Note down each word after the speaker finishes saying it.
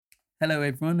Hello,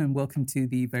 everyone, and welcome to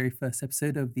the very first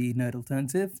episode of the Nerd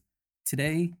Alternative.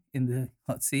 Today, in the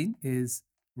hot seat is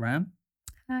Ram,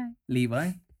 Hi.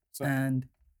 Levi, So- and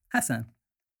Hassan.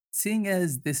 Seeing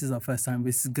as this is our first time,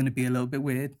 this is going to be a little bit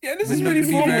weird. Yeah, this We're is not really gonna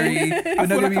be formal. very, I we're feel not going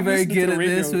like to be I'm very listening good to at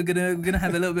this. radio. We're gonna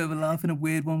have a little bit of a laugh and a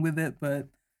weird one with it, but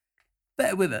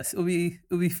bear with us. It'll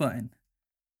be fine.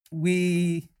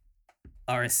 We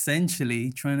are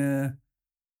essentially trying to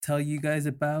tell you guys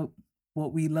about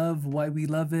what we love, why we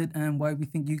love it, and why we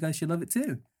think you guys should love it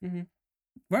too. Mhm.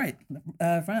 Right,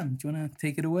 Ram, do you want to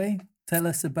take it away? Tell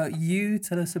us about you.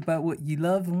 Tell us about what you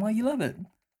love and why you love it.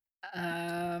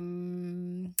 Where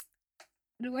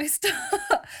do I start?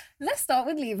 Let's start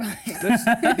with Levi.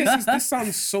 This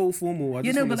sounds so formal. I You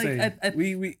just know, want but to like, say,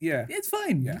 we It's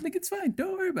fine. Yeah. Like, it's fine.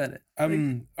 Don't worry about it. all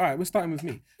right, we're starting with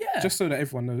me, Yeah. just so that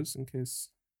everyone knows, in case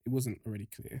it wasn't already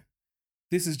clear.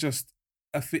 This is just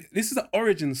this is an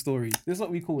origin story. This is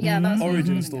what we call Yeah, it. that's what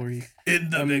Origin I'm story. in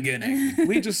the beginning.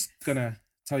 We're just gonna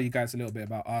tell you guys a little bit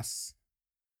about us,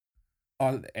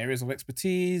 our areas of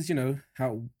expertise. You know,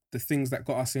 how the things that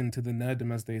got us into the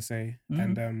nerdom, as they say,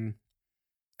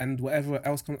 and whatever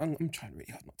else comes. I'm trying really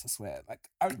hard not to swear. Like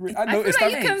I I feel noticed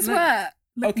like that. you can swear.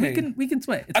 Like, Okay. we can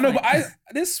swear. It's I know, fine. but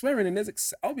there's swearing and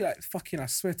I'll be like fucking. I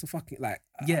swear to fucking like.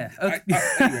 Yeah,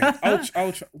 Anyway,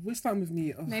 I'll try. We're starting with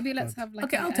me. Oh, Maybe let's God. have like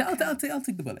Okay, an I'll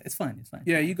take the bullet. It's fine. It's fine.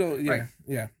 Yeah, you go. Yeah, Right.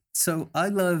 yeah. So I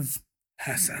love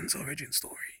Hassan's origin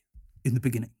story. in the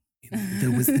beginning. There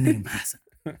was the name Hassan.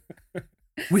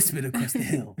 Whispered across the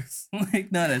hills. Like,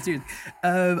 no, seriously.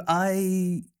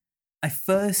 I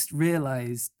first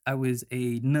realized I was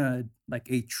a nerd, like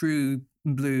a true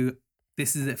blue,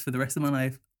 this is it for the rest of my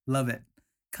life, love it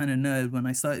kind of nerd when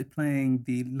I started playing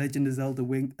the Legend of Zelda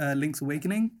Link's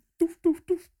Awakening.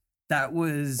 That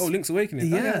was Oh, Link's Awakening.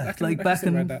 Yeah, I can, like I can back sit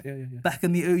in- around that. Yeah. back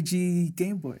in the OG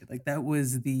Game Boy. Like, that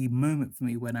was the moment for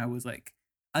me when I was like,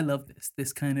 I love this.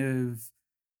 This kind of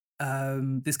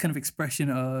expression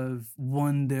of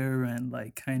wonder and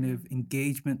like kind of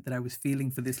engagement that I was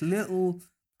feeling for this little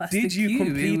plastic Did you cube.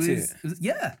 complete it?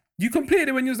 Yeah, You completed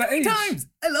it when you was that three age. times.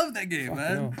 I love that game, Fucking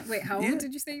man. hell. Wait, how Yeah. old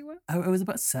did you say you were? I was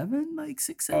about 7, like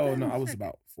 6, 7. Oh no, I was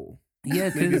about 4. Yeah,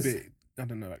 Maybe a because bit. I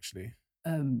don't know actually.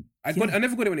 I yeah.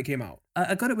 never got it when it came out.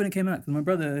 I got it when it came out because my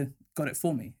brother got it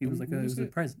for me. He was like, When it was was a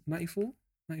it? present. 94,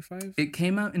 95. It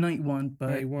came out in 91, but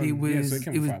 91, it yeah, was so it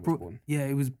came it was before I was brought, born.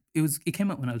 yeah, it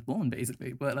came out when I was born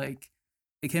basically, but like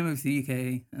it came over to the UK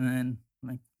and then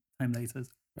like time later.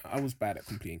 I was bad at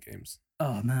completing games.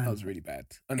 Oh man, I was really bad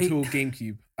until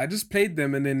GameCube. I just played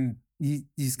them and then you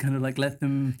just kind of like let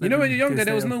them. you know when them you're go younger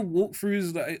there was stale. no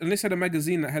walkthroughs like, unless you had a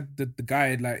magazine that had the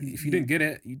guide. Like if you didn't get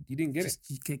it, you didn't get Just,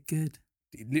 you get good.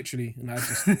 it. Literally, and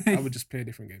I would just play a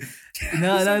different game.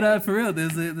 No, for real.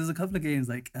 There's a couple of games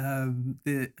like I'm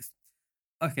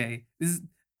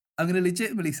gonna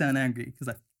legitimately sound angry because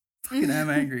I fucking am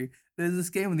angry. There's this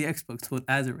game on the Xbox called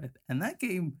Azareth, and that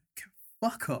game can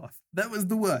fuck off. That was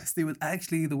the worst. It was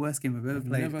actually the worst game I've ever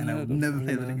played, never and I will heard of- never I'm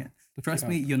play that gonna again. look Trust it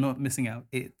me, up. you're not missing out.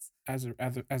 It's Azarin.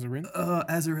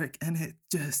 Azareth, and it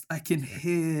just I can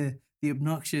hear the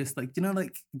obnoxious like do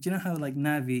you know how like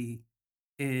Navi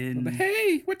in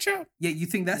Hey, watch out! yeah you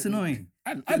think that's annoying.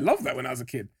 I loved that when I was a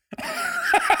kid.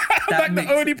 I'm like makes-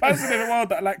 the only person in the world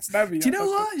that likes Navi. Do you know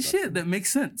what? Shit, that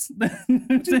makes sense.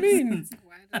 What do you mean?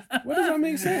 Why does What does that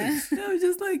make sense? No, it's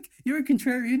just like you're a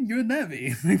contrarian, you're a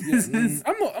Navi.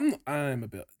 I'm a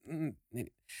bit.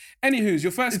 Anywho's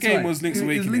your first It's game fine. was Link's It was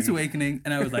Awakening. Link's Awakening,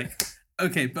 and I was like,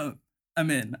 okay, but I'm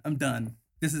in. I'm done.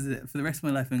 This is it for the rest of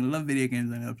my life. I'm gonna love video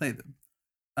games. I'm gonna play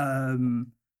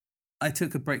them. I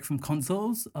took a break from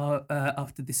consoles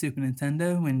after the Super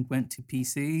Nintendo and went to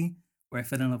PC, where I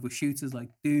fell in love with shooters like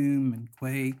Doom and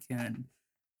Quake and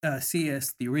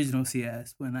CS, the original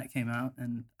CS, when that came out,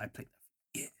 and I played that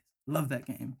for years. Love that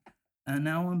game, and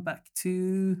now I'm back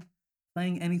to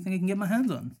playing anything I can get my hands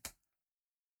on.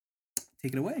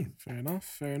 Take it away. Fair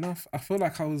enough. I feel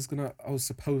like I was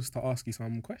supposed to ask you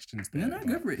some questions there. No,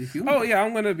 go for it if you Oh want. yeah,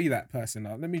 I'm gonna be that person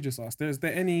now. Let me just ask. Is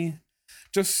there any,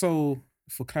 just so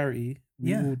for clarity,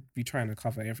 we Yeah. will be trying to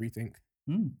cover everything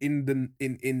Mm.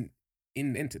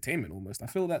 in entertainment almost. I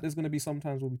feel that there's gonna be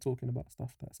sometimes we'll be talking about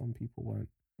stuff that some people won't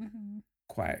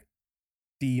quite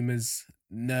deem as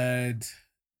nerddom.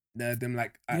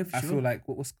 Like Yeah, for I sure. feel like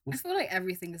I what's feel like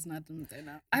everything is nerdom though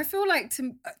now. I feel like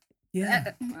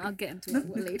Yeah. I'll get into it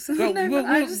later. well, No, well, but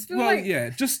I well, just feel well, like yeah,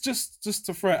 just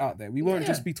to throw it out there, we won't Yeah.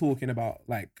 just be talking about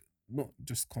like not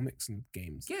just comics and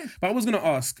games. Yeah. But I was gonna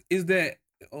ask, is there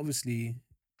obviously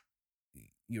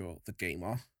you're the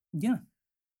gamer? Yeah.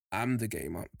 I'm the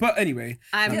gamer. But anyway,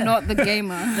 I'm Yeah. not the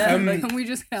gamer. like- Can we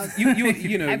just have you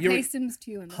know I you're play Sims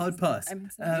 2 and Hard pass.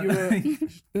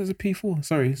 there's a P4.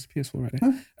 Sorry, it's PS4 right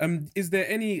there. Is there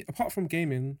any apart from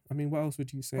gaming? I mean, what else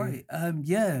would you say? Right.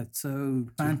 Yeah. So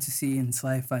fantasy and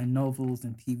sci-fi novels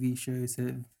and TV shows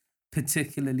have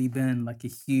particularly been like a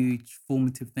huge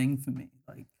formative thing for me.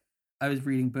 Like I was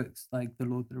reading books like The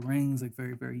Lord of the Rings, like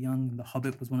very, very young. And The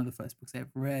Hobbit was one of the first books I ever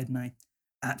read. And I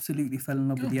absolutely fell in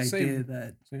love with the Same. idea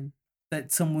that Same.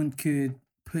 that someone could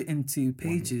put into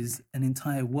pages an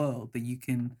entire world that you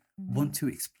can want to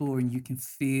explore and you can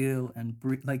feel and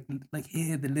like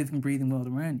hear the living, breathing world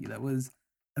around you. That was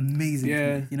amazing.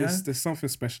 Yeah, to me, you know. there's something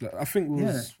special. I think we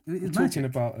was it's talking magic.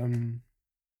 about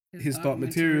his Dark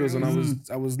Materials, and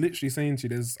I was literally saying to you,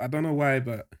 there's I don't know why,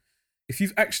 but if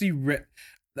you've actually read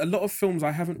a lot of films,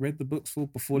 I haven't read the books for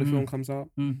before the film comes out,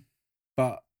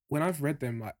 but when I've read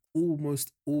them, I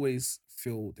almost always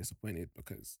feel disappointed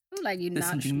because I feel like you There's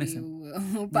something naturally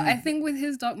missing. will. But I think with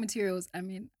his Dark Materials, I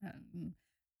mean,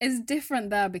 it's different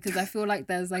there because I feel like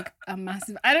there's like a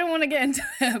massive. I don't want to get into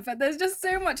it, but there's just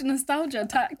so much nostalgia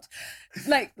attached,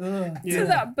 like to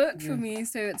that book for me.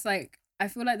 So it's like I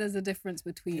feel like there's a difference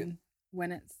between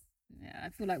when it's. Yeah, I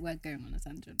feel like we're going on a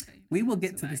tangent. But, We will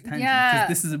get so to this like- tangent Yeah. because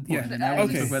this is important. And I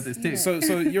want to Okay. talk about this too.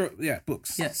 so you're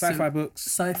books, Yeah, so- sci-fi books.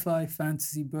 Sci-fi,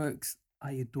 fantasy books,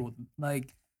 I adore them.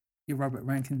 Like your Robert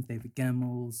Rankins, David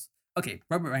Gemmell's. Okay,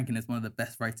 Robert Rankin is one of the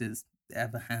best writers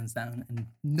ever, hands down, and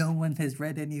no one has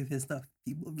read any of his stuff.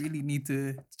 People really need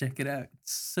to check it out.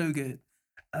 It's so good.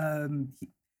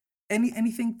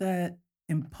 Anything that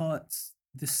imparts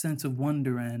this sense of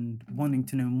wonder and wanting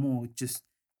to know more just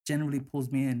generally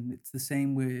pulls me in. It's the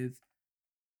same with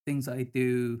things I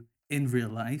do in real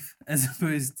life as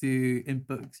opposed to in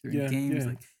books or in Yeah, games.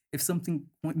 yeah. Like if something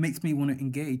makes me want to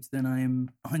engage, then I am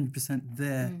 100%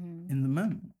 there in the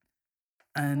moment.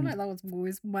 I feel And like that was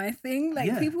always my thing. Like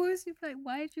Yeah. people always be like,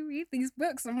 "Why did you read these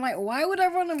books?" I'm like, "Why would I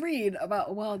want to read about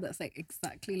a world that's like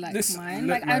exactly like This- mine?"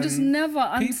 look, Like I just man, never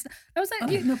understand. I was like,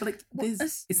 okay, you, no, but like what there's,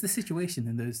 is- it's the situation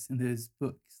in those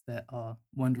books that are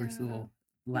wondrous Yeah. or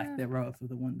lack Yeah. thereof of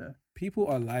the wonder. People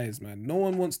are liars, man. No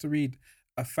one wants to read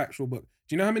a factual book.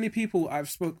 Do you know how many people I've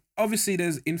spoke? Obviously,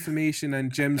 there's information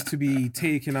and gems to be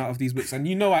taken out of these books, and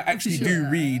you know I actually do sure.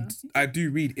 read. I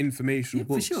do read informational Yeah,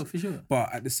 books for sure.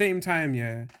 But at the same time,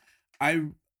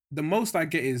 the most I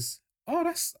get is, oh,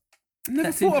 that's never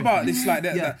That's thought about interesting. this like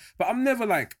that. Yeah. that. But I'm never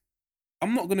like,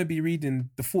 I'm not gonna be reading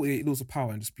the 48 Laws of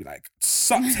Power and just be like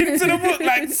sucked into the book,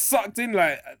 like sucked in,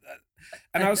 like.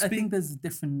 And I I think there's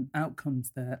different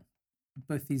outcomes that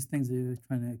both these things are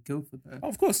trying to go for. Though.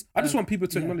 of course, I just want people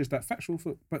to yeah. acknowledge that factual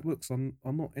books are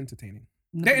not entertaining.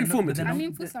 No, They're but informative. I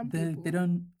mean, for some people. they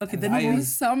don't. Okay, they're Liars. not. For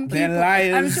some people, They're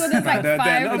liars. I'm sure there's like They're-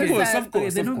 5%. of course, of Okay,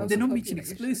 course. they're of not. course. They're not Of mutually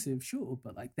population. exclusive, sure,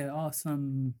 but like there are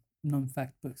some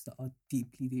non-fact books that are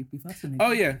deeply fascinating.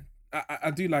 Oh yeah,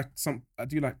 I do like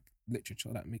literature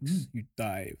that makes you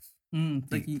dive,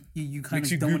 Like you kind makes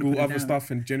of you don't wanna Google put it other down.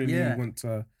 stuff and generally Yeah. want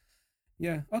to.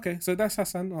 Yeah. Okay. So that's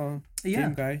Hassan, our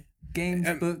game guy. Games,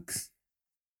 Um, books,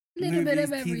 Little bit of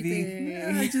movies, TV. everything.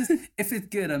 Yeah, I just if it's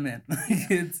good, I'm in.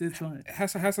 It's fine.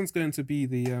 Hassan's going to be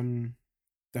the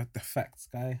facts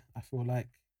guy. I feel like.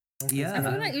 Yeah. I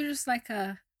feel like you're just like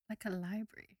a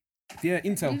library. Yeah.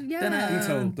 Intel. Yeah.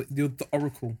 Intel. The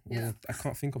Oracle. Or Yeah. I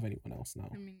can't think of anyone else now.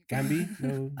 I mean, Gambi.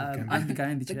 No. not Gambi. I'm the guy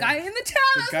in the the chair. guy in the chair.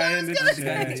 The guy in the I'm the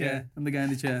guy in the chair. chair. I'm the guy in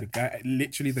the chair. The guy.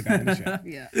 Literally the guy in the chair.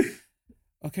 Yeah.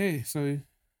 Okay. So.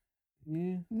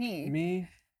 Yeah. Me. Me.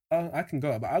 I can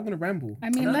go, but I'm gonna ramble. I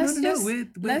mean, No, let's no, just we're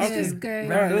let's okay. just go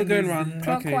Right, we're going round. Okay.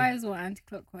 clockwise or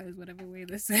anti-clockwise, whatever way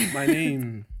this is. My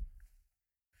name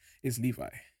is Levi.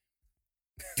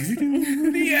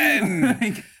 The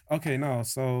end. Okay, now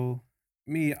so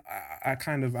me, I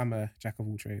kind of am a jack of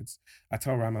all trades. I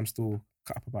tell Ram I'm still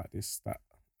cut up about this that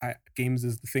games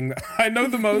is the thing that I know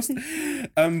the most.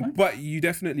 But you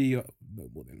definitely know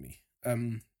more than me.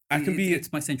 I can be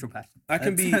It's my central passion. I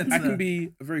can be That's, I can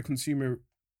be a very consumer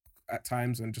at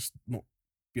times and just not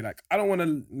be like I don't want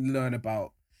to learn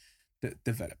about the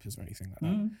developers or anything like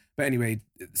that. But anyway,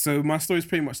 so my story is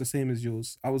pretty much the same as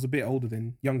yours. I was a bit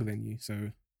younger than you,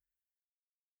 so.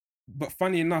 But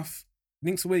funny enough,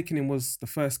 Link's Awakening was the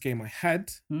first game I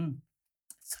had,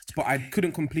 but I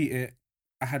couldn't complete it.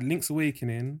 I had Link's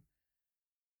Awakening.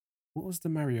 What was the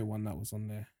Mario one that was on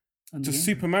there? Just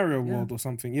Super Mario World or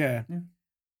something, yeah.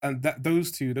 And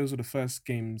those were the first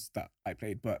games that I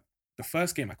played. But the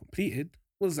first game I completed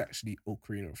was actually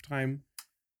Ocarina of Time.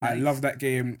 I Nice. love that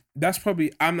game. That's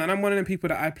probably I'm one of them people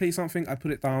that I play something, I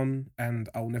put it down, and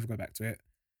I'll never go back to it.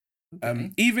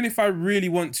 Okay. Even if I really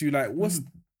want to, like, what's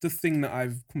the thing that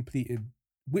I've completed?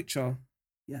 Witcher.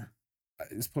 Yeah.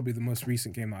 It's probably the most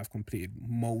recent game that I've completed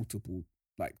multiple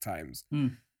like times.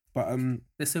 Mm. But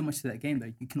there's so much to that game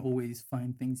that you can always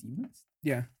find things you missed.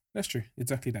 Yeah, that's true.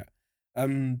 Exactly that.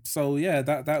 So yeah,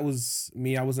 that was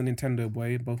me. I was a Nintendo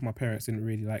boy. Both my parents didn't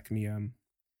really like me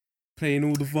playing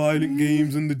all the violent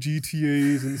games and the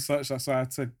GTAs and such. So I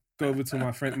had to go over to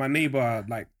my friend, my neighbor,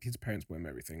 like his parents bought him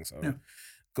everything. So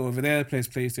go over there, play his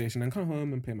PlayStation, and come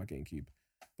home and play my GameCube.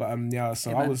 But yeah,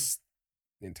 so I was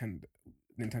Nintendo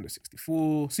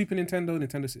 64, Super Nintendo,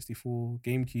 Nintendo 64,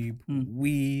 GameCube,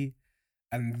 Wii,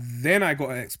 and then I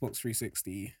got an Xbox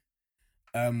 360.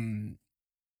 And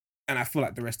I feel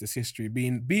like the rest is history.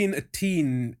 Being a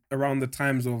teen around the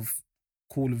times of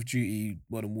Call of Duty,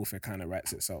 Modern Warfare kind of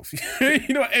writes itself.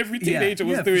 You know what every teenager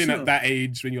was doing at that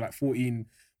age when you're like 14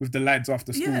 with the lads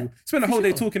after school. Yeah, Spend the whole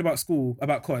day talking about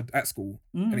COD at school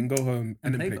and then go home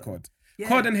and then play COD. Yeah.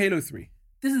 COD and Halo 3.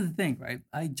 This is the thing, right?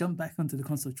 I jumped back onto the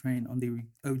console train on the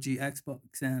OG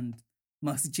Xbox and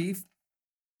Master Chief.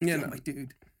 Yeah, my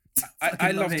dude.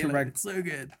 I love to rag. It's so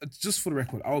good. Just for the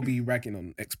record, I'll be ragging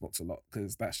on Xbox a lot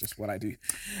because that's just what I do.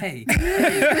 Hey,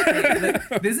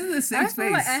 look, this is a safe space. I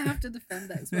feel like I have to defend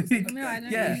that Xbox. I mean, I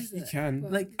don't use it. You can.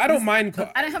 Like, I don't mind.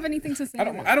 I don't have anything to say. I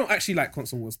don't actually like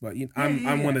console wars, but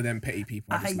I'm one of them petty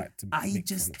people. I just like to.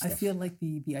 I feel like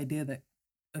the idea that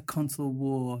a console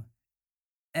war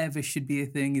ever should be a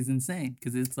thing is insane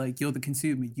because it's like you're the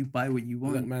consumer, you buy what you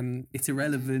want. Look, man, it's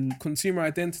irrelevant. Consumer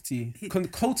identity,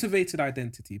 cultivated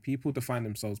identity. People define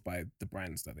themselves by the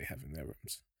brands that they have in their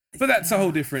rooms. But that's a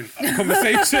whole different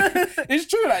conversation. It's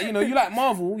true, like you like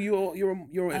Marvel. You're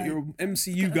an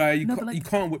MCU guy. You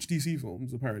can't watch DC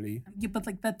films apparently. Yeah, but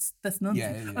like that's nonsense.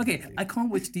 Yeah, okay, I can't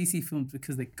watch DC films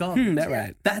because they're garbage. That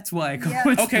right. That's why I can't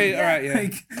watch them. Okay, all right, yeah.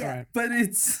 All right. But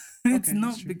it's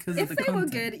not because of the content. If they were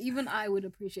good, even I would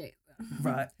appreciate them.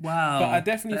 Right. Wow. But I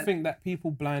definitely think that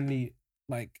people blindly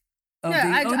like.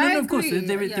 I of course.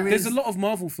 There's a lot of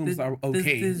Marvel films that are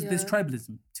okay. There's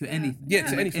tribalism to anything. Yeah,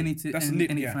 to anything. Any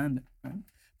fandom. Right?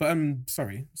 But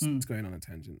sorry, it's going on a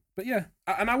tangent. But yeah,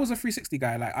 and I was a 360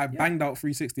 guy. Like I banged out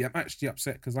 360. I'm actually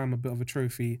upset because I'm a bit of a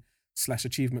trophy /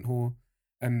 achievement whore,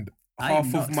 and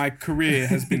half of my career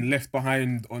has been left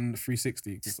behind on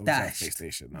 360 because I was at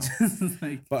PlayStation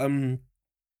now. But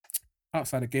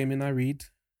outside of gaming, I read.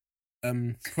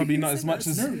 Probably not as much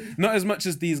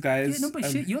as these guys. Yeah, no, but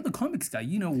shit, you're the comics guy.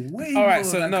 You know way all right,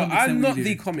 more. So no, I'm not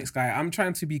the comics guy. I'm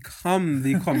trying to become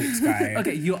the comics guy.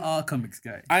 Okay, you are comics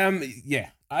guy. I am. Yeah,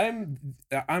 I'm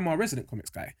our resident comics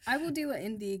guy. I will do an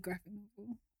indie graphic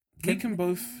novel. We can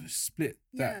both split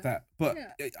that. But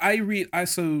I read.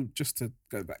 So just to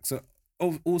go back. So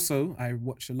also I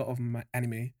watch a lot of my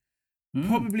anime.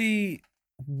 Probably.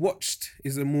 Watched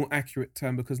is a more accurate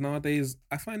term because nowadays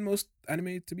I find most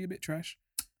anime to be a bit trash.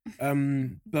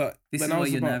 But this when is I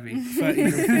was you're about nervy. 13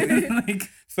 and 14,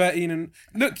 13 and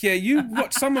look, you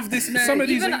watch some of this. Some of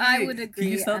these. Even I would agree.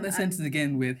 Can you start the sentence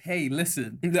again with "Hey,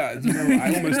 listen"? Yeah,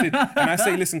 I almost did, and I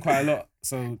say listen quite a lot.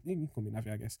 So you can call me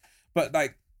Navi, I guess. But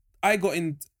like, I got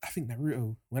in. I think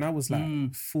Naruto when I was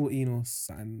like 14 or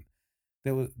something.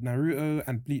 There was Naruto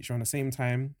and Bleach around the same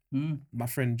time. My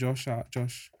friend Josh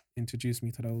introduced me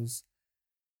to those,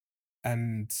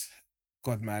 and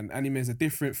God, man, animes are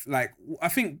different. Like, I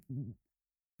think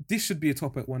this should be a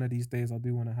topic one of these days. I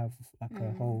do want to have like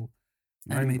a whole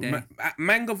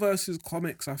manga versus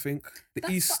comics. I think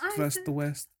the East versus the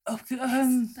West.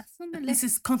 This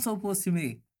is console wars to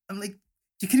me. I'm like,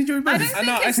 you can enjoy both. I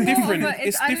know it's different.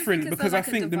 It's different because I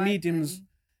think the mediums.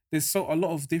 There's a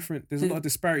lot of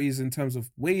disparities in terms of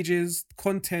wages,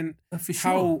 content,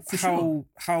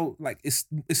 how like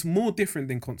it's more different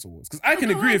than console wars. Because I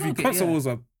can agree with you, console wars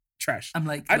are trash. I'm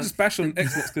like, I just bash on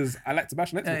Xbox because I like to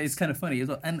bash on Xbox. It's kind of funny as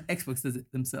well, and Xbox does it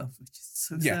themselves, which is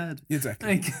so sad.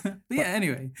 Exactly. But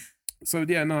anyway. So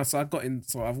so I got in.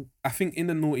 So I think in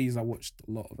the noughties I watched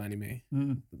a lot of anime.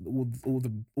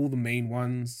 All the main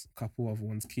ones, a couple other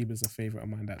ones. Kiba's a favorite of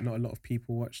mine that not a lot of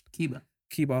people watched. Kiba.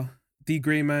 D.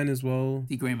 Grey Man as well.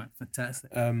 D. Grey Man,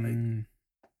 fantastic.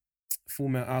 Full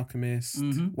Metal Alchemist.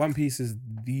 One Piece is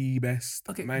the best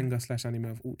manga / anime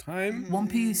of all time. One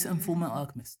Piece and Full Metal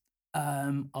Alchemist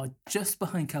are just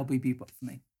behind Cowboy Bebop for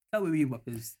me. Cowboy Bebop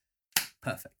is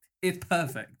perfect. It's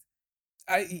perfect.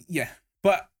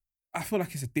 But I feel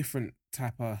like it's a different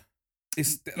type of.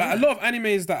 It's like a lot of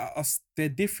animes that they're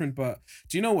different, but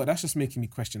do you know what? That's just making me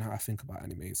question how I think about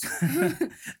animes.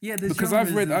 Because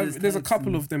I've read there's a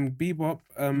couple of them. Bebop.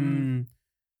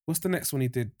 What's the next one he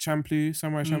did? Samurai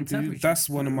Champloo. That's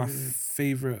one of my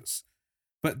favorites.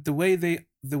 But the way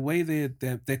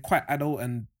they're quite adult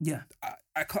and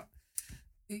I can't.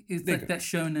 It's There like you that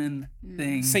shonen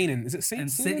thing. Seinen, is it Seinen?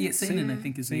 And seinen, I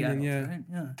think, is the Seinen, adult, yeah. right?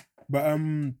 Yeah. But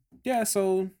yeah.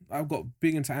 So I've got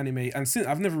big into anime, and since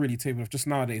I've never really tabled off. Just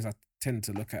nowadays, I tend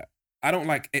to look at. I don't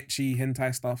like ecchi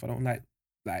hentai stuff. I don't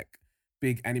like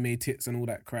big anime tits and all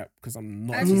that crap because I'm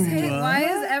not. I a just teenager. hate. Why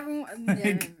is everyone?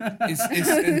 Yeah.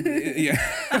 It's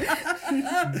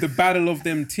yeah. The battle of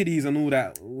them titties and all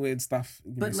that weird stuff.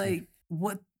 But like,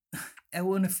 what? I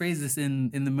want to phrase this in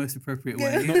the most appropriate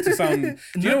way. not to sound.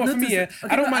 Do you know what? For me, yeah,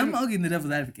 I don't mind. I'm arguing the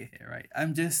devil's advocate here, right?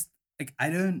 I'm just like I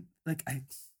don't like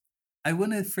I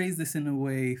want to phrase this in a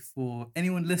way for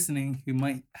anyone listening who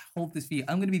might hold this view.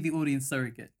 I'm going to be the audience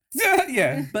surrogate.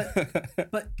 Yeah.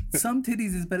 But some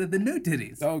titties is better than no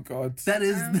titties. Oh God. That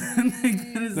is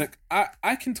that is Look,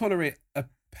 I can tolerate a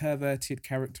perverted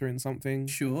character in something.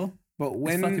 sure. But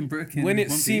fucking Brooke in when it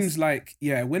One seems Piece. like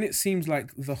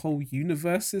the whole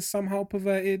universe is somehow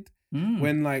perverted,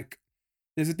 when like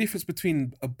there's a difference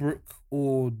between a Brooke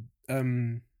or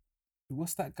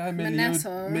what's that guy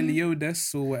Mineta.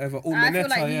 Meliodas or whatever, or I Mineta, feel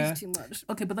like yeah. he's too much.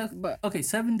 Okay, But okay,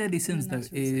 Seven Deadly Sins though Mineta was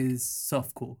sick. is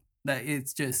softcore. That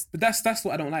it's just But that's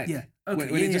what I don't like. yeah.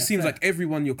 Okay, When it just seems fair. like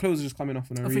everyone, your clothes are just coming off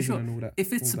for no Oh, for reason sure. and all that.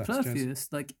 If it's all that jazz. superfluous,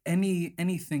 like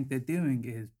anything they're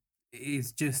doing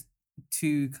is just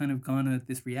to kind of garner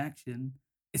this reaction.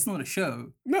 It's not a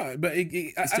show. No, but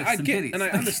It's just I some get, titties. and I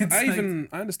Like, understand. it's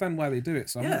I understand why they do it.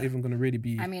 So I'm not Yeah. even going to really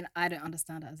be. I mean, I don't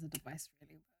understand it as a device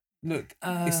really. Look,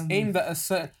 it's aimed at a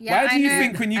certain. Yeah, Why do I you know,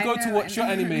 think when you I go to know, watch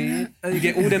I your know. anime, you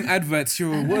get all them adverts?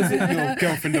 Your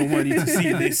girlfriend don't want you to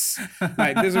see this.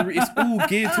 Like, it's all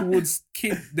geared towards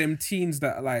them teens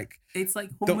that are like, It's like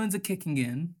hormones are kicking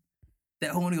in.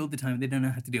 They're horny all the time. They don't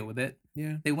know how to deal with it.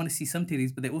 yeah, They want to see some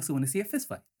titties, but they also want to see a fist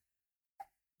fight.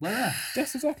 Voila.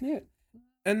 that's exactly it.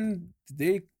 And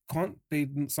they can't.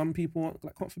 Some people aren't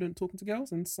like confident talking to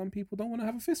girls, and some people don't want to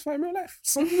have a fist fight in real life.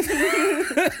 So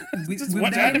just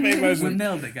watch anime version. We've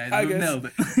nailed it, guys. I We've guess.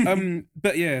 nailed it.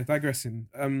 But yeah, digressing.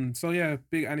 So yeah,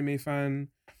 big anime fan.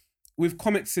 With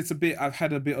comics, it's a bit. I've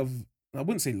had a bit of. I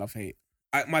wouldn't say love hate.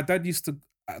 My dad used to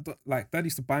Dad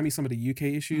used to buy me some of the UK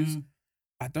issues.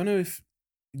 I don't know if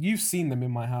you've seen them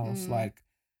in my house. Like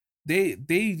they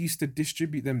used to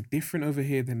distribute them different over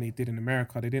here than they did in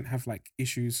America. They didn't have like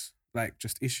issues like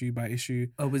just issue by issue.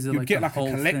 Oh, was it You like get a like a whole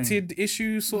collected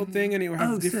issue sort of thing, and it will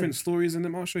have Oh, different sick. stories in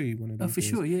them. I'll show you one of them. Oh, for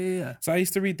sure. Yeah. So I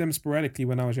used to read them sporadically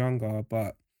when I was younger,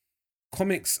 but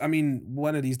comics, I mean,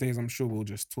 one of these days I'm sure we'll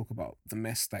just talk about the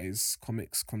mess that is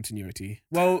comics continuity.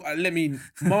 Well,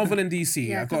 Marvel and DC.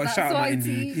 Yeah, I've got to 'cause shout out my that's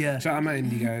indie. YT. Yeah. Shout out my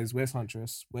indie guys. Where's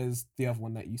Huntress? Where's the other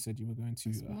one that you said you were going to?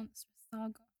 Monster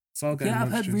Saga. Saga Yeah, and I've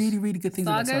heard Monstrous. really, really good things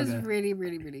about Saga's Saga. really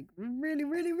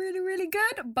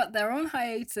good, but they're on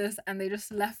hiatus and they just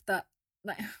left that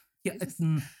like. Yeah, it's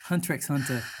Hunter x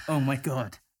Hunter. Oh my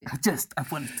god. I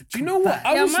wanted to. Do you know what?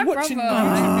 I Yeah, was my watching brother-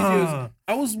 YouTube videos. Ah.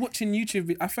 I was watching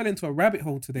YouTube. I fell into a rabbit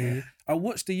hole today. I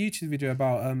watched a YouTube video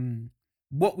about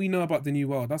what we know about the New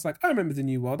World. I was like, I remember the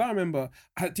New World. I remember.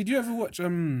 Did you ever watch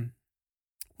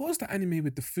what was the anime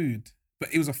with the food?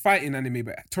 But it was a fighting anime.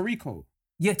 But Toriko.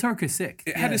 Yeah, Toriko's sick.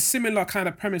 It had a similar kind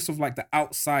of premise of like the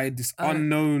outside, this Uh,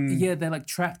 unknown. Yeah, they're like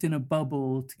trapped in a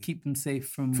bubble to keep them safe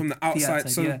from From the outside,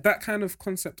 so yeah. that kind of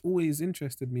concept always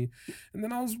interested me. And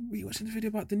then I was watching the video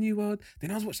about the New World. Then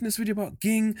I was watching this video about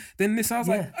Ging. Then this, I was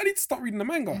like, Yeah. I need to start reading the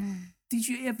manga. Did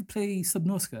you ever play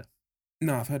Subnautica?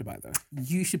 No, I've heard about it though.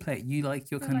 You should play it. You like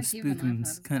your I kind of like even I've heard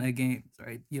spookums of kind of games,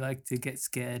 right? You like to get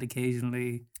scared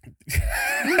occasionally.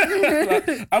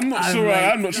 Like, I'm not sure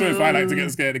if I like to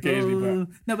get scared occasionally, but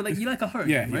no, but like you like a horror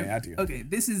Yeah, game, right? yeah, I do. Okay,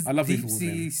 this is I love deep Evil sea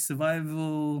Within.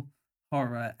 survival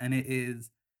horror, and it is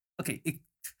okay.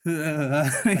 like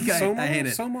I hate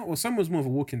it. Soma, well, Soma was more of a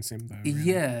walking sim though. Really.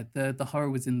 Yeah, the horror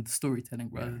was in the storytelling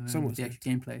rather than Soma was the good.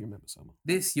 actual gameplay. You remember Soma?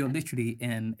 This, you're literally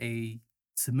in a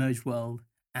submerged world,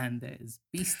 and there's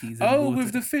beasties. in Oh, water.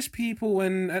 with the fish people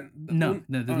and no,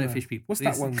 there's oh, no fish people. What's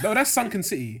that This- one? No, that's Sunken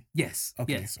City. Yes.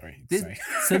 Okay, yes. sorry. This, sorry.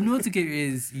 Subnautica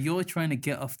is you're trying to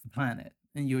get off the planet,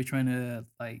 and you're trying to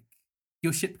like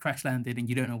your ship crash landed, and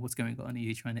you don't know what's going on, and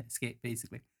you're trying to escape.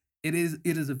 Basically, it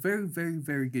is a very, very,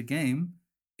 very good game.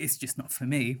 It's just not for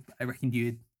me. I reckon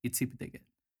you'd super dig it.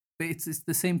 But it's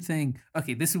the same thing.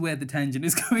 Okay, this is where the tangent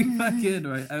is going back in,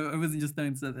 right? I wasn't just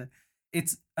throwing this out there.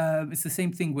 It's the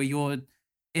same thing where you're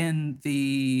in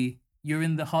the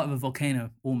heart of a volcano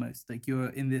almost. Like you're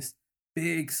in this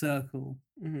big circle,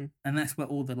 Mm-hmm. and that's where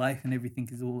all the life and everything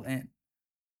is all in.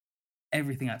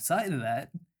 Everything outside of that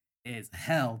is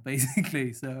hell,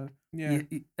 basically. So Yeah,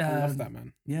 I love that,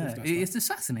 man. Yeah, Love that it's just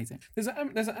fascinating. There's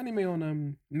an anime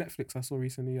on Netflix I saw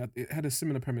recently. It had a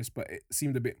similar premise, but it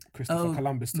seemed a bit Christopher Oh,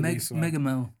 Columbus to me. So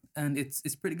Megamel, and it's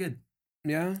pretty good.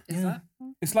 yeah, Is Yeah. that?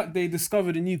 it's like they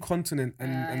discovered a new continent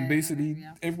and basically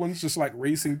everyone's just like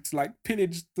racing to like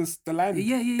pillage the land.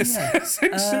 Yeah.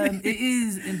 Essentially. It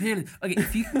is imperialism. Okay,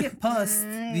 if you can get past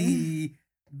the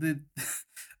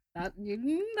That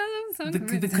doesn't sound the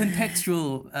convincing.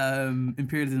 contextual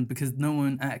imperialism, because no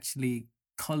one actually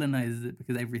colonizes it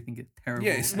because everything is terrible.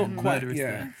 Yeah, it's not and quite. murderous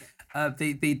Yeah,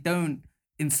 there. They don't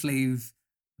enslave.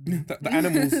 the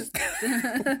animals.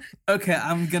 Okay,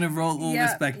 I'm gonna roll all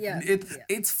this back. Yeah.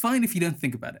 It's fine if you don't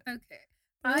think about it. Okay.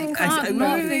 I I can't see-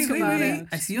 not wait, think wait, about wait. it.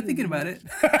 I see you're thinking about it.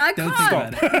 I Don't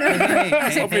can't. think about it. Hey,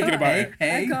 Stop thinking about it.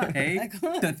 Hey, I can't. hey, I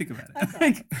can't. don't think about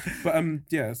it. But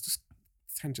yeah, it's just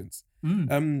tangents.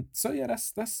 So yeah,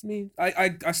 that's me.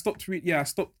 I stopped I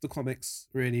stopped the comics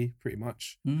really pretty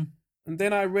much. And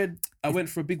then I went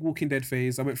for a big Walking Dead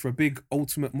phase. I went for a big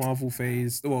Ultimate Marvel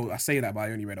phase. Well, I say that, but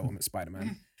I only read Ultimate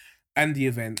Spider-Man and the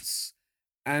events.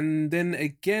 And then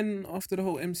again, after the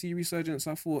whole MCU resurgence,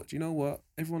 I thought, you know what?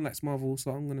 Everyone likes Marvel, so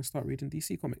I'm gonna start reading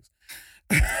DC comics.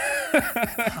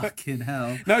 Fucking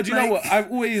hell. No, do you know what?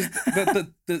 I've always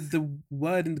the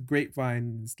word in the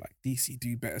grapevine is like DC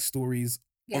do better stories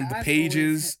on the I've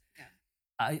pages.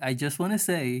 I just want to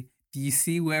say, do you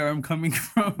see where I'm coming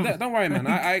from? No, don't worry, man.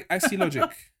 I see logic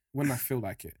when I feel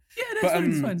like it. Yeah, that's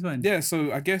fine. It's fine. Yeah,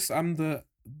 so I guess I'm the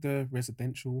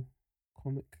residential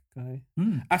comic guy.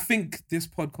 I think this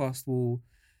podcast will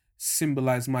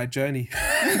symbolize my journey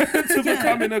to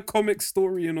becoming a comic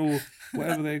historian or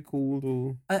whatever they're called.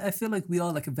 Or I feel like we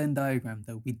are like a Venn diagram,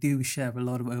 though. We do share a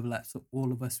lot of overlaps. So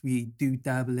all of us, we do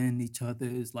dabble in each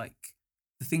other's, like,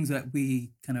 the things that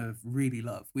we kind of really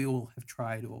love. We all have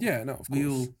tried, or yeah, no, of course. we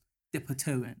all dip a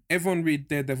toe in. Everyone read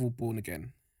Daredevil Born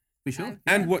Again. For sure.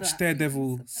 And read watch that.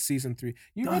 Daredevil season 3.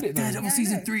 You read it though? Daredevil Yeah, I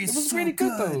season know. 3 is It was so really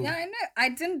good, though. Yeah, I know. I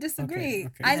didn't disagree.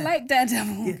 okay. I Yeah. like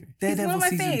Daredevil. Yeah, He's one Daredevil of my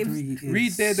season faves. 3 is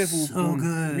Read Daredevil so Born.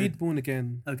 good. Read Born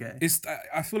Again. Okay. It's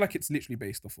I feel like it's literally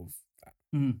based off of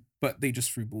that. But they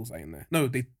just threw Bullseye in there. No,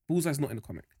 Bullseye's not in the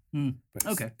comic. But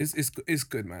Okay. It's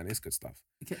good, man. It's good stuff.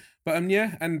 Okay. But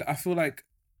yeah, and I feel like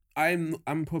I'm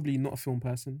probably not a film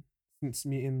person since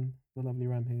meeting the lovely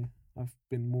Ram here. I've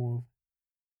been more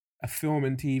a film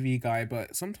and TV guy,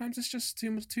 but sometimes it's just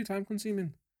too time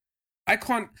consuming.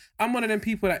 I'm one of them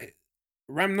people that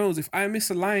Ram knows if I miss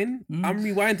a line, I'm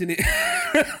rewinding it.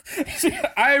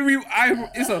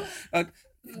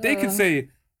 They could say,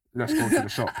 let's go to the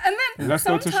shop. And then Let's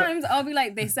go to shop. sometimes I'll be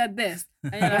like, they said this.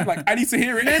 And you're I'm like, I need to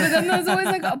hear it. no, then there's always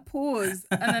like a pause.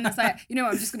 And then it's like, you know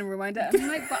what, I'm just going to rewind it. And I'm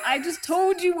like, but I just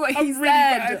told you what he I'm said.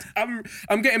 really bad.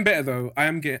 I'm getting better though.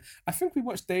 I think we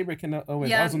watched Daybreak and I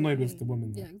was annoyed with the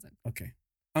woman. Yeah, exactly. Okay.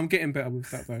 I'm getting better with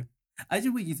that though. I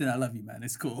just want you to know I love you, man.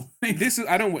 It's cool.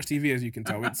 I don't watch TV, as you can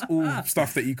tell. It's all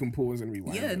stuff that you can pause and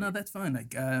rewind. Yeah, no, that's fine.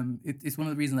 Like, it's one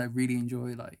of the reasons I really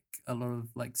enjoy like a lot of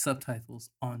like subtitles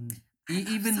on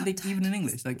even in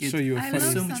English. Like, Show you a I funny.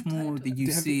 love so much more that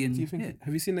you see and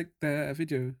Have you seen the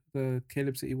video, the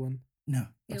Caleb City one? no. I'll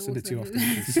Yeah, send it to you also-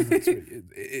 after. It's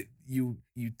really-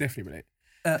 you definitely relate.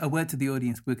 A word to the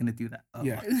audience. We're gonna do that. Oh.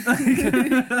 Yeah.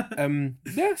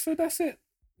 Yeah. So that's it.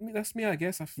 I mean, that's me, I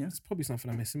guess. It's probably something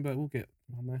I'm missing, but we'll get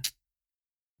on there.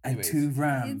 And Anyways. to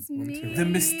Ram, It's me. the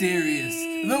mysterious,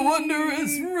 the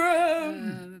wondrous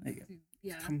Ram. There you go.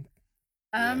 Yeah. I think.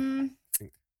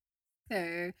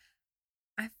 So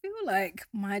I feel like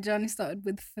my journey started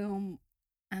with film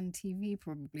and TV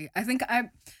probably. I think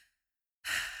I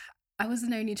was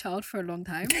an only child for a long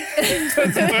time. That's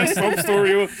the first sob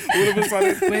story all of a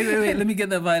sudden. Wait. Let me get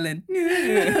that violin.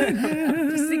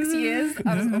 For 6 years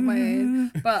I was on my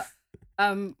own. But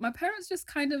my parents just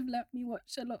kind of let me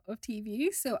watch a lot of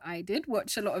TV. So I did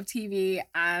watch a lot of TV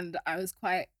and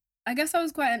I guess I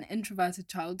was quite an introverted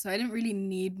child. So I didn't really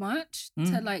need much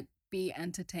to like be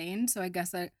entertained. So I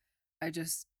guess I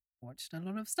just watched a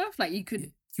lot of stuff. Like you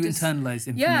could You just- internalize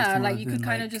information. yeah, like rather you could than,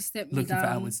 kind of like, just sit me looking for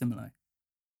down. outward stimuli.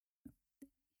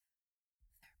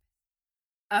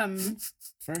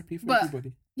 Therapy for But-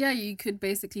 everybody. Yeah, you could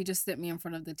basically just sit me in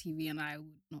front of the TV and I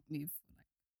would not move for like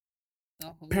the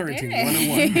whole Parenting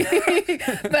day.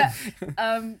 101. But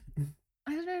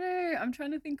I don't know. I'm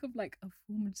trying to think of like a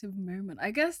formative moment.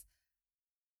 I guess.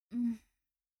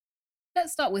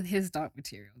 Let's start with his Dark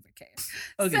Materials, okay?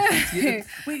 Okay. So-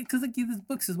 Wait, because like there's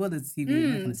books as well as TV. and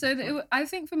that kind of so stuff. I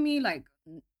think for me, like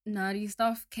nerdy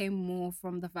stuff came more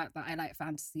from the fact that I like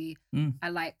fantasy. I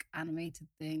like animated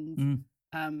things.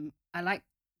 I like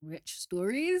rich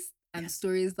stories and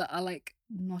stories that are like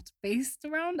not based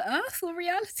around Earth or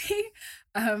reality.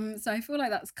 So I feel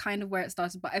like that's kind of where it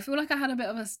started. But I feel like I had a bit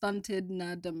of a stunted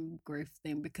nerdom growth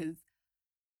thing because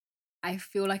I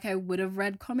feel like I would have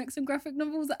read comics and graphic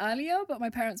novels earlier, but my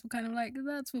parents were kind of like,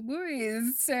 that's for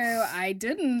boys. So I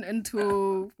didn't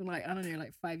until like, I don't know,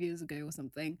 like 5 years ago or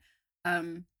something.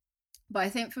 But I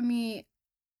think for me,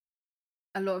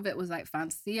 a lot of it was like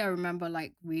fantasy. I remember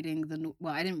like reading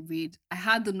I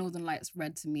had the Northern Lights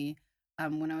read to me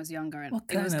when I was younger, and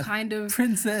it was kind of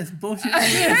princess bullshit.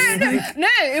 no,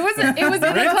 it wasn't. It was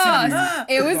in a class.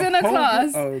 It was in a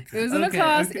class. It was in a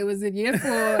class. It was in year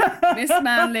 4. Miss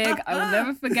Manlig. I will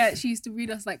never forget. She used to read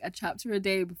us like a chapter a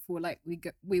day before like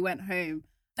we went home.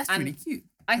 That's really cute.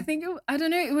 I think I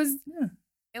don't know.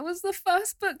 It was the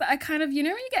first book that I kind of, you know,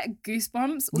 when you get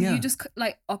goosebumps or you just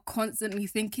like are constantly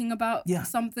thinking about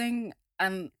something.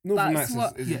 And Northern that's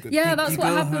what, is a good that's what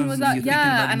happened with that.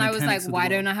 Yeah, and I was like, why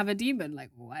don't I I have a demon?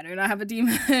 Like, why don't I have a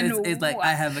demon? It's like,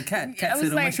 I have a cat. Cat sit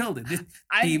on my shoulder. This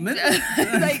demon?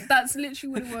 Like, that's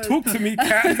literally what it was. Talk to me,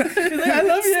 cat. I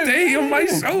love you. Stay on my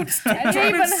shoulder. I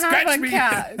don't even have a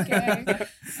cat, okay?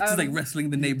 It's like wrestling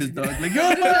the neighbor's dog. Like, you're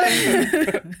mine!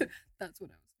 That's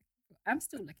what I was looking for. I'm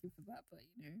still looking for that, but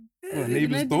you know. Well,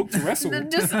 neighbor's dog to wrestle.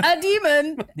 Just a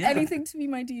demon. Anything to be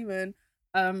my demon.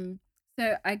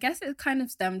 So I guess it kind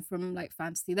of stemmed from like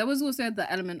fantasy. There was also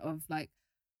the element of like,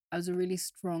 I was a really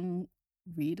strong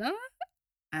reader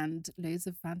and loads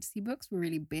of fantasy books were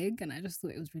really big. And I just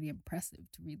thought it was really impressive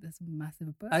to read this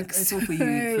massive book. I thought for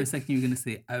you for a second you were going to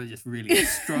say, I was just really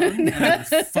strong and I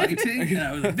was fighting. And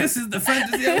I was like, this is the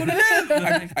fantasy I want to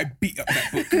live. I beat up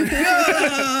that book.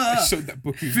 I showed that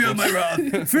book. Feel my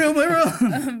wrath. Feel my wrath.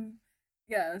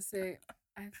 Yeah, so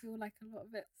I feel like a lot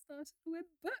of it started with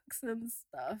books and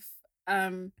stuff.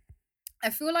 I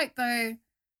feel like though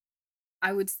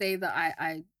I would say that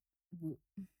I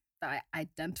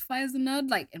identify as a nerd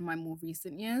like in my more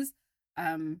recent years.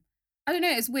 I don't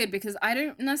know, it's weird because I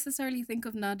don't necessarily think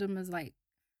of nerdom as like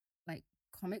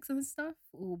comics and stuff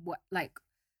or what, like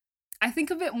I think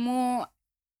of it more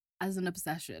as an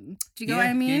obsession. Do you get what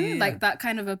I mean? Yeah. Like that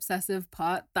kind of obsessive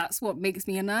part. That's what makes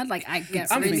me a nerd. Like I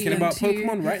get. I'm really thinking about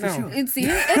Pokemon right now. Sure. It's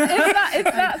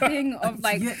that thing of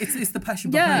like. Yeah, it's the passion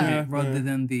behind it rather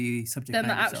than the subject. Than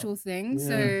the actual thing. Yeah.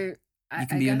 So you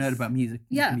can be a nerd about music.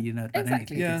 You can be a nerd about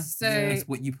anything. Yeah. So it's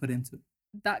what you put into it.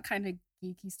 That kind of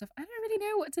geeky stuff. I don't really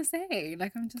know what to say.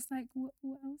 Like I'm just like, what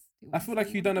else? I feel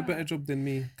like you've done a better job than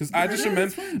me because I just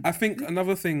remember. I think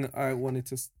another thing I wanted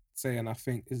to say, and I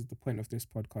think is the point of this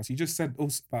podcast. You just said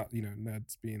also about, you know,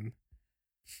 nerds being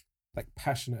like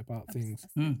passionate about things.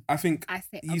 I think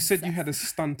you said you had a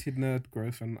stunted nerd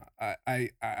growth, and I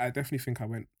definitely think I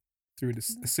went through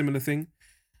a similar thing.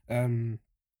 I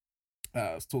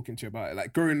was talking to you about it,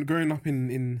 like growing up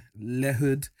in Le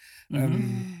Hood,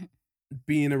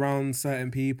 being around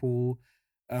certain people.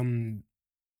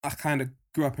 I kind of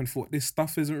grew up and thought this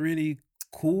stuff isn't really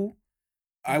cool.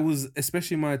 I was,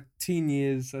 especially my teen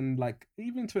years and like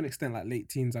even to an extent like late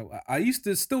teens, I used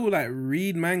to still like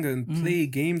read manga and play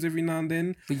games every now and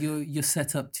then. But you're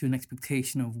set up to an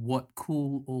expectation of what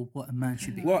cool or what a man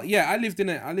should be. Well, yeah, I lived in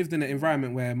an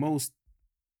environment where most,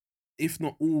 if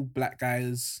not all, black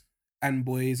guys and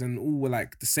boys and all were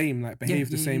like the same, like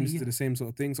behave the same, to the same sort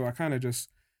of thing. So I kind of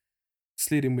just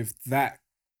slid in with that.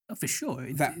 Oh, for sure.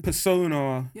 That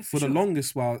persona for the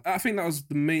longest while. I think that was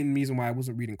the main reason why I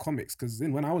wasn't reading comics, because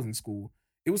then when I was in school,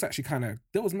 it was actually kind of,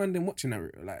 there was man then watching that,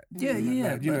 like like, you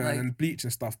know, like, and Bleach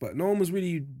and stuff, but no one was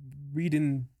really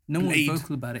reading. No one was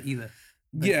vocal about it either.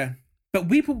 Yeah, but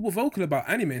people were vocal about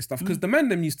anime and stuff because the man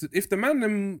them used to. If the man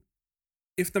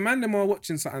them are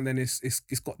watching something, then it's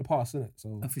got the pass, isn't it?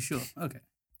 So for sure. Okay.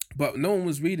 But no one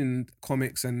was reading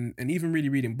comics and even really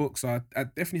reading books. So I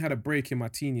definitely had a break in my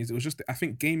teen years. It was just, I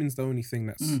think gaming's the only thing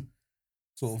that's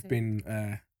sort of been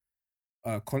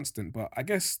constant. But I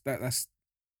guess that's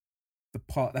the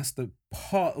part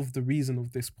of the reason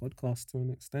of this podcast to an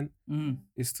extent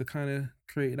is to kind of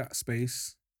create that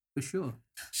space. For sure.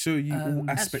 Show you all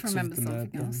aspects of the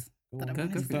nerd.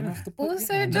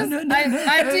 Also, I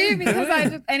do because I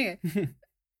just, anyway,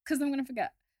 because I'm going to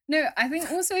forget. No, I think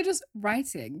also just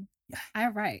writing. I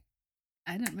write.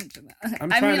 I didn't mention that. I'm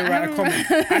trying to write a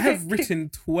comic. I have written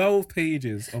 12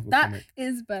 pages of a comic. That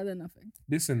is better than nothing.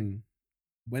 Listen,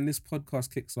 when this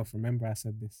podcast kicks off, remember I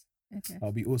said this. Okay.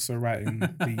 I'll be also writing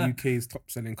the UK's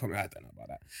top-selling comic. I don't know about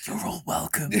that. You're all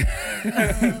welcome.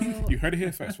 You heard it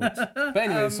here first, folks. But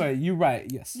anyway, sorry, you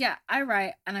write, yes. Yeah, I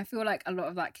write, and I feel like a lot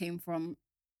of that came from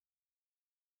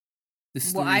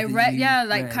what I read. Yeah,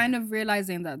 like kind of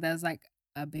realizing that there's like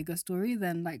a bigger story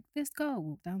than like this girl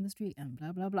walked down the street and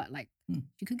blah blah blah. Like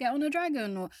she could get on a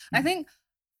dragon, or I think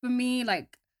for me,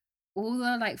 like all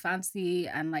the like fantasy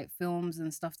and like films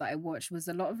and stuff that I watched was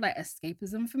a lot of like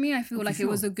escapism for me. I feel like it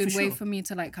was a good way for me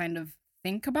to like kind of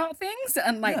think about things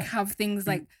and like have things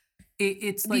like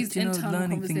it's like, these internal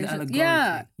learning things conversations.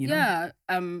 allegorically. Yeah.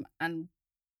 And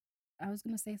I was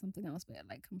gonna say something else, but it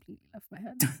like completely left my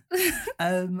head.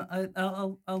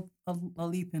 I'll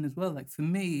leap in as well. Like for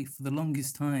me, for the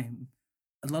longest time,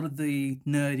 a lot of the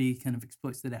nerdy kind of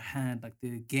exploits that I had, like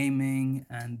the gaming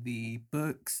and the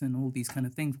books and all these kind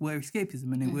of things, were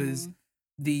escapism, and it was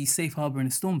the safe harbor in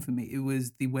a storm for me. It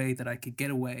was the way that I could get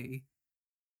away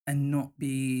and not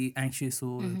be anxious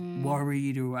or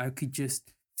worried, or I could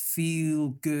just feel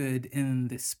good in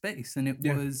this space. And it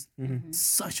was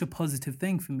such a positive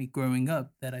thing for me growing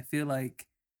up that I feel like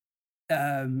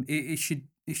it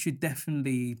should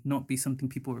definitely not be something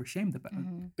people are ashamed about.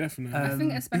 Definitely. I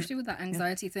think especially with that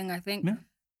anxiety thing, I think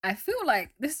I feel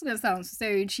like this is gonna sound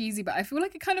so cheesy, but I feel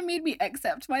like it kind of made me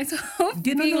accept myself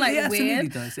being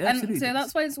weird. Does. It and absolutely so does.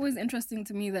 that's why it's always interesting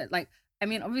to me that like, I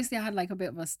mean, obviously I had like a bit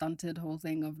of a stunted whole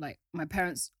thing of like my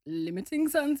parents limiting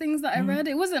certain things that I read.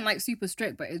 It wasn't like super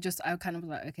strict, but it just, I kind of was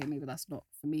like, okay, maybe that's not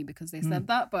for me because they said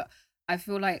that. But I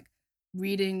feel like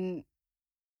reading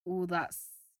all that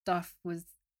stuff was,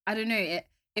 I don't know, it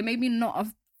made me not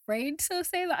afraid to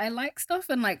say that I like stuff.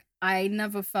 And like, I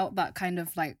never felt that kind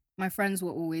of like, my friends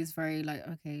were always very like,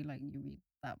 okay, like you read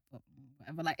that book,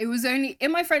 whatever. Like it was only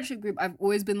in my friendship group, I've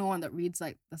always been the one that reads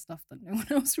like the stuff that no one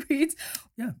else reads.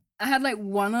 Yeah. I had like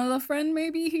one other friend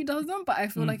maybe who doesn't, but I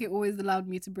feel like it always allowed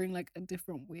me to bring like a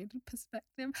different weird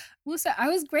perspective. Also, I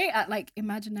was great at like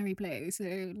imaginary play. So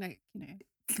like, you know,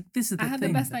 this is the I had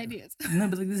thing, the best though. ideas. No,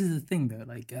 but like this is the thing though.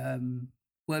 Like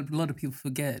what a lot of people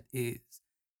forget is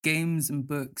games and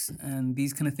books and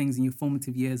these kind of things in your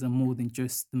formative years are more than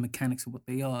just the mechanics of what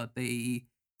they are. They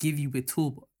give you a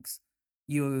toolbox.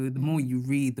 The more you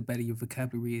read, the better your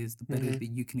vocabulary is, the better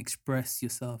that you can express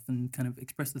yourself and kind of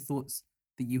express the thoughts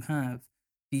that you have.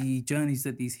 The journeys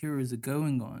that these heroes are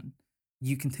going on,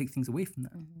 you can take things away from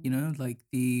that. You know, like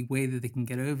the way that they can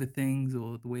get over things,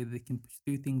 or the way that they can push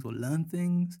through things or learn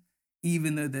things.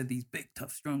 Even though they're these big,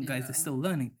 tough, strong guys, they're still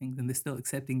learning things and they're still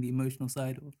accepting the emotional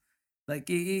side of. Like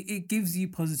it gives you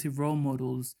positive role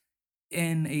models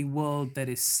in a world that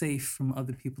is safe from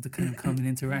other people to kind of come and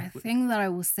interact with. The thing that I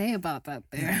will say about that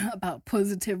there, about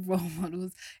positive role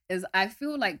models, is I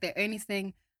feel like the only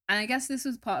thing, and I guess this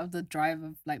was part of the drive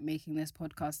of like making this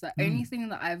podcast, the only thing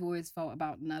that I've always felt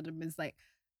about nerdom is like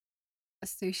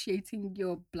associating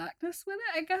your blackness with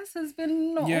it, I guess, has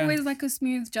been not always like a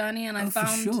smooth journey. And I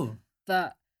found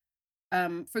that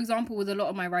for example, with a lot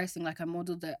of my writing, like I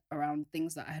modeled it around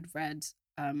things that I had read.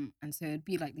 And so it'd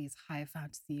be like these high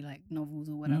fantasy like novels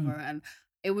or whatever. And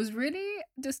it was really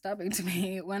disturbing to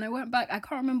me when I went back. I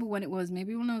can't remember when it was,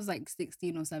 maybe when I was like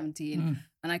 16 or 17.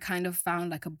 And I kind of found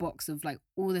like a box of like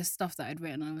all this stuff that I'd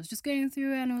written. And I was just going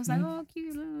through it and it was like, oh,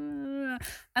 cute. And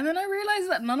then I realized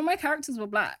that none of my characters were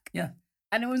black. Yeah.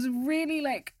 And it was really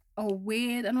like, oh,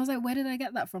 weird. And I was like, where did I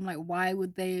get that from? Like, why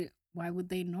would they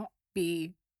not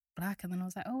be black? And then I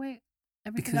was like, oh, wait,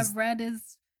 everything I've read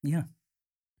is... Yeah.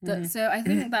 So I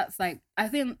think that's like, I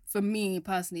think for me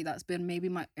personally, that's been maybe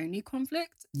my only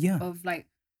conflict of like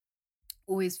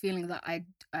always feeling that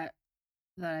that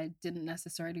I didn't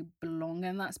necessarily belong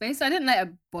in that space. I didn't let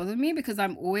it bother me because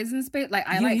I'm always in space. Like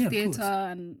I like theater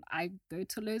and I go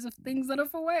to loads of things that are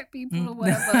for white people or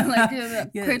whatever,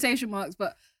 like quotation marks.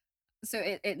 But so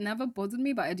it never bothered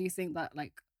me, but I do think that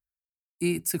like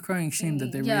it's a crying shame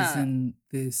that there isn't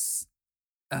this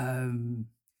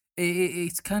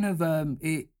it's kind of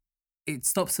it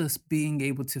stops us being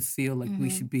able to feel like we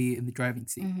should be in the driving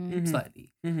seat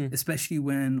slightly, especially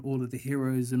when all of the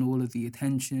heroes and all of the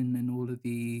attention and all of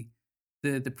the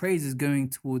praise is going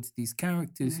towards these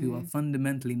characters who are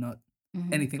fundamentally not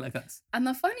anything like us. And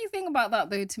the funny thing about that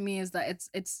though to me is that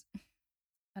it's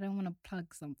I don't want to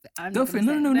plug something. Go for it.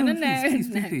 No. Please.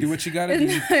 Do what you gotta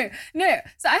do. No.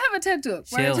 So I have a TED talk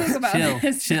where I talk about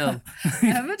this. Chill. I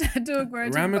have a TED talk where I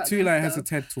talk about this Ramatulai has a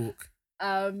TED talk.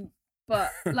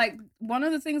 But like one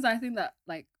of the things I think that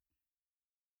like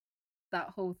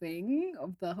that whole thing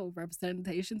of the whole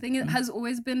representation thing, it has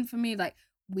always been for me like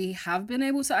we have been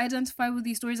able to identify with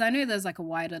these stories. I know there's like a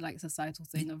wider like societal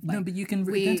thing of like no, but you can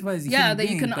identify as a human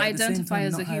being, you can identify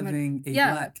as a human. Having a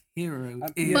black hero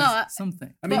is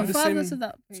something. I mean, but further to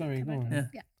that, sorry, go on.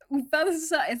 Further to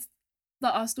that, it's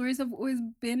that our stories have always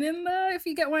been in there. If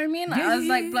you get what I mean, like, as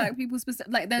like black people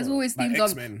specific, like there's always themes like of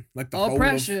X-Men, like the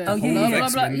oppression, whole of blah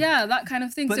blah, yeah, that kind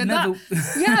of thing. But so never...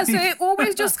 that so it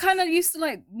always just kind of used to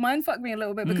like mindfuck me a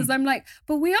little bit because I'm like,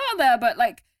 but we are there, but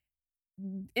like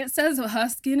it says her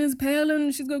skin is pale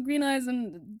and she's got green eyes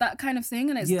and that kind of thing,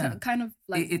 and it's Yeah. kind of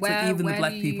like It's where, like even the where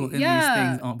black do people you- in these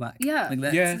things aren't black. Yeah. Like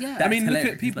that's, Yeah. Yeah. I mean, look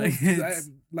hilarious. at people. Like, it's-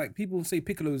 Like people say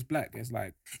Piccolo is black. It's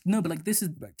like No, but like this is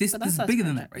Like- this, But this is that's bigger our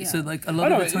than that, right? spectrum, So yeah. like a lot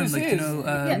no, of the time, it like is. you know,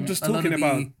 I'm just a lot talking of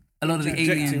about a lot of the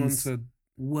projecting aliens onto.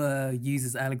 were used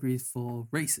as allegories for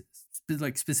races,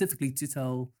 like specifically to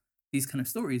tell these kind of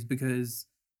stories because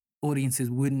audiences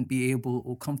wouldn't be able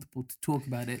or comfortable to talk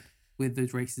about it with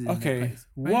those races. In their Okay, place,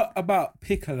 right? what about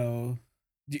Piccolo?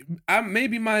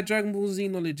 Maybe my Dragon Ball Z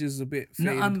knowledge is a bit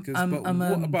No, faded. But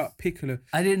what about Piccolo?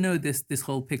 I didn't know this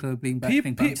whole Piccolo being black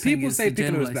thing. But I'm saying People it's say a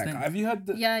Piccolo is generalized black. thing. Have you heard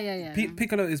the Yeah.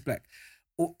 Piccolo is black?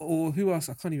 Or who else?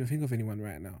 I can't even think of anyone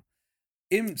right now.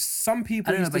 Some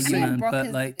people I don't know used to about you, say man, Brock but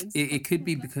is- like is it could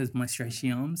be black. because my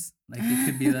stretchy arms. Like it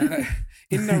could be that. like,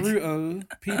 in Naruto,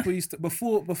 people used to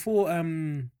before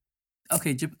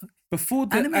Okay, before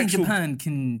the anime in actual Japan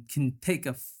can take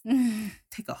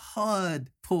a hard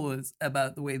pause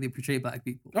about the way they portray black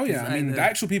people. Oh yeah, 'Cause I mean either- the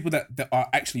actual people that are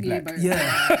actually black.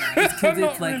 yeah, it's because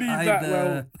Not it's like really that either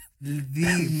well.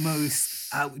 the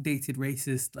most outdated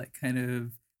racist, like kind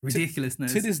of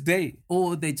ridiculousness, To this day.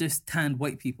 or they just tanned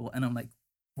white people, and I'm like,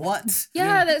 what?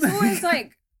 Yeah, there's always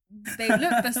like they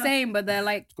look the same, but they're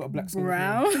like got a black skin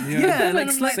brown. tone. Yeah, And like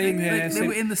I'm slightly, Same hair, like, they same-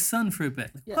 were in the sun for a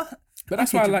bit. Like, Yeah. what? But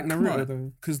that's Okay, why I like come Naruto on.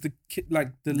 though, because the They're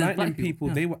lightning black people, people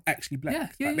yeah. they were actually black.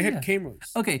 Yeah, Like, they yeah. had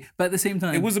cameras. Okay, but at the same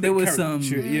time, It was a there bit was some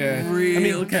yeah. real I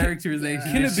mean,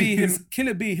 characterization.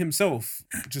 Killer Bee himself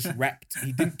just rapped.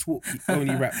 He didn't talk. He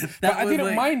only rapped. But That I was didn't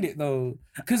like- mind it though,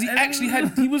 because he actually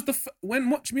had. He was the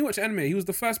watch anime. He was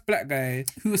the first black guy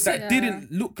Who was that Yeah.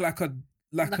 didn't look like a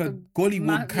Like a Gollywood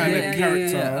ma- kind yeah, of yeah,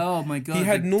 character. Oh my god! He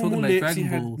had like, normal talking like lips. He Dragon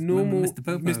had Ball, normal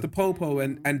Mr. Popo,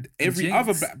 and every Jinx,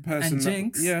 other black person. and that-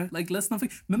 Jinx. yeah. Like let's not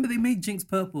forget. Remember they made Jinx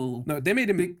purple. No, they made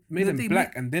him They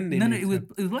black, and then they no, made it was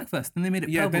him. black first. Then they made it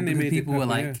Yeah, purple then they because made it people were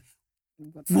purple, like,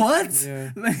 "What?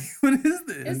 Yeah. Like, what is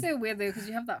this?" It's so weird though because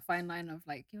you have that fine line of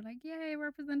like you're like yay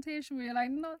representation, but you're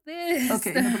like not this.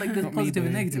 Okay, no, but like there's Not me, positive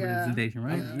and though. negative Yeah. representation,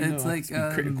 right? You know, It's I have like to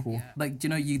be critical. like you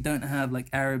know you don't have like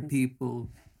Arab people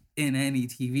in any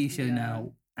TV show Yeah.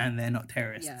 now, and they're not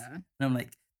terrorists. Yeah. And I'm like,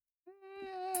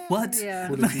 what? Yeah.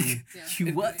 What Like, do you- Yeah.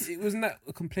 you what? It wasn't that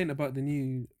a complaint about the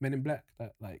new Men in Black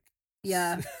that like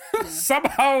Yeah.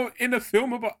 somehow in a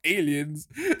film about aliens,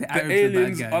 the Arabs are bad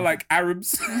aliens guys. are like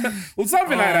Arabs or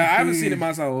something like that. I haven't seen it dude.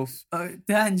 myself.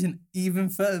 Tangent even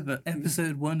further.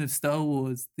 Episode 1 of Star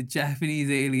Wars, the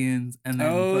Japanese aliens, and then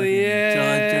Oh fucking yeah,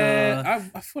 Jar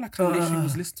Jar. I feel like I literally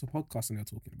was Ugh. listening to a podcast and they're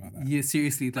talking about that. Yeah,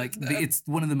 seriously, like it's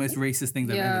one of the most racist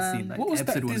things I've ever Yeah. seen. Like, What was that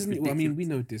episode 1 is Disney? Well, I mean, we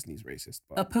ridiculous. know Disney's racist,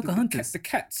 but Pocahontas. the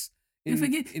cats. You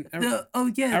forget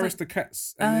oh yeah, like,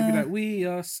 Aristocats, and they'd be uh, like, "We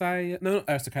are Siam." No, not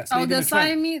Aristocats. Oh, Lady the and Tramp.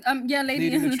 Siamese. Yeah,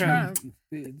 Lady and the Tramp.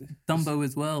 Dumbo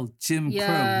as well. Jim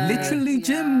Yeah. Crow, literally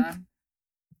Jim. yeah.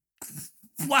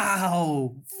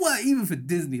 Wow, what? Even for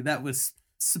Disney, that was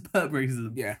superb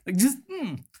racism. Yeah. like just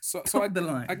So top the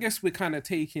line. I guess we're kind of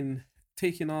taking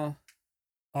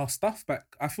our stuff back.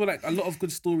 I feel like a lot of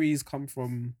good stories come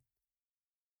from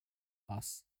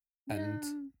us, and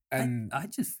Yeah. and I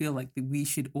just feel like that we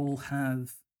should all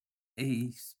have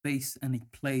a space and a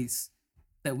place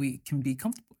that we can be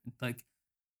comfortable in. Like,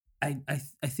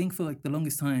 I think for like the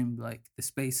longest time, like the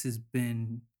space has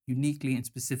been uniquely and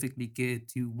specifically geared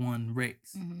to one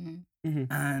race, Mhm.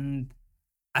 and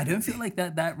I don't feel like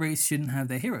that race shouldn't have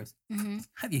their heroes. Mhm.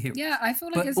 Have your heroes, Yeah, I feel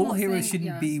like but it's all not heroes saying- shouldn't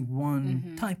yeah. be one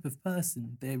Mhm. type of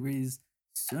person. There is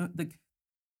so like.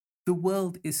 The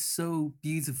world is so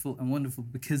beautiful and wonderful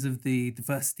because of the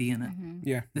diversity in it. Mhm.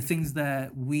 yeah, The things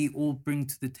that we all bring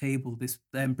to the table, this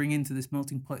and bring into this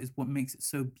melting pot, is what makes it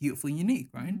so beautiful and unique,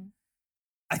 right? Mhm.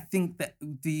 I think that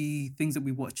the things that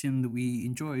we watch and that we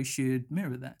enjoy should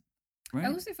mirror that, right?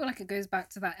 I also feel like it goes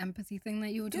back to that empathy thing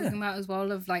that you were Yeah. talking about as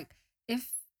well. Of like,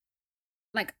 if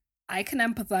like I can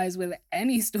empathize with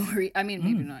any story. I mean,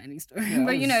 maybe not any story, Yeah,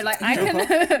 but you know, like I Joker.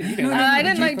 can. You can. I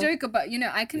didn't like Joker. Joker, but you know,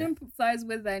 I can Yeah. empathize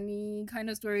with any kind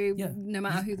of story, Yeah. no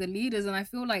matter who the lead is. And I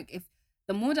feel like if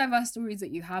the more diverse stories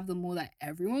that you have, the more that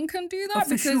everyone can do that. for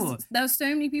Because sure. there's so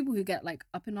many people who get like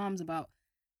up in arms about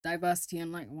diversity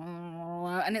and like,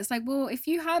 and it's like, well, if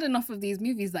you had enough of these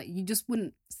movies, that you just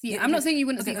wouldn't see it. Yeah, I'm yeah. not saying you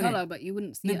wouldn't Okay, see okay. color, but you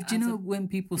wouldn't see No, it. do you as know a- when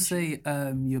people say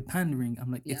you're pandering? I'm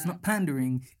like, it's Yeah. not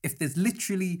pandering if there's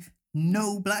literally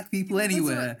no black people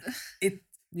anywhere. It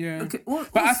yeah. okay, But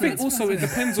I think also it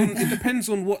depends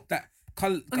on what that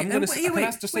color. Okay, I'm gonna say, can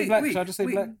I just say black? Should I just say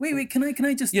black? Wait, can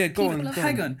I just Yeah, go keep on, it- go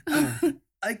hang on. on.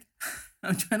 Like,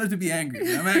 I'm trying not to be angry.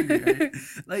 But I'm angry. Right?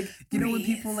 Like, you know, when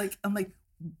people like, I'm like,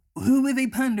 who are they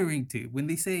pandering to? When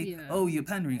they say, Yeah. "Oh, you're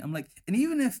pandering," I'm like, and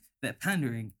even if they're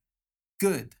pandering,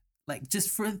 good. Like,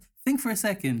 think for a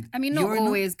second. I mean, not You're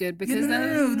always good because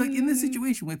no. Like in this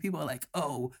situation where people are like,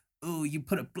 oh, you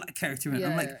put a black character in.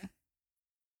 I'm like,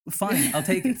 fine, I'll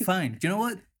take it. Fine. Do you know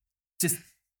what? Just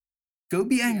go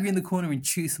be angry in the corner and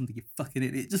choose something, you fucking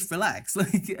idiot. Just relax.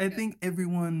 Like, I think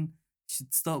everyone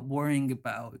should stop worrying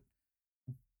about,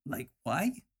 like,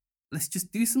 why? Let's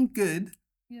just do some good.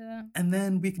 Yeah. And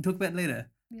then we can talk about it later.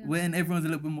 Yeah. When everyone's a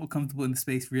little bit more comfortable in the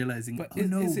space, realizing, But we're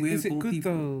is it all good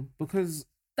people. though? Because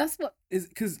That's what.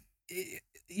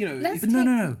 you know, Let's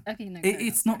No. Okay, no.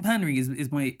 It's not pandering. Is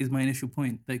my initial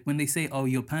point. Like when they say, "Oh,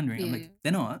 you're pandering," I'm Yeah, like, yeah.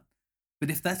 they're not. But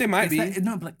if that's They might be.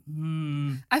 no, but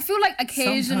like, I feel like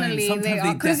occasionally Sometimes they they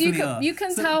are because definitely are. you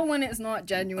can So- tell when it's not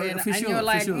genuine, for and sure, you're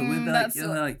like, for sure. With that's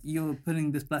like you're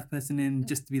putting this black person in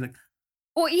just to be like,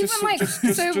 or even like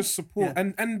just support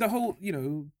Yeah. and the whole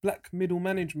black middle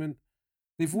management.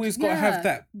 They've always got to have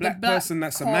that the black black person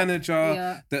that's cop, a manager,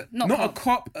 yeah. that Not not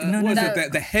cop. a cop. No, what is no.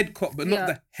 it? The head cop, but Yeah. not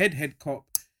the head cop.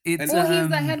 it's or he's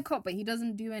the head cop, but he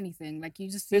doesn't do anything. Like you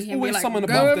just see There's him be always like, someone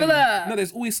go above over them. there. No,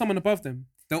 there's always someone above them.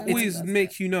 They'll It's- always that's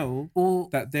make it. you know or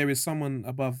that there is someone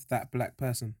above that black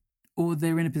person.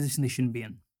 they're in a position they shouldn't be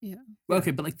in. Yeah. Well,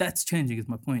 okay, but like that's changing is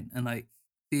my point, and like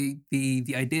the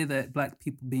idea that black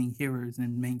people being heroes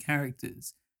and main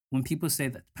characters, when people say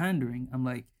that's pandering, I'm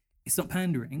like, it's not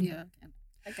pandering. Yeah.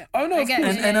 Okay. Oh, no, I of get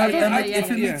course. it. And Yeah, I, yeah, and yeah, like, yeah,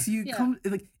 if it yeah. makes you Yeah.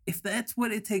 like, if that's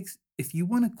what it takes, if you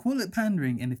want to call it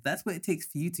pandering, and if that's what it takes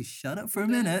for you to shut up for a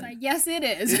But it's minute, like, yes, it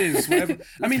is. It is whatever.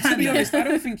 I mean, to be Pandering. honest, I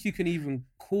don't think you can even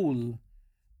call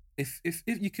if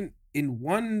you can in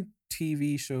one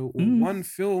TV show or one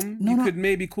film, No, you no. could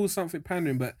maybe call something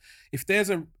pandering. But if there's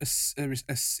a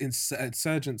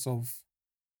insurgence of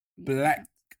black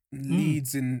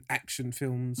leads in action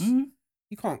films,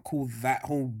 you can't call that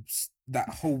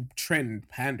whole trend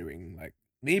pandering. Like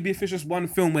maybe if it's just one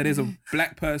film where there's a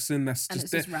black person that's and just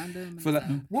it's there just random. for that.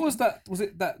 What was that? Was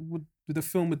it that with the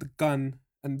film with the gun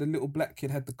and the little black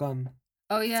kid had the gun?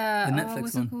 Oh yeah, The oh, Netflix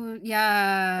what's one. it called?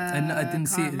 Yeah, I didn't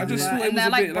see it. can't I just remember. thought it and was they're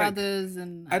a like bit like- brothers,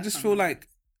 and I just feel like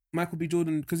Michael B.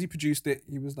 Jordan, because he produced it,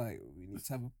 he was like, we need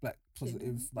to have a black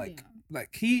positive, like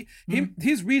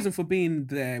his reason for being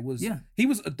there was he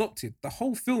was adopted. The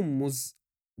whole film was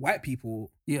white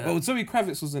people. Yeah. Well, Zoe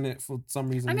Kravitz was in it for some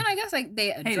reason. I mean, I guess like they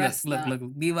Hey, address look,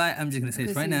 Levi. I'm just gonna say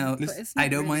this right now. But it's I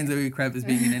not don't mind really. Zoe Kravitz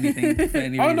being in anything. For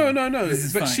any Oh reason. no. This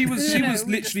is But fine. she was No, no, was we're just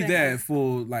literally saying there this.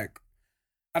 for like,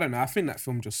 I don't know. I think that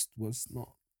film just was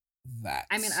not that.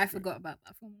 I mean, I forgot about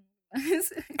that film.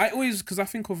 I always, because I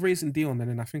think of Raising Dion and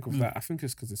then I think of that. I think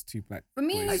it's because it's two black. For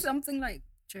me, boys. something like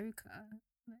Joker.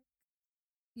 Like,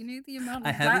 you know the amount of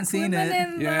I haven't black seen women it.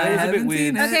 in Yeah, that? it was a bit haven't weird.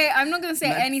 seen it. Okay, I'm not gonna say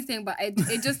Let's- anything, but it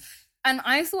just, and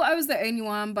I thought I was the only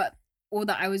one, but or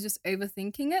that I was just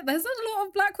overthinking it. There's a lot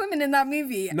of black women in that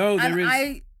movie. No, there and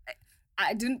is.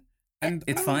 I didn't. And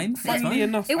It's fine. It's Funnily fine.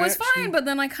 enough, It I was actually- fine, but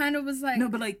then I kind of was like, No,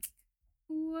 but like,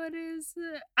 what is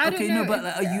it? I okay, don't know. no, but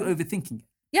like, are Yeah. you overthinking it?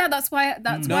 Yeah, that's why.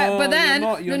 That's No, why. you're But then,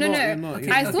 not, you're no. not, you're not, Okay,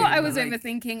 you're I not. thought I but was like-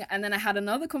 overthinking, and then I had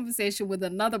another conversation with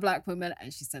another black woman,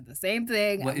 and she said the same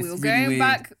thing. Well, and we it's were really going weird.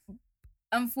 back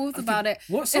and forth about it.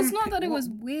 What It's not that it was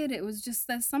weird. It was just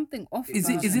there's something off. Is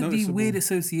about it the Noticeable. weird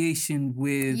association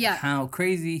with Yeah. how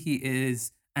crazy he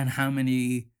is and how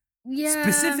many Yeah.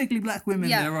 specifically black women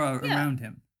Yeah. there are Yeah. around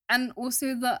him? And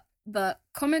also the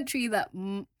commentary that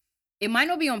it might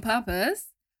not be on purpose,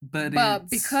 But but it's-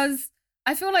 because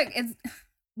I feel like it's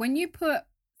when you put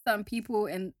certain people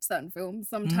in certain films,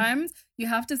 sometimes you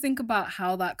have to think about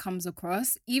how that comes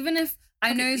across. Even if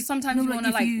I know sometimes no, you like, want to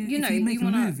if like you know make you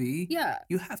want a to movie, yeah.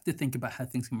 you have to think about how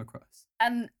things come across.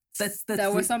 And That's there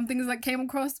were re- some things that came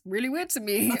across really weird to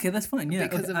me. Okay, that's fine. Yeah,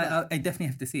 because okay, of I that. definitely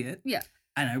have to see it. Yeah.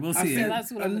 And I will I see think it.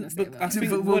 that's what I'm gonna say but about I it. think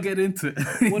But we'll what, get into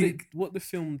it. what the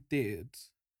film did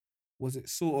was it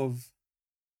sort of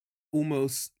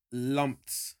almost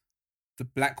lumped the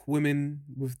black women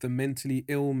with the mentally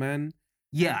ill man.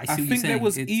 Yeah, I see I what you're think there saying.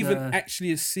 was It's, even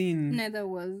actually a scene No, there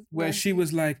was where she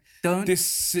was like, don't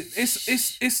 "This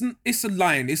it's a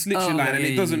line. It's literally Oh, a line, and yeah,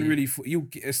 it doesn't yeah. really.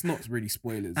 It's not really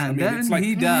spoilers. And I mean, then it's like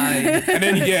he died. and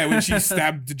then when she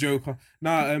stabbed the Joker.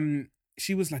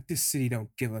 She was like, "This city don't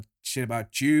give a shit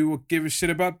about you or give a shit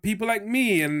about people like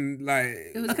me," and like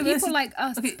it was Okay, people that's- like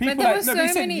us. okay, but people there like were no, so they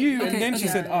said many. you, Okay, and then she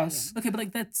okay. said us. Okay, but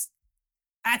like that's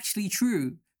actually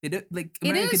true. They don't like It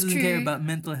America is doesn't care true. about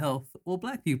mental health or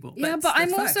black people. Yeah, That's- but I'm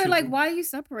that's also factual. like, why are you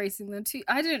separating them two?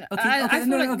 I don't. Okay, I okay, feel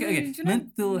no, like, okay. do you know?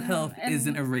 Mental Yeah, health and-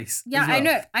 isn't a race. Yeah, as I well.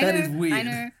 know. I That know. is weird. I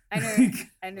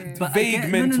know. But I Vague get- no,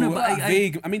 mental, no, but I-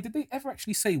 vague. I mean, did they ever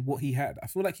actually say what he had? I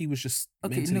feel like he was just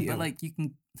Okay, mentally no, but ill. like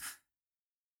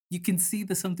you can see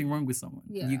there's something wrong with someone.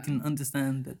 You Yeah. can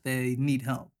understand that they need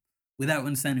help. without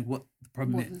understanding what the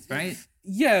problem What is, is- right?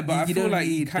 Yeah, but I you feel don't like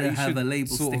need you to have should a label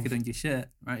sort stick of- it on your shirt,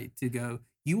 right? To go,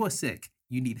 you are sick,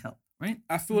 you need help, right?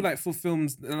 I feel like for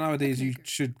films nowadays, Okay, you good.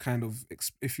 should kind of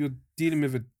if you're dealing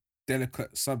with a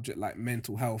delicate subject like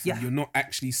mental health, Yeah. and you're not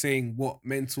actually saying what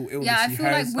mental illness Yeah, I he feel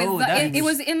like has. with Oh, that, that it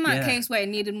was in that yeah. case where it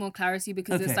needed more clarity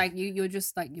because it's Okay. like you're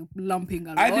just like you're lumping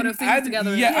a I lot didn't. of things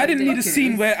together. Yeah, I didn't need a Okay.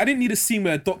 scene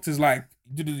where a doctor's like,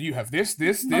 you have this, and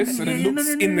Okay, then yeah, looks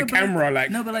no, in the but like- camera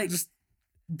like, no, but like just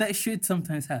that should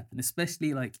sometimes happen,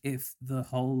 especially like if the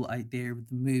whole idea of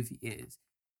the movie is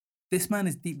this man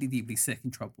is deeply, deeply sick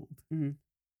and troubled. Mhm.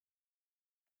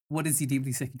 What is he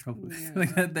deeply sick and troubled with? Yeah.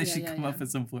 Like that Yeah, should yeah, come up yeah. at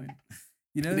some point.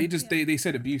 You know? they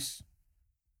said abuse.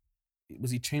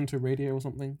 Was he chained to a radio or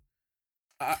something?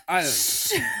 I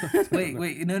don't.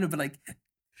 wait, no, but like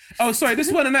Oh, sorry,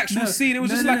 this wasn't an actual no, scene. It was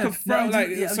no, just no, like no, a throw. I'm Like,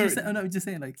 just, yeah, sorry. I'm just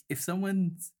saying, like, if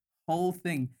someone's whole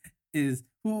thing is,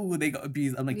 "Ooh, they got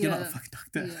abused," I'm like, "You're not a Yeah. fucking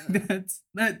doctor." Yeah.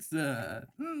 That's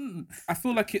I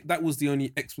feel like that was the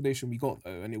only explanation we got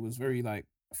though, and it was very like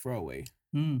throwaway.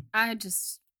 I didn't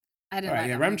All right, like yeah,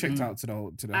 that Ram movie. checked out to the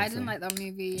whole I film. didn't like that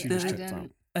movie. She I just checked didn't.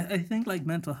 out. I think like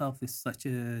mental health is such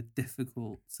a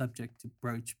difficult subject to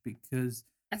broach because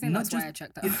I think Not that's why just- I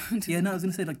checked out. yeah, no, I was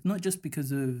gonna say like not just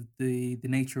because of the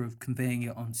nature of conveying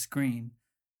it on screen,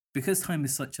 because time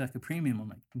is such like a premium on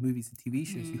like movies and TV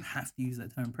shows. You have to use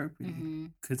that time appropriately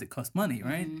Mhm, because it costs money,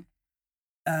 right?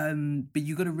 mhm. But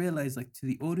you got to realize, like, to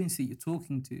the audience that you're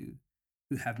talking to,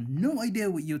 who have no idea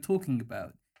what you're talking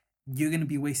about, you're going to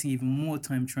be wasting even more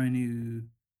time trying to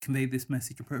convey this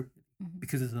message appropriately Mhm.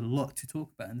 because there's a lot to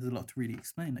talk about and there's a lot to really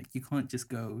explain. Like, you can't just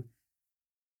go,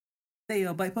 they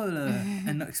are bipolar,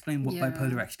 and not explain what Yeah.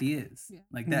 bipolar actually is. Yeah.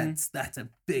 Like, Mhm. that's a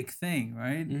big thing,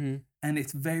 right? Mm-hmm. And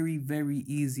it's very, very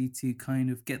easy to kind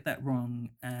of get that wrong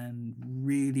and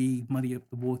really muddy up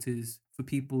the waters for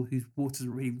people whose waters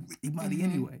are really, really muddy Mhm.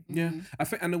 anyway. Yeah, Mhm. I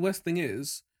think, and the worst thing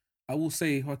is, I will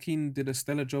say Joaquin did a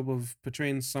stellar job of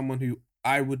portraying someone who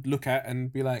I would look at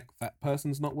and be like, that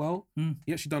person's not well. Mm.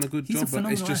 He actually done a good He's a job, but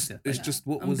it's phenomenal just, actor. it's Yeah. just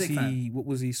what I'm a was big he, fan. what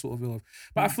was he sort of ill of?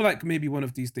 But I feel like maybe one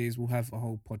of these days we'll have a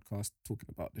whole podcast talking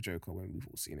about the Joker when we've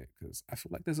all seen it because I feel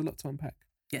like there's a lot to unpack.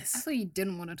 I Yes. thought you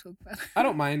didn't want to talk about it. I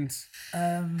don't mind.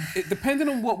 It, Depending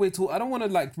on what we're talking, I don't want to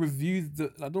like review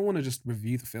the. I don't want to just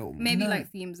review the film. Maybe No.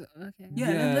 like themes. Okay. yeah,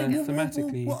 Yeah, thematically.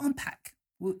 thematically. We'll unpack.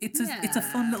 It's a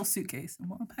fun Yeah. little suitcase, and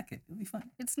we'll unpack it. It'll be fun.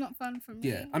 It's not fun for me.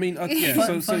 Yeah, I mean, yeah.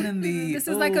 Fun, so fun in the This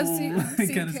is like a kind of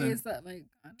suitcase sense. that like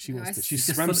I don't she know, wants I to. She's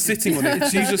just I'm full- sitting on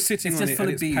it. She's just sitting It's on just it full and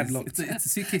of it's bees. padlocked. It's a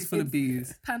suitcase full of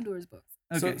bees. Pandora's box.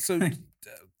 Okay. So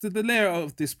the layer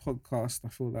of this podcast, I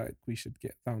feel like we should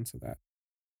get down to that.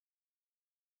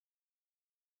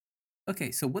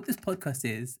 Okay, so what this podcast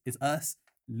is us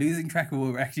losing track of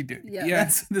what we're actually doing. Yeah. Yeah,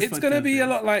 That's what this it's gonna podcast be a is.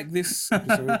 lot like this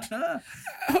episode.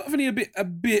 Hopefully, a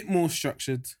bit more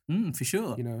structured. For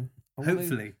sure. You know,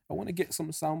 Hopefully. I want to get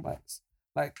some sound bites.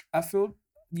 Like I feel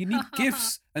you need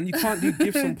gifs, and you can't do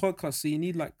gifs on podcasts, so you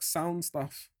need like sound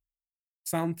stuff,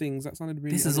 sound things. That sounded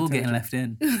really. This is all getting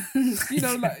unintelligent. left in. You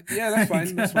know, like yeah, that's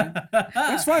fine. That's fine.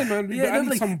 That's fine, man. Yeah, But I no, need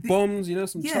like, some bombs, you know,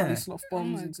 some yeah. Charlie Sloth Oh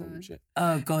bombs my and some God. shit.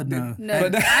 Oh God, no. No,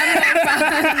 But- I'm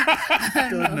not a fan.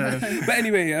 I'm God, not no. a fan. But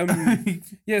anyway,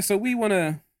 yeah. So we want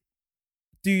to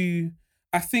do.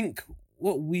 I think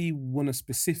what we want to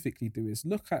specifically do is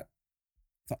look at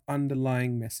the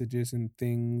underlying messages and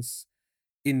things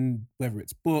in whether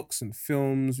it's books and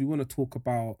films. We want to talk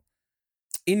about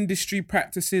industry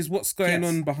practices, what's going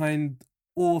Yes. on behind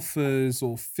authors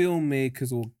or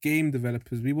filmmakers or game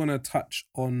developers. We want to touch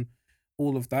on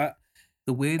all of that.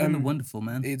 The weird and the Um, wonderful,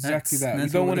 man. Exactly that. We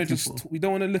That's don't what want we're to looking just for. we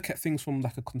don't want to look at things from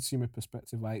like a consumer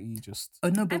perspective, i.e. just Oh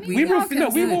no, but I mean, we we we are will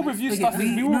consumers. review Okay, stuff.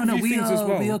 We will review things as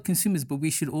well. We are consumers, but we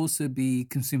should also be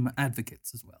consumer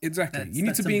advocates as well. Exactly. That's- You need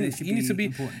that's to be. something that should You need to be.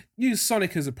 important. Use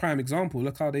Sonic as a prime example.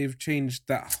 Look how they've changed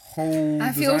that whole.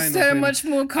 I feel design so of him. much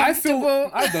more I comfortable.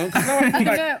 feel. I don't. 'Cause now I feel I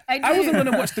like know, I I wasn't do.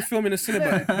 gonna watch the film in the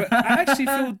cinema, but I actually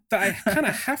feel that I kind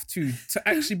of have to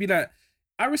actually be like.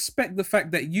 I respect the fact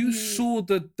that you saw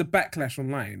the backlash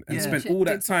online and Yeah. spent Shit, all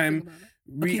that did something time.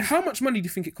 about it. Okay. How much money do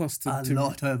you think it costs A to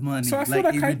lot of money. So I feel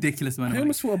like like a I- ridiculous amount I of money.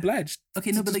 almost feel obliged.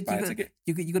 Okay, to no, but just like buy a ticket.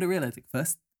 you got to realize, like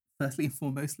firstly and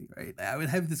foremostly, right? Like, I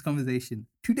was having this conversation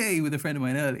today with a friend of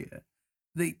mine earlier.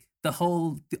 The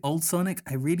old Sonic,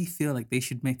 I really feel like they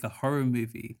should make a horror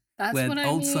movie. That's where what I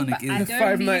old mean. Sonic but is- I The don't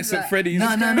Five need Nights at that. Freddy's.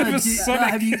 No. with Sonic.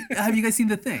 Have you guys seen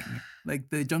The Thing? Like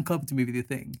the John Carpenter movie, The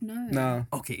Thing. No. No.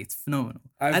 Okay, it's phenomenal.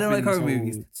 I've I don't like been horror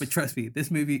movies, told- but trust me, this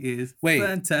movie is Wait.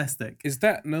 fantastic. Is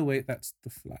that no? Wait, that's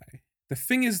The Fly. The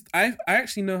thing is, I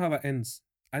actually know how that ends.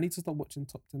 I need to stop watching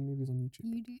top 10 movies on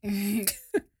YouTube. You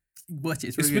do. Watch it.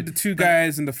 It's It's really with the good. two But-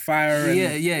 guys in the fire. And, Yeah.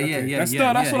 That's yeah,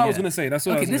 what I was yeah. gonna say. That's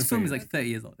what I Okay, was gonna this film say. is like 30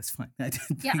 years old. It's fine. I don't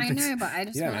Yeah, think I that's- know, but I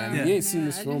just Yeah, want man. to. Yeah. You ain't seen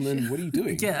this film, then what are you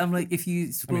doing? Yeah, I'm like, if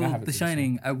you spoil haven't The seen this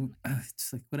Shining, I would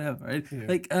just like whatever. Right? Yeah.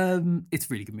 Like, it's a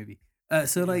really good movie.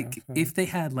 So like, fair. if they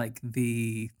had like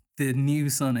the new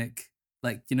Sonic,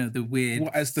 like the weird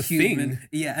What, as the human, thing?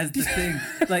 yeah, as the thing,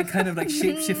 like kind of like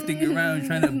shape shifting around,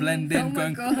 trying to blend in, Oh my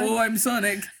going, God. "Oh, I'm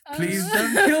Sonic, please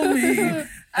don't kill me," I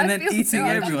and then feel eating so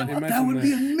everyone. uncomfortable. That would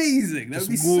be amazing. That would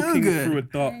be Just so walking good. through a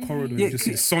dark corridor, Yeah, and just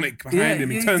see c- Sonic behind yeah, him.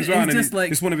 He it's- turns it's around and just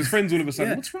like- it's one of his friends all of a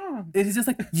sudden. Yeah. What's wrong? It's just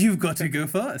like you've got to go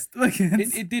first. Like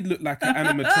It did look like an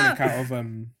animatronic out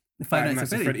of Five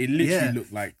Nights at Freddy. It literally Yeah.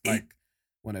 looked like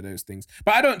one of those things.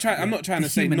 But I don't try. I'm not trying The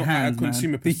to say human not hands, at a man.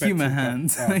 consumer The perspective. human but-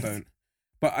 hands. I don't.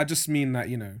 But I just mean that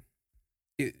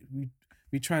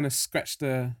we trying to scratch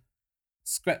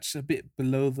a bit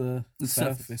below the The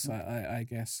surface, surface. I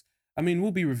guess. I mean,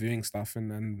 we'll be reviewing stuff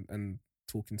and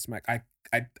talking smack.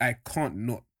 I can't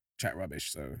not chat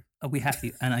rubbish. So We have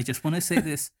to. And I just want to say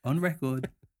this on record.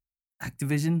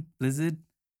 Activision, Blizzard,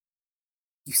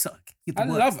 you suck. You're the I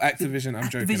worst. love Activision. I'm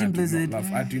joking. Activision, Blizzard.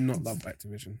 I do not love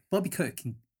Activision. Bobby Kotick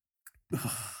can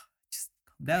just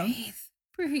calm down.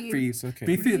 Breathe. Breathe. It's okay.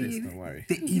 Breathe through this. Don't worry.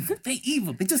 They're evil. They're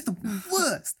evil. They're just the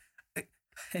worst.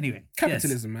 Anyway. yes.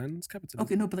 Capitalism, man. It's capitalism.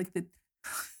 Okay, no, but like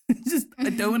just I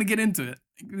don't want to get into it.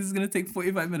 This is gonna take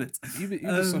 45 minutes.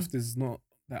 Ubisoft is not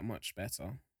that much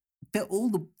better. They're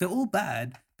all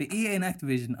bad, but EA and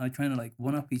Activision are trying to like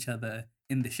one up each other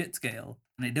in the shit scale,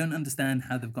 and I don't understand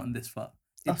how they've gotten this far.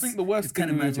 I think the worst it's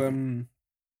kinda thing with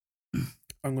magical.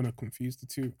 I'm gonna confuse the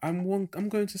two. I'm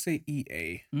going to say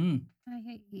EA. Mm. I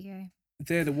hate EA.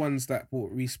 They're the ones that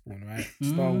bought Respawn, right?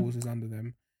 Star Mm. Wars is under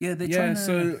them. Yeah, they're Yeah, trying to.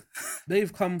 so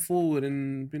they've come forward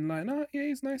and been like, no,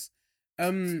 EA is nice.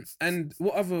 And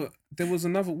what other? There was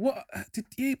another. What did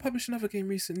EA publish another game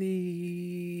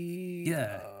recently?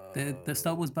 Yeah, the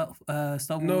Star Wars Star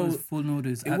Wars No, Fallen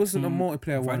Orders. It wasn't a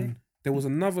multiplayer Friday? one. There was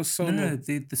another solo. No,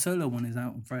 the solo one is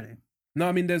out on Friday. No,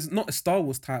 I mean, there's not a Star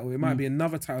Wars title. It might Mm. be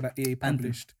another title that EA Anthem.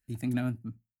 published. You think now?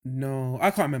 Anthem? No,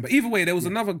 I can't remember. Either way, there was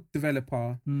Yeah. another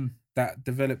developer Mm. that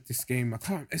developed this game.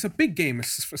 It's a big game.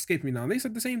 It's just escaped me now. They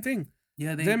said the same thing.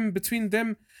 Yeah, Between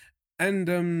them and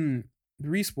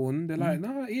Respawn, they're like,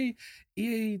 no,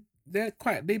 EA,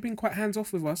 they've been quite hands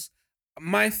off with us.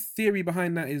 My theory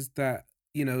behind that is that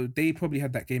they probably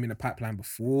had that game in the pipeline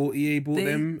before EA bought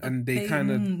them, and they kind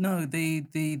of no, they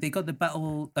got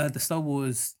the Star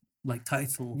Wars like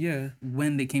title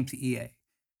when they came to EA.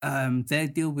 Their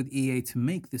deal with EA to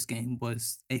make this game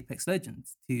was Apex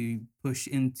Legends to push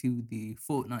into the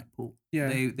Fortnite pool. Yeah.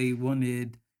 They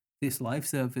wanted this live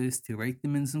service to rake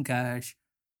them in some cash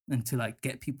and to like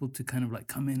get people to kind of like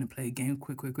come in and play a game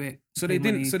quick. So pay they didn't.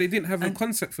 money. So they didn't have a And-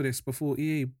 concept for this before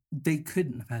EA They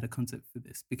couldn't have had a concept for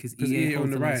this because because EA EA owned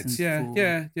holds the rights.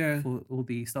 license Yeah. for all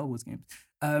the Star Wars games.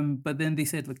 But then they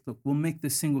said, look, we'll make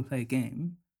this single player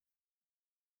game.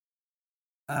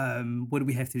 What do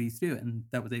we have to do to do it? And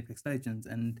that was Apex Legends,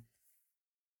 and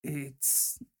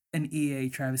it's an EA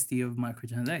travesty of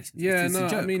microtransactions. Yeah, it's just no, a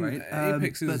joke, I mean, right?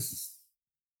 Apex but- is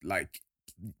like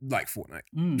Fortnite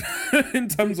Mm. in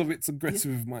terms of its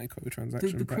aggressive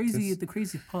microtransaction the practice.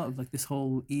 crazy part of like this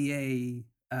whole EA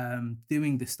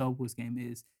doing the Star Wars game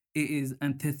is it is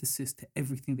antithesis to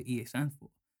everything that EA stands for.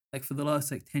 Like for the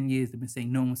last like 10 years, they've been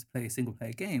saying no one wants to play a single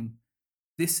player game.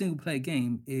 This single player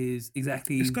game is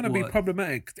exactly It's gonna be what-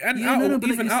 problematic, and Yeah, no, but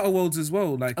even it's- Outer Worlds as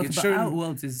well. Like Okay, it's but shown. Outer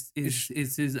Worlds is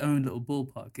his own little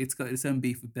ballpark. It's got its own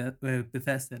beef with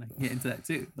Bethesda, and I can get into that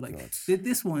too. But like God.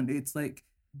 this one, it's like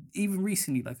even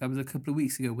recently, like I was a couple of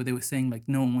weeks ago, where they were saying like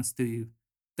no one wants to,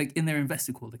 like in their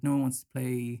investor call, like no one wants to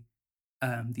play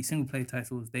these single player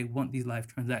titles. They want these live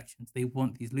transactions. They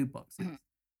want these loot boxes.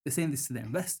 They're saying this to their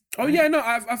investors. Oh right? yeah, no,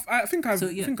 I think I So,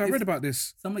 yeah, think I if- read about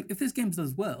this. So I'm like, if this game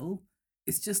does well,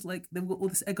 it's just like they've got all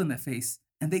this egg on their face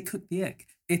and they cook the egg.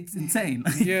 It's insane.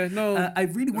 Like, Yeah, no, I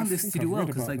really want I this think to do I've well read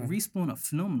because about like that. Respawn are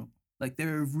phenomenal. Like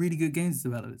they're really good games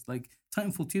developers. Like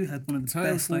Titanfall 2 had one of the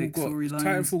best like storylines.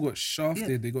 Titanfall got shafted.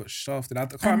 Yeah. They got shafted. I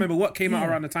can't remember what came out yeah.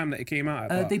 around the time that it came out.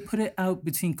 But They put it out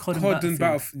between COD and COD Battlefield. and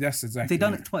Battlefield. That's exactly. They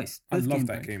done it. it twice. I both love game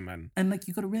that breaks. game, man. And like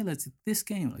you got to realize that this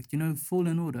game, like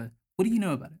Fallen Order. What do you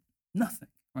know about it? Nothing,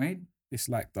 right? It's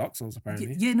like Dark Souls, apparently.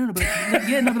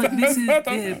 But like, this is I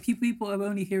don't know. people are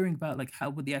only hearing about like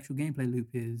what the actual gameplay loop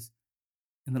is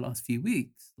in the last few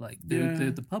weeks, like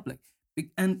the public.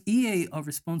 And EA are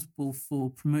responsible for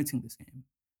promoting this game.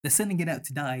 They're sending it out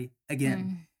to die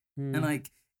again, Mm. and like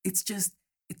it's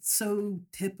so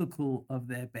typical of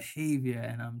their behavior,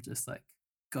 and I'm just like,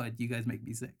 God, you guys make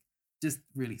me sick, just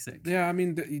really sick. Yeah, I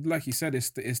mean, like you said, it's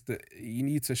the you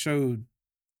need to show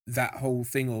that whole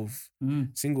thing of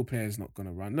single player is not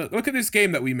gonna run. Look at this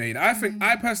game that we made. I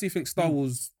personally think Star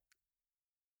Wars.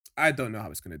 I don't know how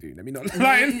it's gonna do. Let me not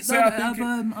lie.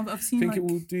 I've seen think like, it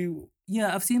will do.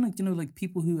 Yeah, I've seen like like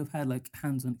people who have had like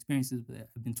hands-on experiences with it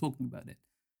have been talking about it,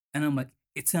 and I'm like,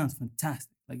 it sounds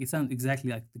fantastic. Like it sounds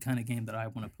exactly like the kind of game that I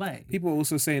want to play. People are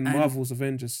also saying Marvel's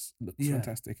Avengers looks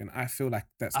fantastic, and I feel like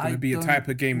that's going to be a type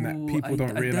of game that people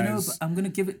don't realize. I don't know, but I'm going to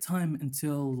give it time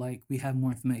until like we have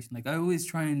more information. Like I always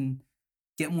try and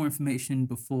get more information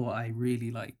before I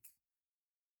really like.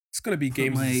 It's going to be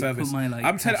games as a service.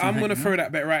 I'm going to throw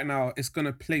that bet right now. It's going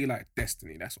to play like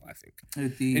Destiny. That's what I think.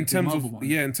 In terms of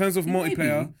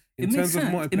multiplayer, it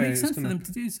makes sense for them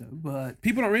to do so, but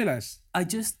people don't realize.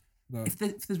 If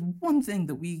there's one thing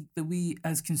that we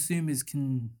as consumers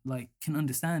can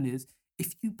understand is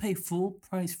if you pay full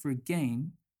price for a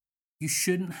game, you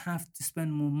shouldn't have to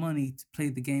spend more money to play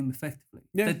the game effectively.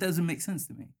 Yeah. That doesn't make sense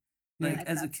to me. Like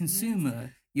as a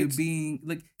consumer,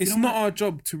 it's not our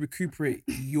job to recuperate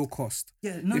your cost.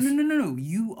 Yeah, no.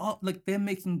 You are like they're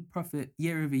making profit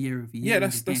year over year over year. Yeah,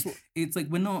 that's what it's like.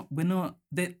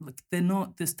 They're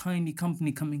not this tiny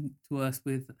company coming to us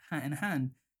with hat in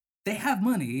hand. They have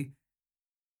money.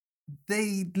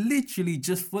 They literally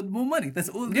just want more money. That's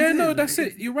all. That's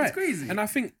it. You're right. It's crazy. And I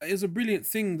think it's a brilliant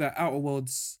thing that Outer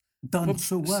Worlds done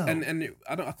so well. And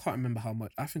I can't remember how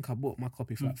much. I think I bought my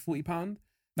copy for like £40.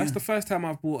 That's the first time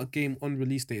I've bought a game on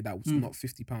release date that was not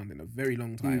 £50 in a very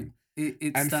long time.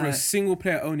 For a single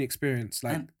player only experience,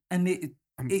 like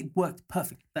it worked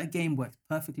perfect. That game worked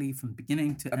perfectly from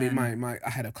beginning to end. I mean, I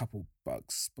had a couple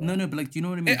bugs. But... No, but like, do you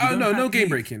know what I mean? No game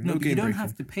breaking. No, you don't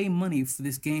have to pay money for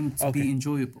this game to be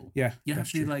enjoyable. Yeah, you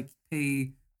have to like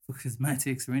pay for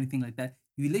cosmetics or anything like that.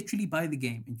 You literally buy the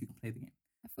game and you can play the game.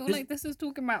 I feel like this is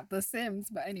talking about The Sims,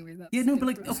 but anyways, that's but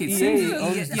like,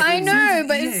 okay, I know,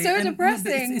 but it's so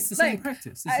depressing. It's the same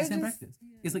practice. It's the same practice.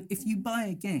 It's like if you buy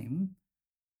a game,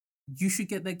 you should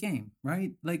get that game,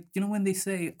 right? Like, you know, when they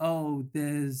say, oh,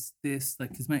 there's this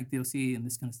like cosmetic DLC and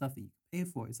this kind of stuff that you can pay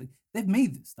for, it's like they've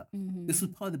made this stuff. Mm-hmm. This was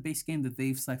part of the base game that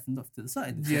they've siphoned off to the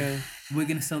side. It's we're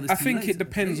gonna sell this. I think it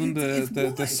depends on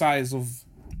the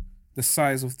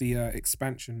size of the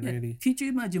expansion, really. Could you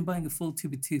imagine buying a full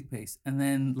tube of toothpaste and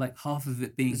then like half of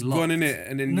it being locked? Gone in it,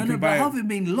 and then half of it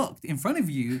being locked in front of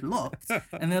you, locked,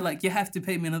 and they're like, you have to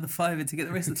pay me another $5 to get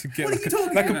the rest of it. What are you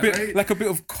talking about? Like a bit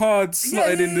of card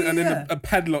slotted in, and then a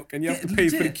padlock, and you have to pay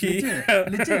for the key.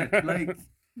 Legit. Like,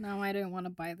 no, I don't want to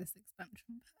buy this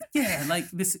expansion. Yeah, like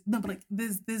this. No, but like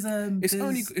there's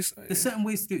certain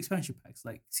ways to do expansion packs.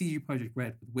 Like CD Projekt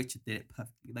Red with Witcher did it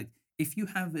perfectly. Like if you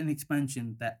have an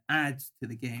expansion that adds to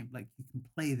the game, like you can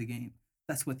play the game,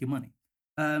 that's worth your money.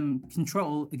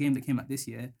 Control, a game that came out this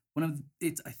year,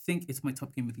 I think it's my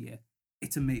top game of the year.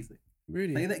 It's amazing.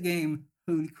 Really? Play that game.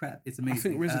 Holy crap, it's amazing. I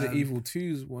think Resident Evil 2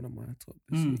 is one of my top,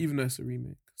 even though it's a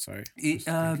remake. Sorry.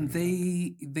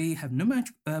 They have no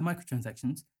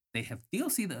microtransactions. They have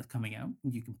DLC that are coming out,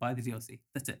 and you can buy the DLC.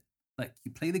 That's it. Like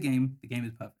you play the game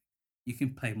is perfect. You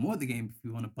can play more of the game if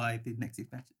you want to buy the next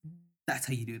expansion. That's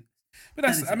how you do it. But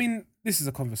this is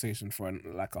a conversation for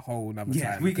like a whole another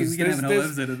time. We can have an whole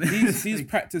episode of this. These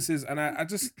practices, and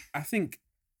I think,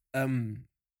 in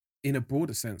a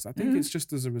broader sense, I think it's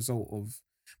just as a result of,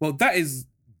 well, that is,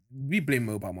 we blame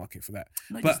mobile market for that.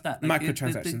 Not but just that, like,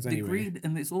 microtransactions the anyway. Greed,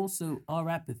 and it's also our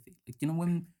apathy. Like, you know,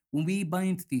 when we buy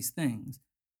into these things,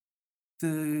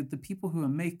 the people who are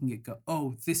making it go,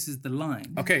 oh, this is the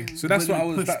line. Okay, so that's what I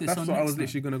was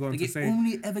literally going to go on to say. It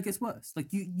only ever gets worse. Like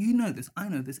you know this, I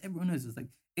know this, everyone knows this. Like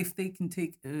if they can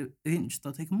take an inch,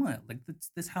 they'll take a mile. Like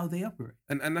that's how they operate.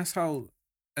 And that's how.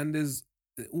 And there's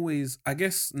always, I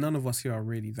guess, none of us here are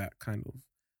really that kind of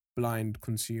blind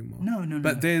consumer. No.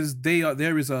 But there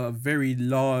is a very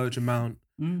large amount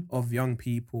of young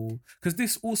people, because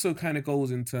this also kind of goes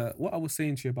into what I was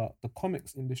saying to you about the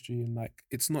comics industry, and like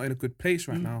it's not in a good place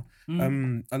right now.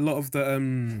 A lot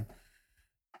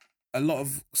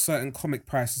of certain comic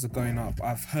prices are going up.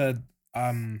 I've heard,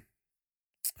 I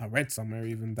read somewhere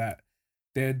even that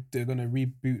they're gonna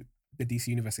reboot the DC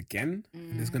universe again,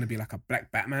 and there's gonna be like a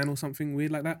Black Batman or something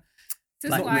weird like that.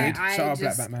 Shout out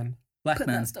Black Batman. Black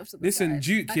man. Listen,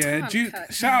 Duke,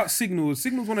 shout out Signals.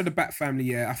 Signals one of the Bat family,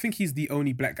 yeah. I think he's the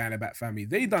only black guy in the Bat family.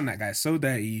 They done that guy so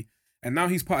dirty, and now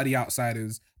he's part of the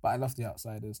Outsiders. But I love the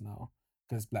Outsiders now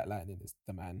because Black Lightning is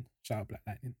the man. Shout out Black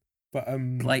Lightning. But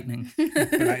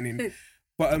Lightning.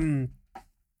 But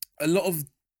a lot of,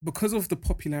 because of the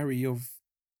popularity of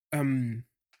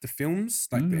the films,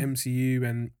 like the MCU,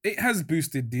 and it has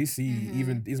boosted DC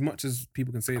even as much as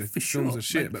people can say the films are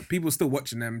shit, but people are still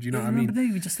watching them. Do you know what I mean? But no,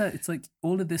 you just said it's like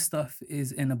all of this stuff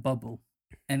is in a bubble,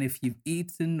 And if you've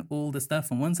eaten all the stuff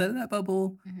on one side of that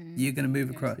bubble, you're gonna move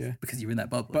across because you're in that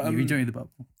bubble. But you're enjoying the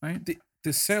bubble, right?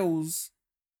 The sales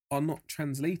are not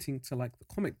translating to like the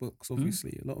comic books.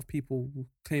 Obviously, a lot of people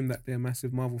claim that they're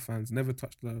massive Marvel fans, never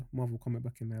touched the Marvel comic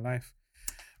book in their life.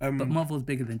 But Marvel's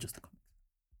bigger than just the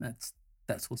comics.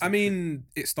 That's what's. I mean,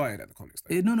 it started at the comics.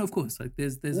 No, of course. Like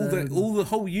there's all the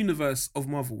whole universe of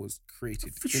Marvel was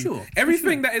created for sure.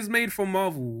 Everything that is made from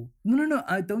Marvel. No.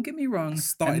 Don't get me wrong.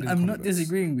 I'm not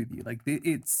disagreeing with you. Like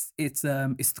it's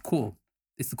the core.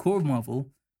 It's the core of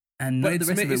Marvel, and the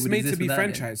rest of it it's would made to exist be without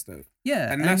franchised though.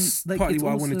 Yeah, and that's like, partly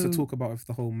what also, I wanted to talk about with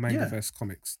the whole Mangaverse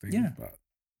comics thing. Yeah,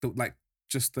 but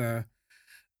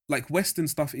like Western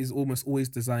stuff is almost always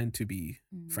designed to be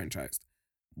franchised.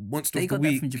 Monster they of the got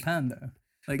Week that from Japan though.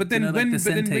 Like, but then when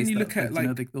you look at like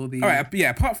all the all right, yeah,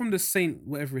 apart from the Saint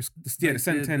whatever it's the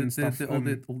Saint 10 stuff, all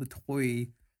the toy.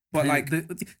 But like,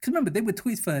 because remember they were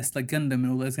toys first, like Gundam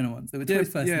and all those kind of ones. They were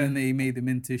toys first, and then they made them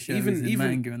into shows and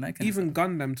manga and that kind of stuff. Even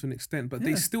Gundam to an extent, but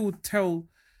they still tell.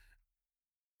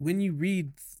 When you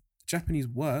read Japanese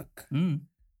work,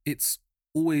 it's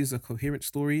always a coherent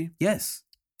story. Yes.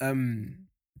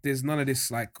 There's none of this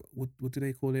like what do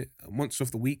they call it? Monster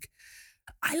of the Week.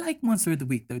 I like Monster of the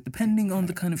Week though, depending on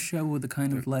the kind of show or the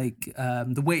kind of like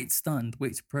the way it's done, the way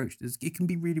it's approached. It can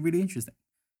be really, really interesting,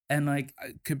 and like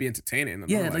it could be entertaining.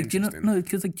 Yeah, like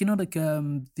because like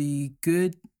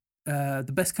the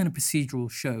best kind of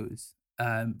procedural shows,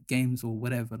 games or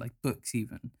whatever, like books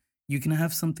even. You can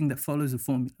have something that follows a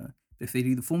formula, but if they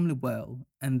do the formula well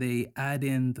and they add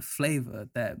in the flavor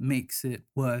that makes it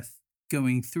worth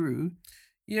going through.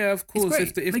 Yeah, of course.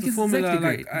 If the formula,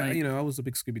 exactly I was a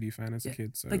big Scooby-Doo fan as a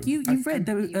kid. So like you've read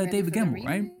David Gemmell,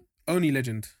 right? Only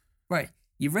Legend. Right.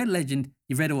 You've read Legend.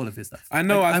 You've read all of his stuff. I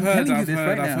know. Like, I've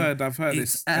heard.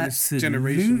 It's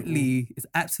absolutely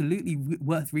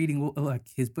worth reading all, like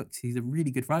his books. He's a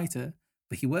really good writer,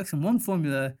 but he works on one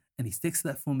formula and he sticks to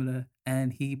that formula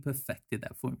and he perfected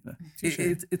that formula.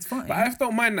 It's fine. But I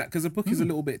don't mind that because the book is a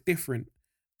little bit different.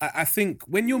 I think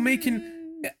when you're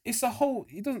making, it's a whole.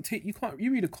 It doesn't take.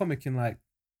 You read a comic in like.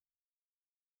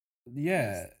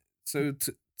 Yeah. So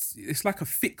it's like a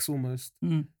fix almost.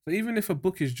 So even if a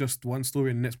book is just one story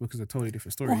and the next book is a totally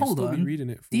different story, hold on. Be reading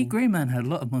it. D. Gray Man had a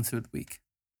lot of Monster of the Week,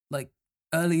 like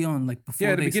early on, like before.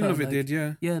 Yeah, the beginning of it did.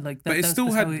 Yeah, like that. But it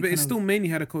still mainly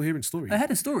had a coherent story. I had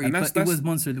a story, but it was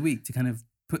Monster of the Week to kind of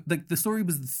put like the story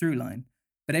was the through line,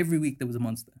 but every week there was a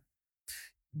monster.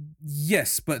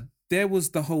 Yes, but there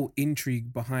was the whole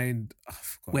intrigue behind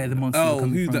where the monster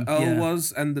who the Earl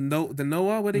was and the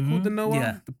Noah, what they called the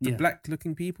Noah, the black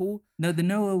looking people. No, the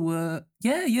Noah were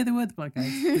they were the black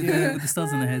guys with the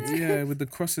stars on their heads. Yeah, with the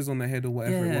crosses on their head or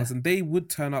whatever it was, and they would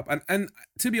turn up. And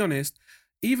to be honest,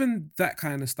 even that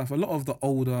kind of stuff, a lot of the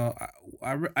older,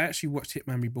 I actually watched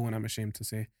Hitman Reborn. I'm ashamed to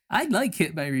say. I like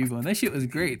Hitman Reborn. That shit was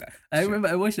great. I remember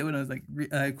I watched it when I was like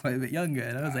quite a bit younger,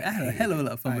 and I was like, I had a hell of a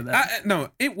lot of fun with that. No,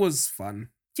 it was fun.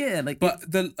 Yeah, like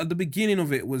but the beginning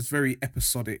of it was very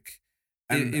episodic.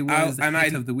 And it was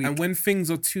of the week. And when things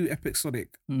are too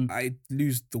episodic, I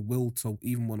lose the will to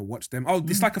even want to watch them.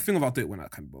 It's like a thing of I'll do it when I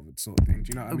can't be bothered, sort of thing. Do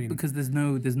you know what I mean? Because there's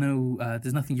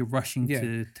nothing you're rushing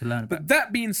to learn about. But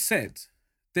that being said,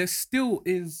 there still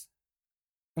is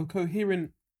a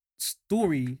coherent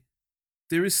story.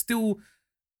 There's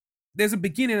a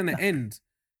beginning and an end.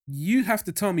 You have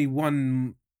to tell me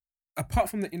one, apart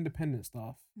from the independent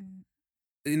stuff.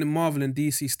 In the Marvel and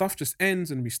DC, stuff just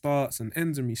ends and restarts and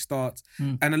ends and restarts.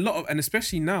 And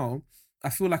especially now,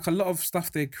 I feel like a lot of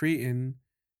stuff they're creating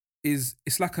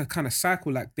it's like a kind of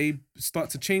cycle. Like they start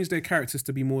to change their characters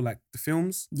to be more like the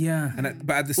films. Yeah.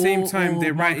 But at the same time,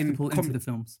 they're writing into the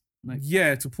films.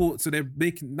 So they're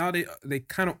making, now they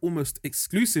kind of almost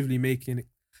exclusively making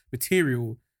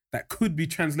material that could be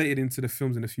translated into the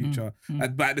films in the future.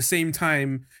 But at the same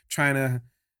time, trying to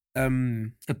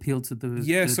appeal to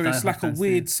the so it's like a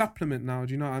weird supplement now.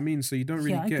 Do you know what I mean? So you don't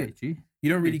really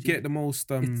get the most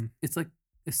it's like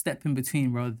a step in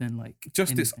between rather than like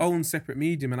just its own separate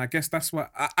medium. And I guess that's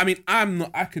what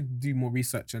I could do more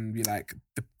research and be like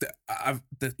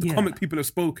the comic people have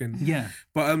spoken. Yeah,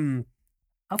 but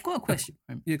I've got a question.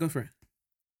 Yeah, go for it.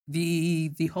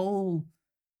 The whole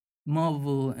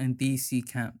Marvel and DC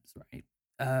camps, right?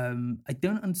 I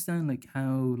don't understand like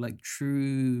how like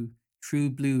true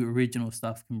blue original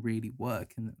stuff can really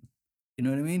work in them. You know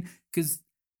what I mean? Because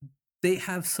they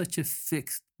have such a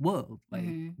fixed world. Like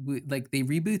like they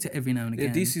reboot it every now and again.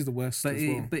 Yeah, DC's the worst as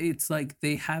well. But it's like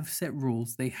they have set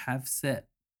rules, they have set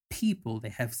people, they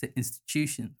have set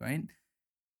institutions, right?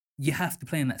 You have to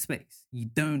play in that space. You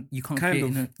can't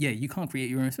create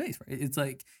your own space, right? It's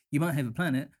like you might have a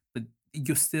planet, but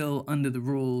you're still under the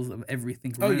rules of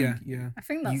everything. Oh around yeah, you. yeah. I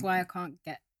think that's You- why I can't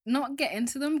not get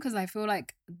into them, because I feel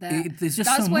like they're There's just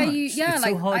that's so where much. you It's so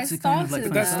like hard I to kind of like. started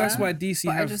But that's there, why DC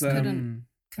but I have just the couldn't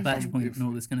Flashpoint and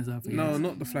all this kind of stuff. no, yeah.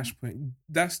 not the Flashpoint.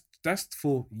 That's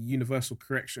for universal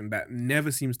correction that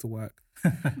never seems to work.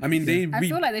 I mean, Yeah. I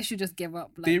feel like they should just give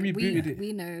up. Like, they rebooted it.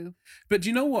 We know. But do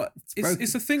you know what? It's broken.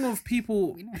 a thing of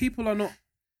people. We know.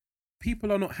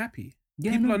 People are not happy.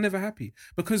 Yeah, People no. are never happy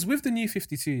because with the New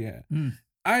 52, yeah,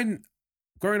 Mm.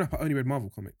 growing up, I only read Marvel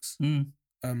comics. Mm.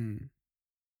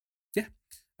 Yeah,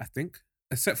 I think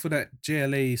except for that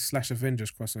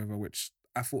JLA/Avengers crossover, which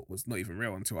I thought was not even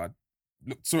real until I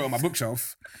saw it on my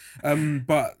bookshelf.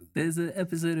 But There's an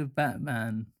episode of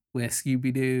Batman where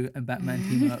Scooby Doo and Batman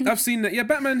team up. I've seen that. Yeah,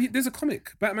 Batman. There's a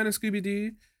comic, Batman and Scooby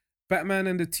Doo, Batman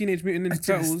and the Teenage Mutant Ninja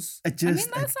Turtles. I I mean, just,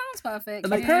 that sounds perfect.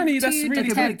 Like, you apparently know, that's two really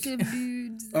detective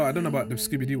dudes. Oh, I don't know about the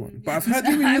Scooby-Doo one, but I've heard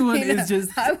the new one I mean, is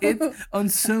just I will- it's on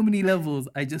so many levels.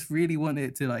 I just really want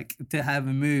it to have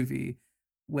a movie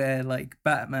where like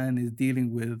Batman is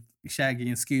dealing with Shaggy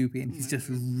and Scooby, and he's just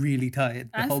really tired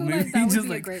the I whole feel movie. like that would just be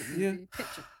a like great yeah. movie.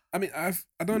 Picture. I mean,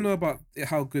 I don't know about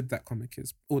how good that comic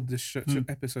is or the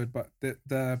episode, but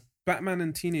the Batman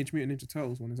and Teenage Mutant Ninja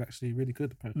Turtles one is actually really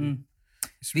good. Apparently, Mm.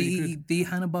 it's really good. the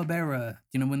Hanna-Barbera.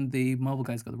 You know when the Marvel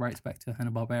guys got the rights back to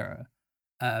Hanna-Barbera,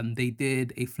 they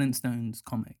did a Flintstones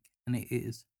comic, and it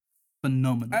is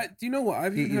phenomenal. Do you know what?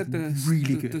 I've It even heard is the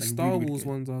really the, good, the like, Star really, really Wars good.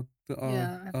 ones are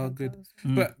I thought good. that was-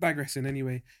 Mm. But digressing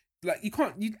anyway, like you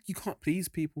can't please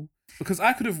people because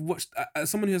I could have watched as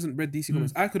someone who hasn't read DC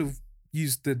comics, I could have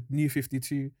used the New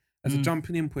 52 as a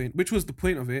jumping in point, which was the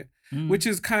point of it, which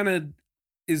is kind of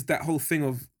is that whole thing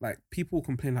of like people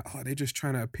complain like, oh, they're just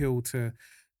trying to appeal to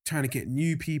trying to get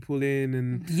new people in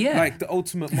and Yeah. like the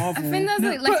ultimate Marvel. I think that's No,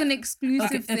 like but- an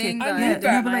exclusive okay, thing. I that need I that.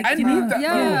 don't but, like. like, I you know, need that.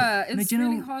 Yeah, no, it's do you know-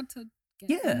 really hard to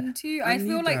get Yeah. into. I I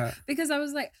feel need like that. because I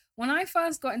was like when I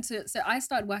first got into it, so I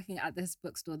started working at this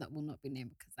bookstore that will not be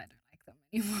named because I don't like them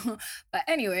anymore. But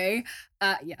anyway,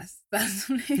 yes, that's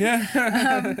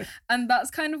and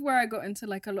that's kind of where I got into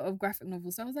like a lot of graphic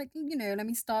novels. So I was like, let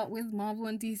me start with Marvel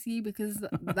and DC because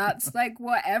that's like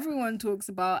what everyone talks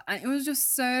about, and it was just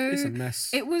It's a so. mess.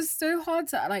 It was so hard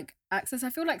to like access. I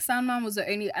feel like Sandman was the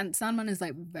only, and Sandman is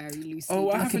like very loosely. Oh,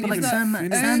 I Okay, haven't but like even Sandman,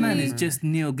 finished Sandman only- is just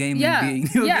Neil Gaiman Yeah, being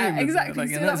Neil yeah, Gaiman. exactly. Like,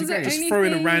 So and that that's was the great. Just only throw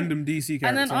in a thing- random DC character.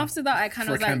 And then after that, I kind for of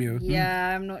a was like, cameo.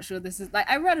 yeah, I'm not sure this is like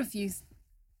I read a few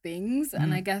things,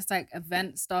 and Mm. I guess like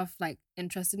event stuff like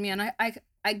interested me, and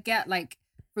I get like.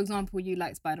 For example, you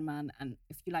like Spider-Man, and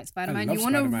if you like Spider-Man, love you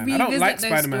want to Spider-Man. revisit I don't like those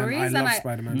Spider-Man. stories, I and love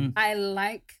Spider-Man. I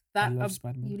like that. I love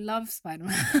Spider-Man. You love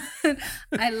Spider-Man.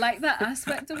 I like that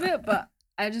aspect of it, but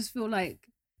I just feel like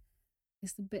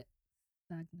it's a bit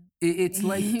stagnant. It's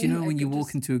like, you know, I when you could walk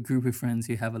just- into a group of friends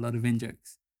who have a lot of in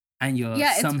jokes, and you're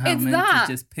Yeah, somehow it's meant that.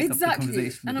 to just pick up the Exactly.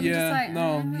 conversation. And I'm Yeah, just like,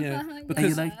 no, yeah. And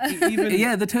Because you're like, even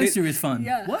yeah, the toaster is fun.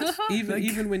 Yeah. What? even Like-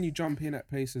 even when you jump in at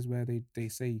places where they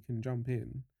say you can jump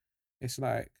in, it's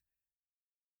like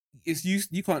it's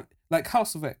you can't like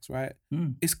House of X, right?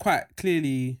 Mm. It's quite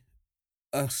clearly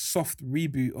a soft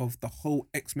reboot of the whole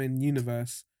X-Men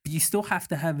universe. But you still have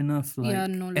to have enough like Yeah,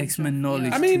 knowledge X-Men of- knowledge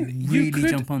yeah. I mean, to you really could,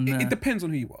 jump on it that. depends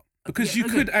on who you are. Because Yeah, you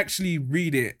okay. could actually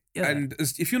read it, Yeah. and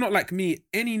if you're not like me,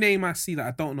 any name I see that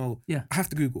I don't know, Yeah. I have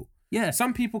to Google. Yeah.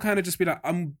 Some people kind of just be like,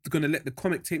 I'm gonna let the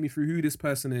comic take me through who this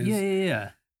person is.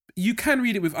 Yeah. You can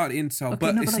read it without the intel, Okay,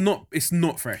 but no, it's but like- it's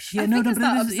not fresh. Yeah, I no, think no, it's but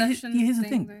that here's obsession here's the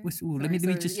thing, thing. though. Ooh, let me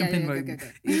Sorry, just sorry. jump in. Yeah, Right. go, go.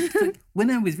 It's like,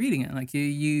 when I was reading it, like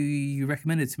you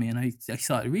recommended it to me, and I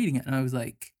started reading it, and I was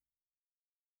like,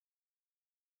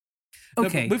 No, but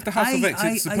okay, with the House of X,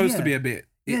 it's supposed to yeah. be a bit.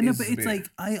 Yeah, it no, is but a it's bit- like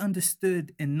I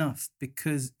understood enough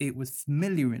because it was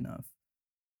familiar enough.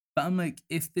 But I'm like,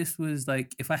 if this was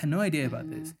like, if I had no idea about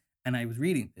this and I was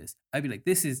reading this, I'd be like,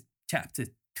 this is chapter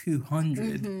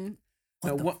 200. Mhm.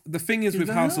 Now, what the thing is is with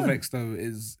going House of on? X though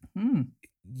is Hmm.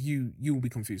 you will be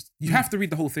confused. You Mm. have to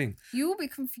read the whole thing. You will be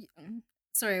confused.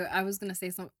 Sorry, I was gonna say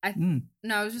something. Mm.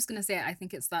 No, I was just gonna say I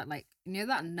think it's that like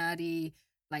that nerdy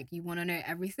like you want to know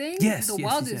everything. Yes, the yes,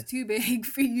 world yes, is yes. too big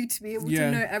for you to be able Yeah.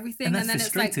 to know everything, And and, that's then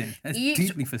it's like frustrating. That's each-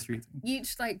 deeply frustrating.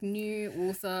 each like new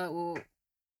author or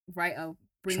writer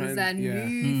brings Trying- their yeah.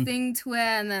 new Mm. thing to it,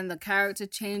 and then the character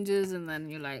changes, and then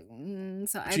you're like,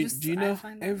 so I Do you- just do you I know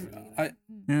find that every- really, I-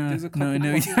 Yeah, There's a no, couple- I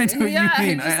know what you yeah,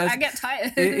 mean. I get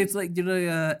tired. It's like, you know,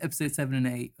 episode 7 and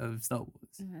 8 of Star Wars,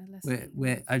 Yeah, let's where see.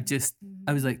 where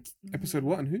I was like, Episode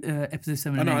what and who? episode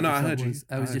 7 Oh, and no, 8 no, of I Star heard you. Wars,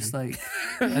 I I was heard just you. like,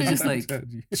 I was just like,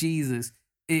 Heard you. Jesus,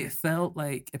 it felt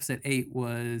like episode 8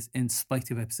 was in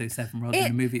spite of episode 7 rather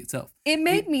than the movie itself. It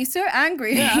made me so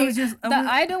angry Yeah, I was just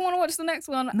I don't want to watch the next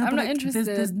one. No, I'm but, not like, interested.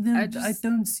 There's no, I just,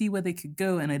 don't see where they could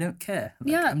go, and I don't care.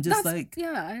 Like, yeah, I'm just that's- like,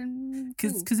 yeah,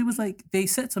 because it was like they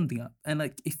set something up, and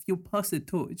like if you're past the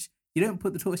torch, you don't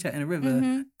put the torch out in a river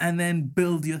Mhm. and then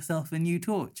build yourself a new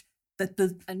torch. That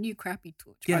does. a new crappy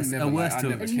torch. Yes, never a worse I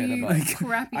torch. never A cared new about.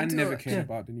 crappy I never torch. cared Yeah.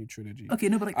 about the new trilogy. Okay,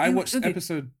 no, but like I watched okay.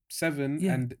 episode 7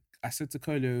 Yeah. and I said to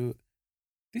Kolo,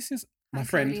 "This is my Hi,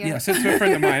 friend." Claudia. I said to a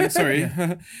friend of mine, sorry.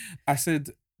 Yeah. I said,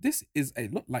 "This is a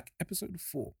lot like episode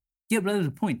 4." Yeah, but that's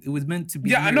the point. It was meant to be.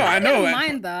 Yeah, I know, mirrored. I I know. didn't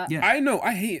mind that. Yeah. I know.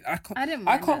 I hate. I can't. I didn't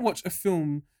I mind can't that. watch a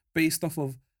film based off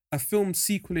of a film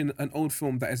sequeling an old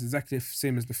film that is exactly the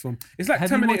same as the film. It's like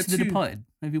Have you Terminator watched The 2. Departed?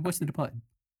 Have you watched The Departed?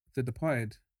 The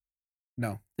Departed.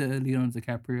 No. The Leonardo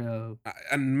DiCaprio.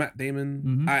 And Matt Damon.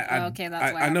 Mhm. I Okay,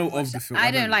 that's why I know haven't watched of the it. film.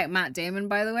 I don't like Matt Damon,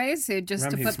 by the way. So just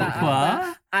Ram to hates put that Matt out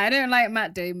there, I don't like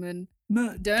Matt Damon.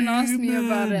 Matt Don't ask me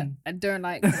about it. Damon. I don't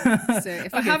like him. So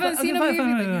if I Okay, haven't fine, seen a fine, movie,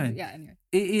 fine, then fine. yeah. Anyway,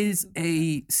 It is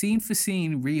a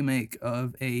scene-for-scene remake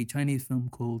of a Chinese film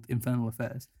called Infernal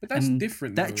Affairs. But that's And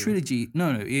different. That though. trilogy,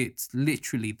 no, it's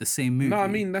literally the same movie. No, I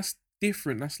mean that's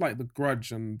different. That's like The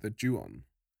Grudge and The Ju-on,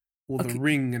 or Okay. The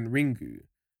Ring and Ringu.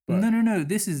 But no.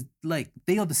 This is like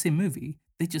they are the same movie.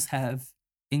 They just have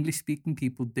English-speaking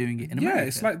people doing it in yeah, America.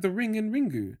 it's like The Ring and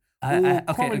Ringu, I, or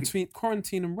okay.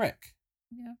 Quarantine and Wreck.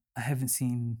 yeah, I haven't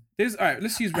seen. There's all right.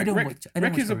 Let's use I Wreck. don't Wreck, watch- I don't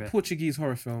Wreck watch is a horror. Portuguese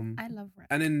horror film, I love Wreck.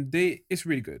 and then it's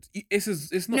really good. It's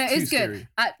not No, too it's good. scary.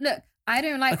 Look, I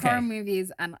don't like Okay. horror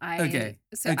movies, and I Okay.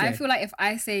 So I Okay. feel like if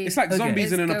I say It's like Okay.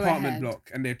 zombies in an Let's go apartment ahead.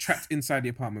 block, and they're trapped inside the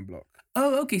apartment block.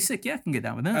 Oh, okay, sick. Yeah, I can get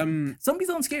down with that. Zombies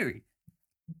aren't scary.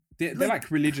 They're like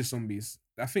religious zombies.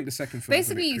 I think the second film.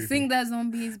 basically you think they're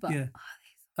zombies, but Yeah.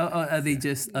 Oh, are they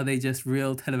just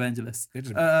real televangelists? they're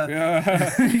just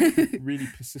Uh, really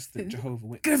persistent Jehovah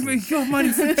Witnesses. Give me your money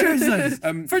for Jesus.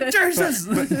 For Jesus.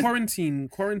 But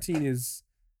Quarantine is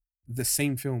the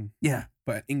same film, Yeah,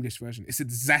 but an English version. It's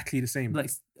exactly the same.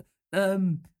 like,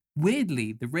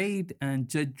 weirdly, The Raid and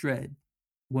Judge Dredd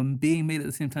were being made at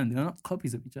the same time. They're not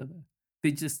copies of each other.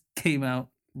 They just came out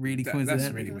really That's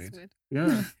coincidentally. really That's weird.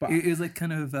 Yeah, But- it was like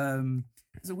kind of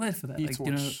there's a word for that, Need like to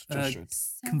you know, watch Judge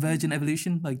Dredd. convergent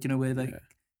evolution, like you know where like Yeah.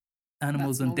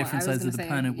 animals That's on not what different I was sides of the gonna say,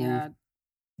 planet will. yeah.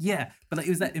 Yeah, but like it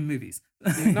was that in movies.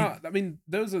 No, I mean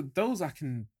those I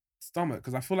can stomach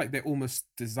because I feel like they're almost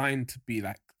designed to be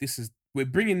like we're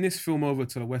bringing this film over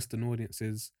to the Western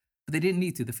audiences. But they didn't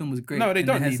need to. The film was great. No, they and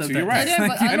don't had need to, subtitles. you're right. They don't,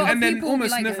 but a And- lot and of then people will be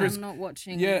almost like, never is- I'm not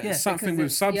watching. Yeah, Yeah, something because with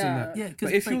it's- subs yeah. and that. Yeah, But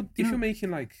because if like, you're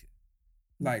making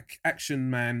like Action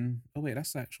Man, oh wait,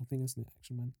 that's the actual thing, isn't it?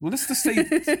 Action Man. Well, let's just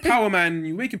say Power Man.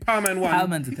 You're making Power Man 1, Power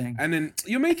Man's a thing. and then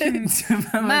you're making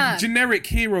Man. Generic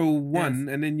Hero 1,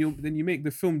 and then you make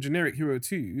the film Generic Hero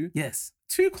 2. Yes.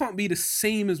 2 can't be the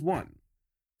same as 1,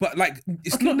 but like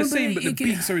it's Okay, not the no, but same. But the it can-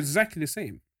 beats are exactly the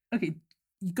same. Okay,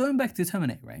 going back to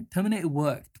Terminator, right? Terminator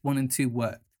worked, 1 and 2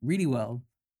 worked really well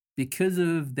because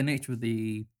of the nature of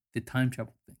the time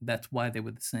travel thing. That's why they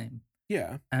were the same.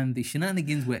 Yeah. And the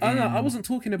shenanigans were Oh no, I in- wasn't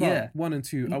talking about yeah. 1 and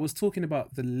 2. I was talking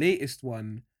about the latest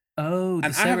one, Oh, the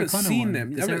and I Sarah haven't Connor seen one.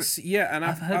 them. The I haven't Sarah- yeah, and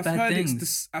I've heard bad it's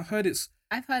things. I've heard it's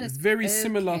I've heard it's very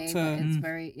similar okay, to- but it's Mm.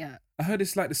 very I heard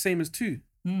it's like the same as 2.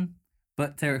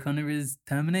 But Sarah Connor is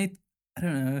Terminator. I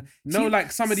don't know. No, She-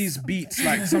 like some of these beats,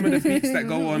 like some of the beats that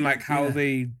go on, like how Yeah.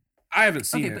 they. I haven't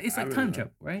seen Okay, it. but it's I like don't time know.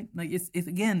 travel, right? Like it's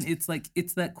again, it's like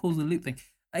it's that causal loop thing.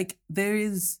 Like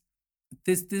there's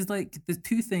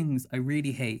 2 things I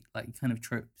really hate, like kind of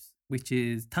tropes, which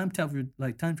is time travel.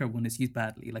 Like time travel when it's used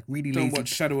badly, like really Don't lazy. watch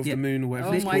Shadow of yeah. the Moon or whatever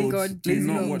Oh it's my called. God, Do do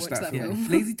not not watch watch that that Yeah, film. film.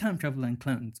 lazy time travel and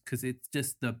clones because it's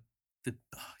just the.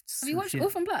 It's Have you so watched shit.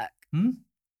 Orphan Black?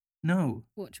 No,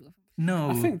 Watch Orphan Black.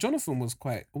 no. I think Jonathan was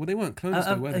quite. Well, they weren't clones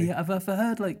though, were they? yeah, I've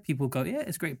heard like people go, yeah,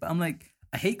 it's great, but I'm like,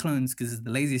 I hate clones because it's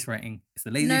the laziest writing. It's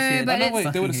the laziest No, shit. but Oh, no, it's-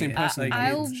 wait, they were the Fucking same hate it. person. Like, I-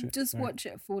 I'll shit, just sorry. watch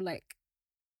it for like.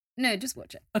 No, just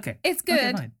watch it. Okay, It's Okay,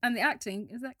 good, fine. and the acting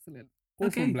is excellent.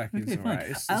 Orphan Black is okay, fine. alright.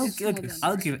 It's- I'll it's- give it's-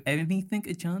 I'll give anything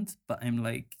a chance, but I'm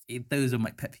like those are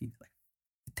my pet peeves. Like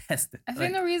test it. I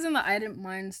think the reason that I didn't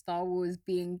mind Star Wars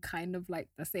being kind of like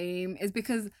the same is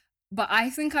because, but I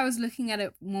think I was looking at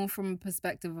it more from a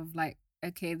perspective of like,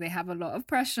 okay, they have a lot of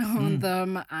pressure on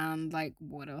them, and like,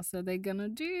 what else are they gonna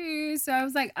do? So I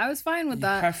was like, I was fine with You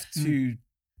that. have to.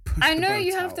 Push I the know boat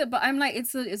you have out. to, but I'm like,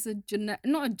 it's a it's a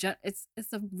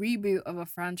reboot of a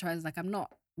franchise. Like, I'm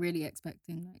not really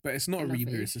expecting like. But it's not a reboot; it's a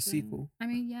innovation. sequel. I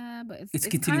mean, yeah, but it's a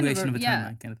kind continuation of a yeah.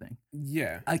 timeline kind of thing.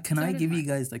 Yeah. Can So I I didn't give you mind.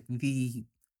 guys like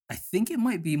I think it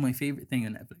might be my favorite thing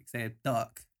on Netflix. They have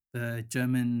Dark, the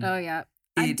German. Oh yeah,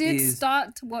 I did is-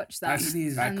 start to watch that, It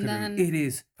is. I and couldn't. then It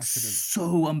is I couldn't.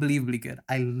 so unbelievably good.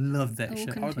 I love that I will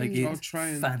show. continue. I'll try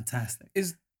and- fantastic.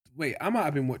 Wait, I might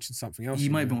have been watching something else. You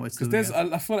might have know, been watching because there's.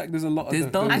 something I feel like there's a lot of. There's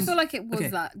dogs- I those- feel like it was okay.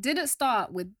 that. Did it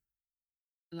start with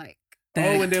like? The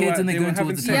when they kids were, and they they go were into all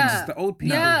having the sex, Yeah. the old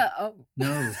people. Yeah. Oh.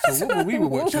 No. So what were we What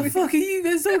watching? the fuck are you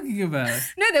guys talking about?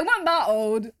 No, they weren't that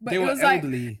old, but They it were was like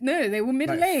elderly. no, they were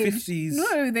middle aged. 50s.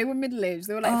 No, they were middle aged.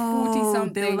 They were like 40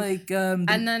 something. They were like and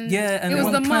then and it they was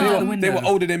were the climbing out mum. They were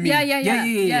older than me.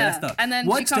 yeah. That's stuff. And then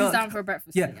Watch she comes Dogs- down for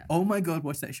breakfast. Yeah. Oh my god,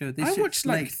 watch that show. This I shit, watched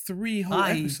like 3 whole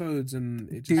I- episodes and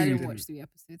it just Dude. I didn't didn't- watch 3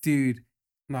 episodes. dude.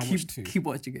 No, I watched 2. Keep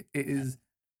watching it. It is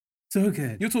so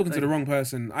good. You're talking to Like, the wrong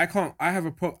person. I can't. I have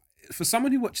a for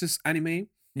someone who watches anime.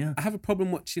 Yeah. I have a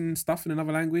problem watching stuff in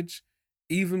another language,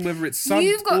 even whether it's subbed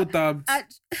You've got- or dubbed.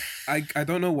 I I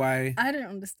don't know why. I don't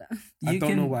understand. I You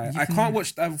don't know can- why. you I can- can't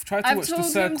watch. I've tried to I've watch The told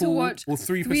him to Circle watch or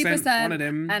 3%. One of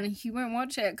them. And he won't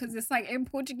watch it because it's like in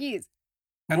Portuguese.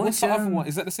 And what's watch, the other um, one?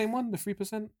 Is that the same one? The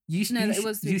 3%? You should. No, you it should-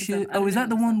 was you 3%. should. I Oh, is don't that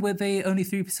the know one what's where they only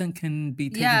 3% can be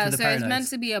taken Yeah, to the so paradise? it's meant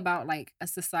to be about like a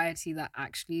society that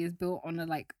actually is built on a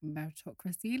like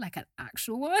meritocracy, like an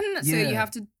actual one. So Yeah. you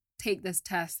have to take this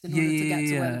test in Yeah, order to yeah, get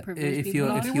to where yeah. the privileged If people you're-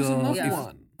 are. if There was you're- another Yeah.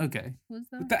 one Okay. Was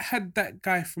there? that had that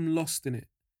guy from Lost in it.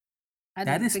 I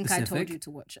That don't is think I told specific. you to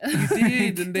watch You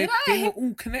it. did, and they, Did they I? were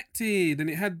all connected, and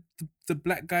it had the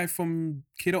black guy from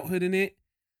Kidulthood in it.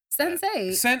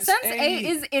 Sensei. Sense8. Sensei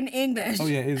is in English. Oh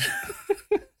yeah, it is.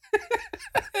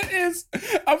 It is.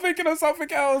 I'm thinking of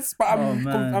something else, but Oh,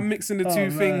 man. I'm mixing the Oh, two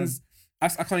man. things. I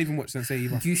can't even watch Sensei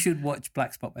either. You should watch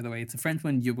Black Spot, by the way. It's a French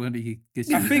one. You're going to get.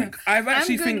 I think I've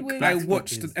actually good think with- I Black Spot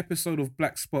watched is- an episode of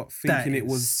Black Spot That thinking it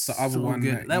is was the other so one.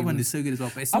 Good. That he one was- is so good as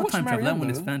well. But it's I not watched time travel. That Marianne, one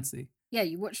is though. fancy. Yeah,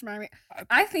 you watched Mary.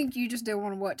 I think you just don't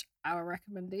want to watch our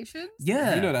recommendations.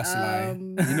 Yeah. You know that's a lie. Um,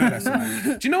 You know that's a lie.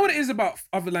 Do you know what it is about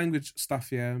other language stuff?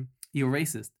 Yeah. You're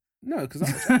racist. No, because I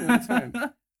watch it all the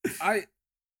time.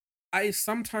 I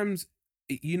sometimes,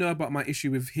 you know, about my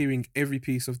issue with hearing every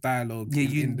piece of dialogue.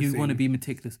 Yeah, in the you want to thing. be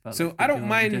meticulous about. So like, I what don't you're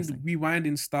mind ingesting.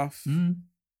 rewinding stuff Mm.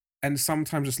 and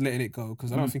sometimes just letting it go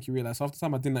because I don't Mm. think you realize half the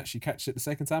time I didn't actually catch it. The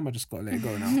second time I just got to let it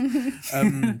go now.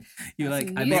 Um, You're That's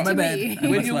like, I news made my to bed. me. I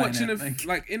when must you're lie in watching it.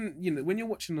 like in when you're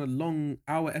watching a long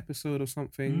hour episode or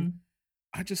something, Mm.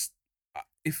 I just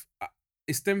if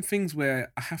it's them things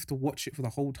where I have to watch it for the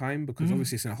whole time because Mm.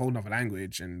 obviously it's in a whole nother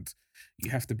language and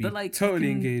you have to be But like, you totally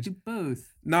can engaged. Do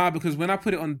both. Nah, because when I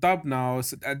put it on dub now,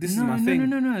 this is no, my no, thing.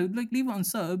 No, no, no. Like, leave it on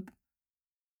sub.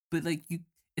 But like,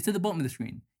 it's at the bottom of the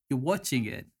screen. You're watching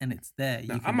it, and it's there.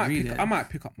 Now, You can read it. I might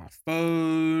pick up my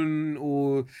phone,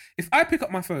 or if I pick up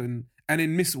my phone and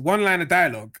then miss one line of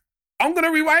dialogue, I'm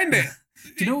gonna rewind it.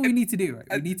 Do you know what we need to do? Right,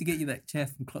 we need to get you that chair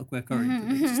from Clockwork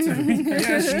Orange. Mhm.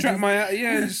 Yeah, strap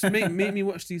just make me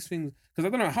watch these things because I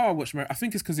don't know how I watched. I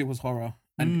think it's because it was horror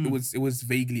and Mm. it was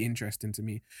vaguely interesting to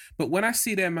me. But when I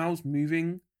see their mouths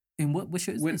moving, In what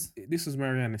show is when this? this was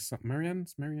Marianne, it's Marianne.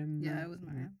 Yeah, it was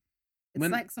Marianne. It's When-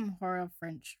 like some horror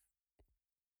French.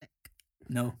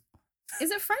 No.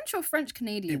 Is it French or French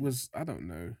Canadian? It was. I don't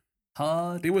know.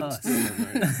 Hard. They would- pass.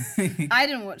 I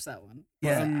didn't watch that one.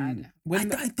 Yeah.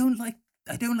 When I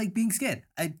don't like being scared.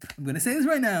 I'm gonna say this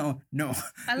right now. No.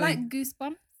 I like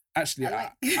Goosebumps. actually,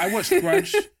 I I like- watched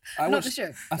Grudge. I Not watched. the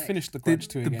show. I like- finished the Grudge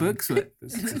too The again. books were.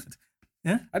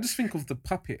 I just think of the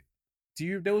puppet.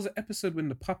 There was an episode when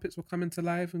the puppets were coming to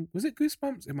life, and was it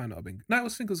Goosebumps? It might not have been. No, I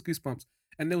think it was Goosebumps,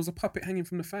 and there was a puppet hanging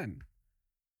from the fan.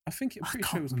 I'm I pretty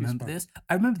sure it was can't remember Goosebumps. this.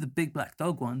 I remember the big black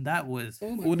dog one. That was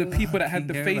Oh my Or the God. people that had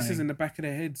the Fucking faces terrifying. in the back of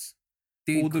their heads.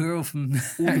 the all the- girl from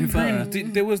All Harry the Potter.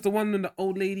 prunes. There was the one when the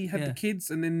old lady had Yeah. the kids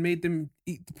and then made them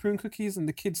eat the prune cookies, and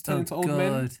the kids turned Oh into old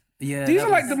men. God. Yeah. These that are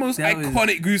like was- the most that was-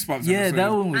 iconic Goosebumps. Yeah, episodes.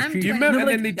 that one was I'm creepy. Do you No, remember? No, and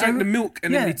then they like, drank I the re- milk,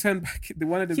 and then yeah. they turned back. The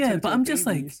one of them. Yeah, turned but into I'm a just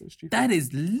baby. like, It's so stupid. that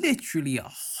is literally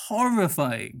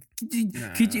horrifying.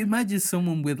 Could you imagine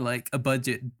someone with like a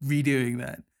budget redoing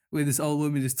that? Where this old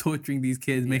woman is torturing these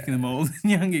kids, making them old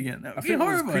and young again. That I would be think what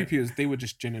was horrifying. creepy is they were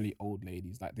just generally old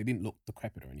ladies. Like they didn't look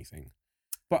decrepit or anything.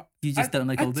 But You just don't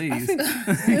like old I ladies. think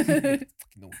fucking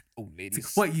old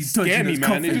ladies. What, you scare touching me, those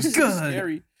man? They're coffins? just so God.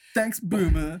 scary. Thanks,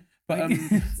 Boomer. But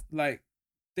Like- like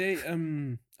they I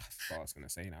forgot what I was gonna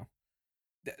say now.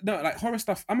 No, like horror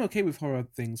stuff. I'm okay with horror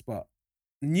things, but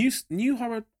new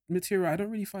horror material I don't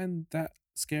really find that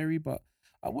scary. But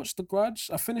I watched The Grudge.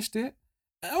 I finished it.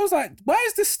 And I was like, why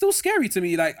is this still scary to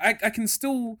me? Like I can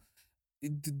still.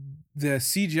 The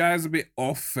CGI is a bit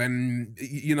off, and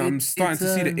I'm starting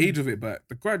to see the age of it. But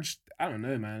The Grudge, I don't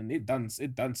know, man. It done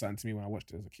something to me when I watched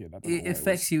it as a kid. I don't know It what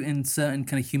affects was. you in certain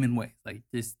kind of human ways. Like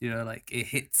just like it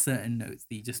hits certain notes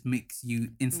that just makes you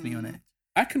instantly on Mm. it.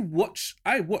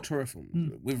 I watch horror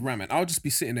films with Ram, and I'll just be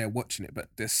sitting there watching it. But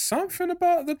there's something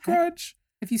about The Grudge.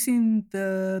 Have you seen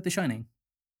The Shining?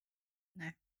 No.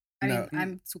 I No. mean,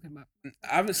 I'm talking about.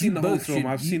 I haven't seen the whole both film. should-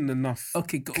 I've seen enough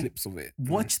Okay, clips of it.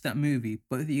 Watch that movie.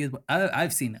 Both of you guys.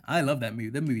 I've seen it. I love that movie.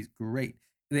 That movie's great.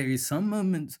 There is some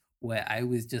moments where I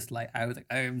was like,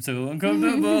 I am so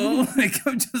uncomfortable. Like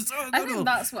I'm just so I uncomfortable. think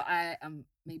that's what I am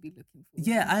maybe looking for.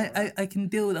 Yeah, I can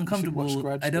deal with uncomfortable.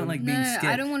 Grudge I don't then. like No, being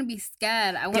scared. I don't want to be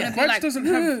scared. I want to Yeah. be Grudge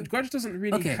like. Grudge doesn't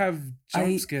really Okay, have jump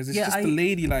I- scares. It's yeah, just I- the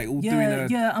lady like all doing Yeah, a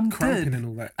yeah, I'm cramping good. and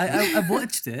all that. I've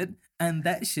watched it, and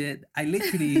that shit, I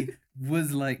literally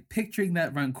was like picturing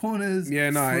that round corners. Yeah,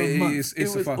 no, for a month. it's It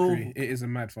a was fuckery. awful. It is a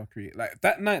mad fuckery. Like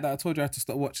that night that I told you I had to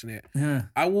stop watching it. Yeah.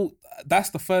 That's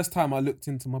the first time I looked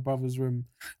into my brother's room.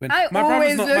 When I my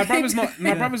always brother's look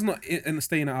not Yeah.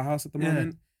 staying at our house at the Yeah.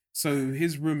 moment. So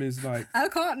his room is like I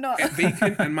can't not.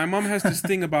 vacant, and my mum has this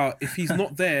thing about if he's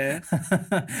not there,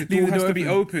 the Leave door the has door to be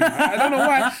open. I don't know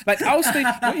why. Like I'll stay.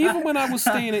 Well, even when I was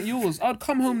staying at yours, I'd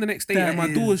come home the next day That and my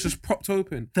is- door is just propped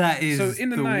open. That is So in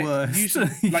the night, worst. usually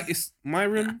like it's my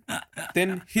room,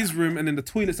 then his room, and then the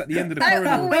toilet's at the end of the I corridor.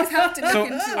 always have to look So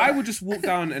into I it. would just walk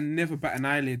down and never bat an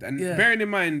eyelid. And Yeah. bearing in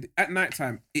mind, at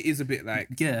nighttime, it is a bit like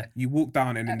yeah. you walk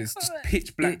down and then there's just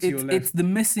pitch black to your It's left. the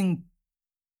missing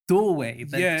doorway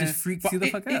that Yeah, just freaks but you the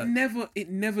fuck out. It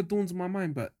never dawns on my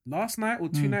mind. But last night or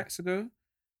 2 nights ago,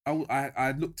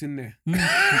 I looked in there.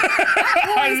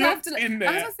 I always have looked to. in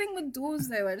That's there. the thing with doors,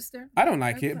 though. I just don't. I don't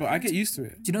like it, but I get used to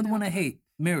it. Do you know the one I hate?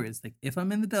 Mirrors. Like if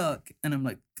I'm in the dark and I'm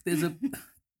like, there's a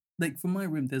like from my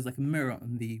room, there's like a mirror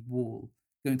on the wall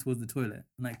going towards the toilet.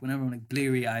 And like whenever I'm like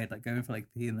bleary eyed, like going for like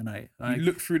pee in the night. Like, You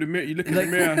look through the mirror. You look in like,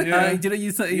 the mirror. Yeah, do you know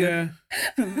you say yeah.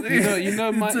 You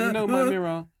know my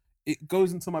mirror. It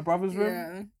goes into my brother's room.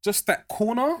 Yeah. Just that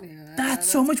corner. Yeah, That's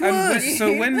so much And worse.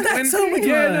 so when That's so much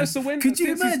yeah, no, worse. so when Could you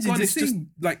since he's imagine gone, just it's just seeing-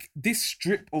 like this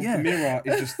strip of Yeah. the mirror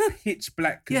is just pitch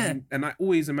black. 'Cause Yeah. and I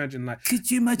always imagine like, Could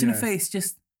you imagine a Yeah. face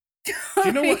just do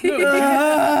you know what?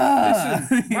 No,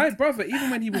 listen, my brother,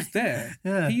 even when he was there,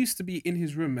 Yeah. he used to be in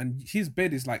his room, and his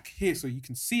bed is like here, so you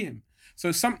can see him. So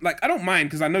I don't mind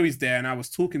because I know he's there, and I was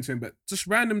talking to him. But just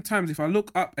random times, if I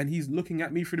look up and he's looking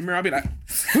at me through the mirror, I'll be like,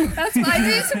 That's what I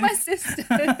do to my sisters.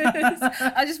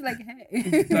 I just be like,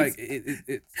 hey. like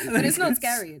But it's not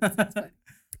scary. It's fine.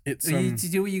 It's So you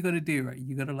do what you gotta do, right?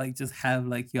 You gotta like just have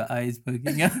like your eyes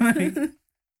poking out. Like,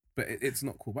 but it's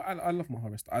not cool. But I love my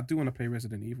horror stuff. I do want to play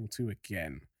Resident Evil 2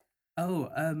 again. oh,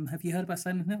 have you heard about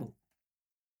Silent Hill?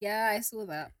 Yeah, I saw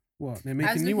that. What? They're I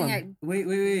making was a new looking one. at.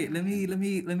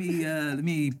 Wait. Let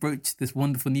me broach this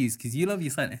wonderful news because you love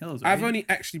your Silent Hills, right? I've only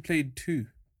actually played 2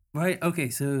 right. Okay,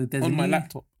 so there's on a my new-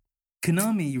 laptop.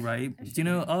 Konami, right? Do you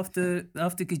know after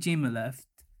Kojima left,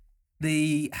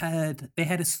 they had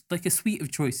a suite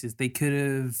of choices. They could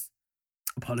have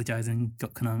apologized and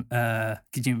got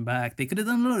Kojima back. They could have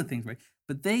done a lot of things, right?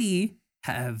 But they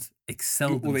have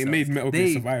excelled. Well, they themselves. made Metal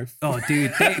Gear Survive. Oh,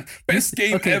 dude, Best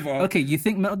game okay, ever. Okay, you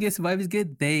think Metal Gear Survive is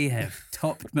good? They have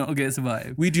topped Metal Gear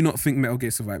Survive. We do not think Metal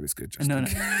Gear Survive is good. Justin.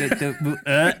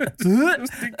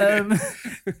 No.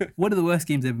 One of the worst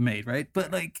games ever made, right?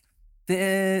 But like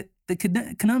the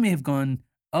Konami have gone,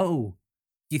 oh,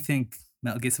 you think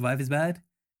Metal Gear Survive is bad?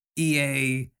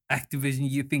 EA, Activision,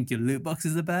 you think your loot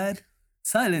boxes are bad?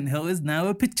 Silent Hill is now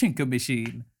a pachinko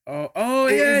machine. Oh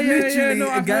It yeah, is yeah, yeah. literally No, a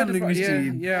I've heard gambling about,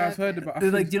 machine. Yeah, I've heard about.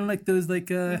 They're like, you know, like those like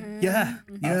yeah.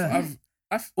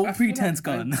 All I feel pretense I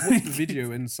gone. watched the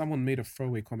video and someone made a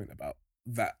throwaway comment about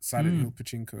that Silent Hill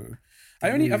pachinko.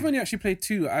 I've only actually played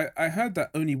 2. I heard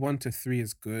that only 1 to 3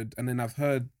 is good, and then I've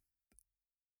heard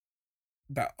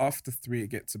that after 3 it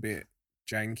gets a bit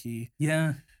janky.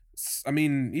 Yeah. I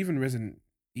mean, even Resident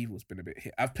Evil's been a bit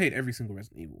hit. I've played every single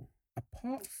Resident Evil.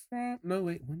 Apart from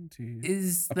 1, 2.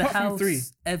 Is the Apart from house 3.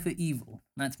 ever evil?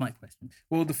 That's my question.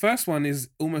 Well, the first one is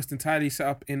almost entirely set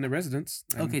up in the residence.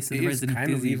 and Okay, so it the is resident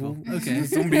kind is of evil. evil. Okay.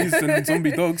 Zombies and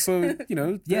zombie dogs. So, you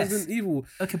know, Yes. Resident Evil.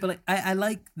 Okay, but like I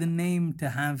like the name to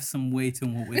have some weight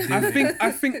on what we're doing.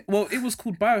 I think well, it was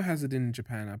called Biohazard in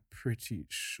Japan, I'm pretty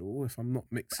sure, if I'm not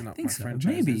mixing up I think my so.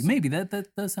 franchises. Maybe that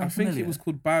does sound I think familiar. it was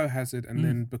called Biohazard, and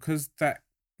then because that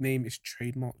name is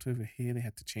trademarked over here, they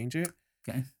had to change it.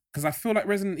 Okay. Because I feel like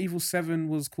Resident Evil 7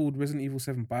 was called Resident Evil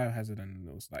 7 Biohazard, and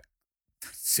it was like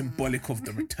symbolic of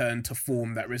the return to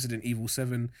form that Resident Evil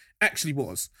 7 actually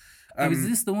was. Is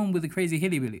this the one with the crazy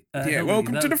hillbilly? Yeah,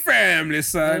 welcome to the family,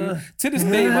 son. To this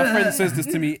day, my friend says this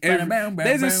to me.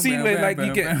 There's a scene where like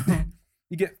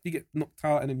you get knocked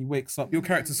out and then he wakes up. Your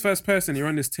character's first person. You're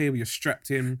on this table. You're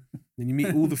strapped in. Then you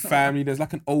meet all the family. There's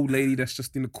like an old lady that's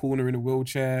just in the corner in a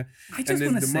wheelchair. I just And then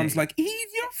want the to mum's say, like, "Eat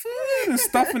your food." and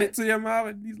stuffing it to your mouth,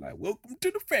 and he's like, "Welcome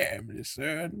to the family,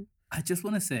 son." I just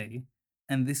want to say,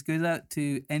 and this goes out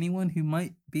to anyone who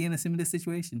might be in a similar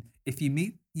situation. If you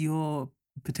meet your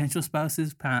potential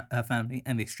spouse's family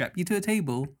and they strap you to a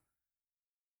table,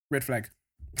 Red flag.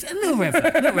 a little red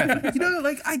flag, little red flag. You know,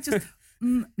 like I just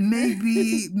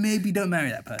maybe don't marry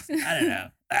that person.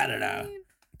 I don't know.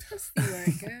 Let's see where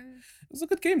it goes. It was a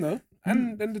good game though,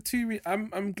 and the two.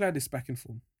 I'm glad it's back in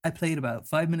form. I played about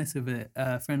 5 minutes of it.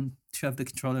 A friend shoved the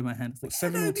controller in my hand. I was like,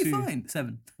 Seven or it'll be two? fine.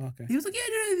 7. Okay, He was like, yeah,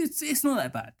 no, it's not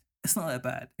that bad. It's not that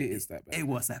bad. it is that bad. It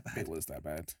was that bad. It was that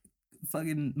bad.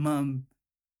 Fucking mum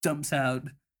jumps out,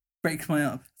 breaks my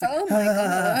arm. It's like, Oh my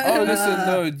God. Oh, listen,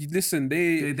 no, listen.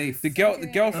 They The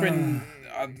girlfriend.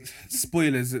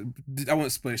 Spoilers. I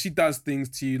won't spoil it. She does things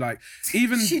to you like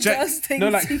even She does things no,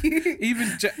 like to you. even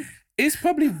it's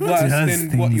probably worse does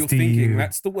than what things you're to thinking. you.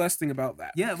 That's the worst thing about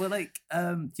that. yeah, well, like,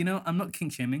 you know, I'm not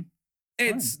kink shaming.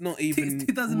 It's not even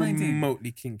 2019.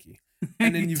 remotely kinky.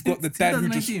 And then you've got the dad who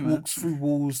just 2019, man. walks through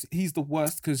walls. He's the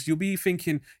worst because you'll be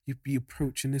thinking you'd be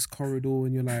approaching this corridor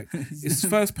and you're like, it's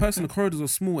first person. The corridors are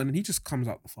small, and then he just comes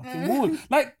out the fucking wall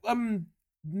like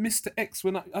Mr. X.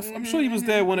 When I'm sure he was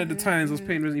there one of the times I was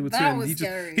playing Resident Evil 2. That And was he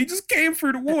scary. he just came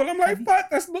through the wall. I'm like, what?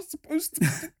 That's not supposed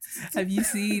to. Have you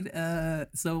seen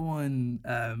someone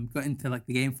got into like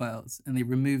the game files and they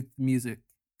removed the music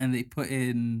and they put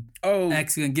in Oh,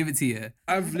 X gonna give it to you?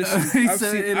 I've listened.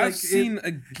 So it, I've like, seen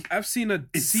a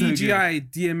It's so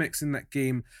CGI DMX in that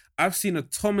game. I've seen a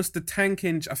Thomas the Tank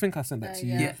Engine. I think I sent that to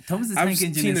you. Yeah. Yeah, Thomas the I've Tank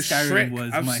Engine seen in a Skyrim Shrek.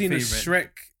 was I've my seen favorite. a Shrek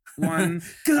one.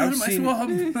 God, I've my seen- swab.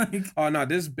 Like, Oh no,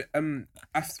 there's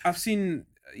I've seen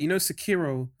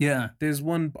Sekiro. yeah. There's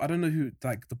one I don't know who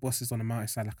like the boss is on the mountain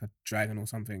side like a dragon or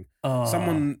something. Oh.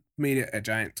 Someone made it a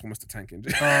giant Thomas the Tank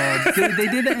Engine. They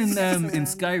did it in Around.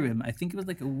 Skyrim. I think it was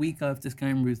like a week after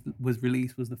Skyrim was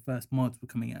released was the first mods were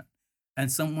coming out,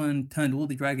 and someone turned all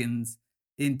the dragons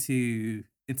into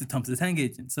Thomas the Tank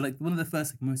Engine. So like one of the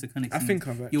first like, most iconic. I scenes, think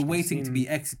I've you're actually waiting to seen- be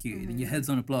executed, and your head's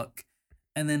on a block,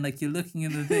 and then like you're looking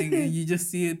in the thing, and you just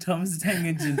see a Thomas the Tank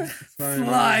Engine Flying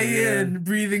fly over, yeah. in,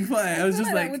 breathing fire. I was just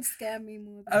that like, would scare me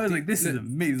more. I was like, this is Look,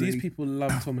 amazing. These people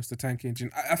love Thomas the Tank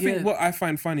Engine. I think Yeah. what I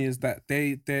find funny is that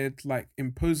they're like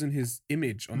imposing his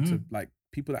image onto like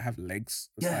people that have legs.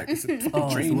 It's Yeah. like it's a fucking Oh,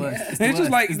 it's the train. worst. It's the They're just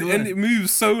worst. like, It's the and worst. it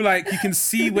moves so like you can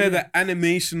see where the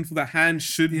animation for the hand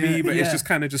should Yeah, be, but it's yeah. just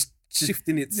kind of just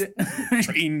shifting its Yeah.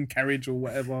 train carriage or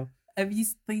whatever. Have you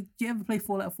played? Do you ever play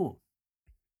Fallout 4?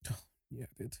 Yeah,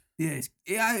 it did.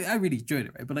 Yeah, I really enjoyed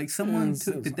it, right? But like someone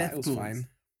took the death it was claws. fine.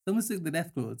 Someone took the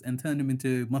death claws and turned him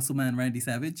into Muscle Man Randy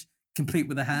Savage, complete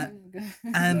with a hat Oh my God.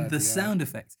 and Bloody the hell. sound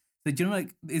effects. So do you know, like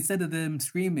instead of them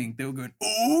screaming, they were going,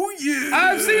 "Oh yeah!"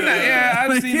 I've seen that. Yeah, I've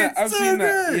Like, seen that. it's I've so seen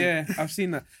that. good. Yeah, I've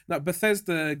seen that. Now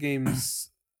Bethesda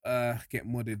games get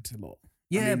modded a lot.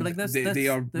 Yeah, but like that's they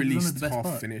are one of the released best half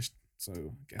parts. finished. So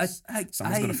I guess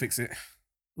someone's I gotta fix it.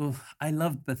 well, I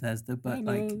loved Bethesda, but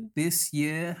like know. this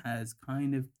year has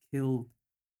kind of killed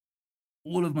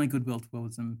all of my goodwill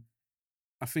towards them.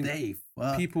 I think They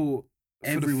fuck. people for the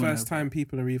everyone first over. time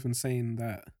people are even saying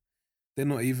that they're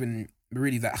not even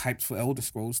really that hyped for Elder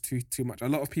Scrolls too much. A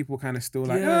lot of people kind of still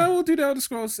like, Yeah. oh, we'll do the Elder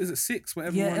Scrolls. Is it 6?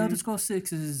 Whatever. Yeah, one. Elder Scrolls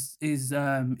 6 is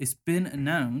it's been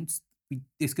announced.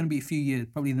 It's going to be a few years,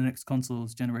 probably the next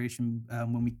consoles generation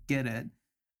when we get it.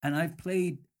 And I've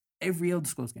played every Elder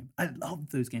Scrolls game. I love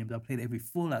those games. I played every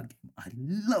Fallout game. I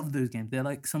love those games. They're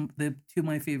they're two of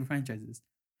my favorite franchises,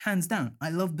 hands down. I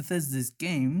love Bethesda's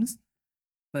games,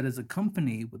 but as a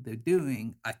company, what they're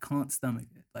doing, I can't stomach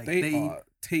it. Like They are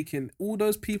taking all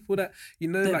those people that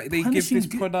They're like they give punishing this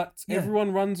good- product, yeah.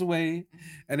 everyone runs away,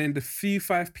 and then the few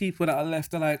 5 people that are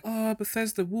left are like, oh,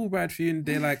 Bethesda will ride for you, and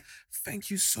they're like,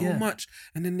 thank you so Yeah. much,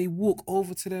 and then they walk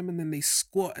over to them and then they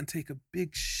squat and take a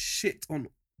big shit on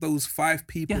those 5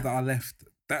 people Yeah. that are left.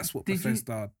 That's what Did you-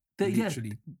 Bethesda yeah.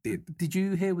 literally did. Did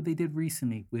you hear what they did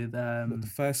recently with But the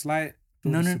First Light,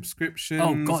 no, the no. subscriptions.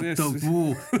 Oh God, yes.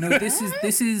 no, this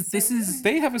is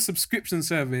They have a subscription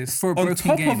service For a on broken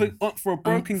top game. of it for a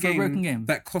broken for a game broken game.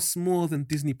 that costs more than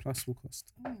Disney Plus will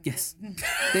cost. yes.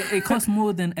 It costs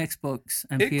more than Xbox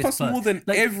and It PS costs Plus. more than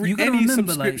Like, you gotta any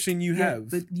remember, subscription you have.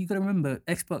 But you gotta remember,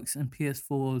 Xbox and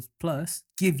PS4 Plus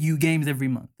give you games every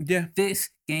month. Yeah, This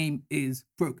game is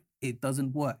broke. It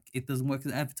doesn't work. It doesn't work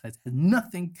as advertised. It has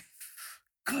nothing.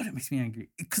 God, it makes me angry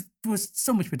because there was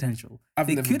so much potential. I've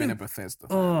They never been a could've- Bethesda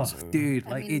fan. Oh, so. dude, I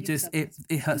like mean, it you just could have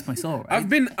it hurts my soul. Right?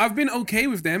 I've been okay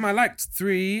with them. I liked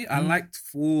 3. I Mm. liked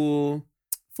 4.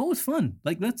 4 was fun.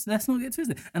 Like let's not get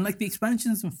twisted. And like the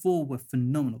expansions in 4 were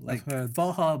phenomenal. Like heard.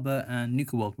 Far Harbor and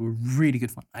Nuka World were really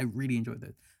good fun. I really enjoyed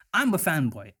those. I'm a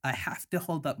fanboy. I have to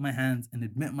hold up my hands and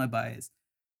admit my bias.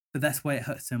 But that's why it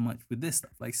hurts so much with this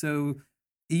stuff. Like, so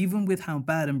even with how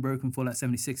bad and broken Fallout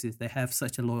 76 is, they have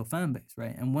such a loyal fan base,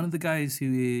 right? And one of the guys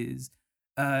who is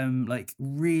like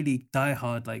really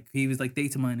diehard, like he was like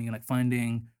data mining and like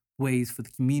finding ways for the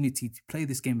community to play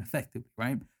this game effectively,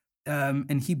 right?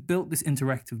 And he built this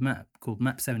interactive map called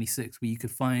Map 76, where you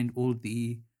could find all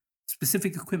the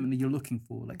specific equipment that you're looking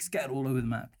for, like scattered all over the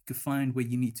map. You could find where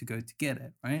you need to go to get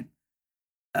it, right?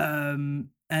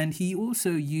 And he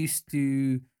also used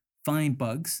to find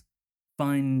bugs,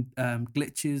 find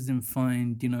glitches, and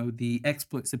find, you know, the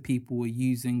exploits that people were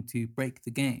using to break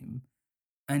the game,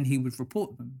 and he would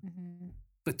report them.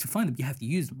 But to find them, you have to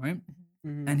use them, right?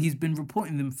 And he's been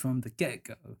reporting them from the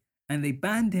get-go, and they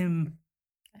banned him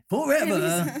forever.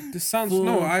 This sounds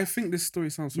no. I think this story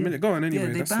sounds familiar. Go on anyway.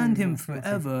 Yeah, they banned him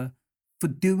forever for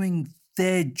doing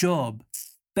their job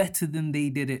better than they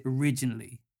did it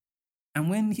originally.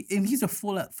 And and he's a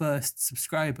Fallout First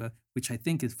subscriber, which I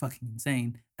think is fucking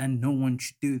insane, and no one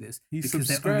should do this because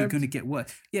they're only going to get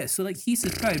worse. Yeah, so like he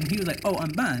subscribed and he was like, "Oh, I'm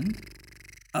banned.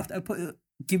 After I put,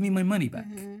 give me my money back."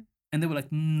 And they were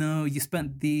like, "No, you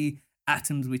spent the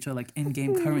atoms, which are like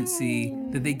in-game currency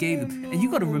that they gave them." And you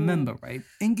got to remember, right?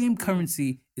 In-game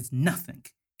currency is nothing.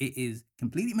 It is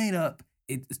completely made up.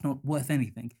 It's not worth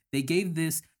anything. They gave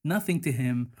this nothing to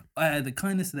him, the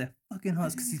kindness of their fucking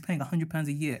hearts, because he's paying £100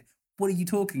 a year. What are you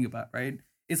talking about, right?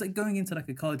 It's like going into like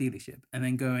a car dealership and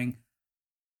then going,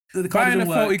 the car buying a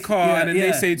faulty car, and then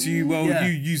they say to you, "Well, Yeah.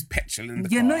 you used petrol in the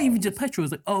car." Yeah, not even just petrol.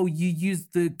 It's like, "Oh, you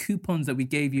used the coupons that we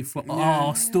gave you for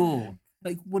our store."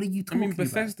 Like, what are you talking about?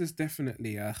 Bethesda's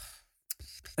definitely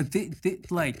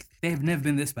like they have never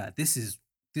been this bad. This is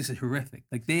horrific.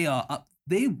 Like they are up.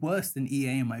 They're worse than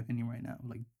EA in my opinion right now.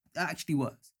 Like actually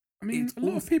worse. I mean, It's a lot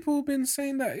awful. of people have been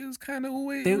saying that it was kind of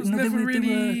always. They It was were never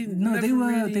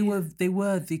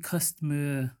the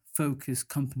customer focused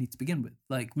company to begin with.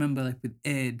 Like remember, like with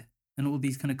Ed and all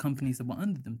these kind of companies that were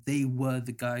under them, they were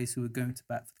the guys who were going to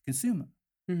bat for the consumer.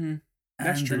 Mm-hmm. And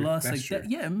That's true. the last That's true.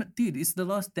 dude, it's the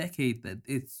last decade that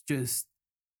it's just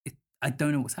I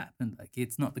don't know what's happened. Like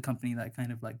it's not the company that I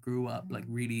kind of like grew up like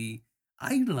really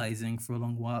idolizing for a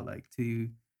long while, like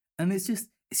and it's just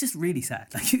really sad.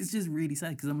 Like it's just really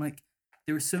sad because I'm like,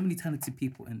 there are so many talented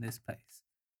people in this place.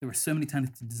 There were so many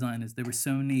talented designers. There were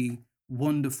so many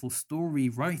wonderful story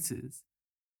writers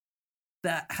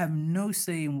that have no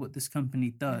say in what this company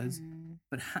does,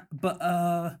 but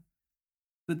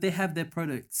they have their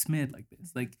product smeared like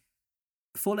this. Like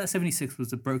Fallout 76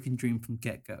 was a broken dream from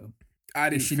get-go.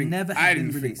 It should never have been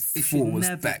released. It should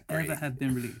never ever have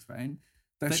been released, right?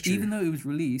 That's but true. even though it was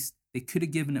released, they could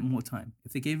have given it more time.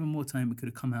 If they gave it more time, it could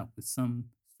have come out with some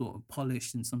sort of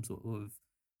polish and some sort of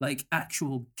like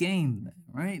actual game there,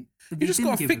 right? You just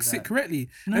gotta fix it correctly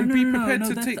No, and be prepared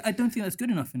to take. I don't think that's good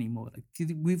enough anymore. Like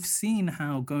we've seen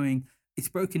how it's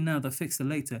broken now, they'll fix it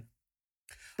later.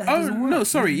 That Oh doesn't work. no,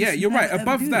 sorry. You Yeah, just you're right. never, ever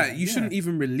Above do that, you Yeah. shouldn't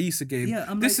even release a game.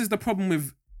 Yeah, this is the problem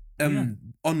with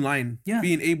online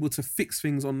being able to fix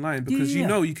things online because you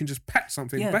know you can just patch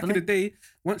something. Back in the day,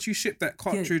 once you ship that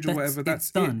cartridge or whatever,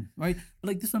 that's done, right? But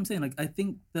like this is what I'm saying. Like I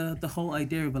think the whole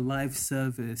idea of a live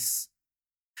service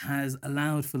has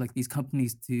allowed for like these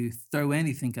companies to throw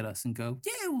anything at us and go,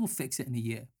 yeah, we'll fix it in a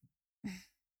year.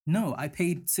 No, I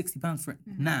paid £60 for it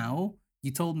now.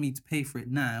 You told me to pay for it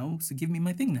now, so give me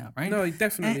my thing now, right? No,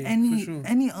 definitely. For sure.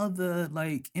 Any other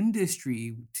like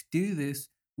industry to do this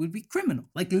would be criminal.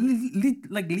 Like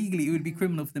legally, it would be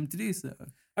criminal for them to do so.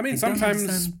 I mean,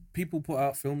 sometimes people put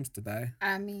out films to die.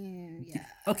 I mean, yeah.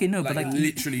 Okay, no, but like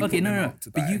literally. Okay, put them no. out to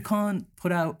But die. you can't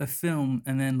put out a film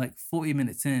and then like 40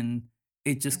 minutes in,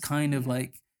 it just kind of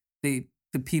like the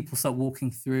people start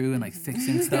walking through and like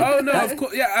fixing stuff. Oh no, of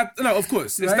course, yeah, no, of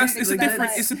course. It's, Right? it's Like, a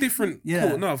different. It's a different. Yeah.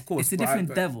 Cool. No, of course. It's a but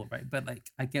different devil, right? But like,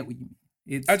 I get what you mean.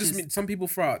 It's I just mean some people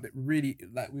throw out that really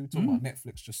like we were talking about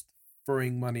Netflix just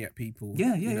throwing money at people.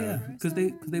 Yeah, you know. because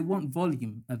they want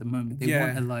volume at the moment. They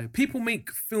want a live. People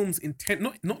make films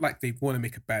not like they want to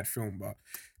make a bad film, but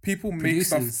people make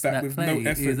stuff Producers that with no play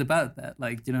effort. is about that,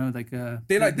 like like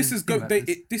They like this is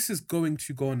this this is going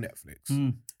to go on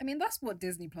Netflix. I mean, that's what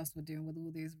Disney Plus were doing with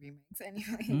all these remakes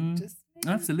anyway. Just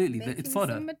Absolutely, making it's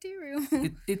fodder. some material.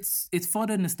 It's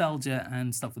fodder, nostalgia,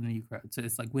 and stuff with the new crowd. So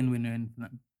it's like win-win-win for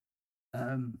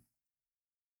them.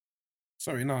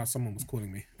 Sorry, someone was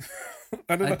calling me.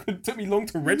 I don't know. It took me long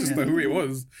to register who it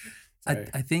was.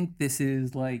 I think this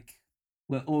is like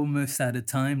we're almost out of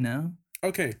time now.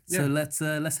 Okay, So let's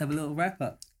have a little wrap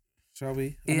up. Shall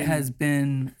we? It has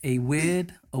been a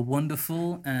weird, a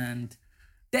wonderful, and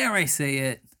dare I say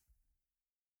it,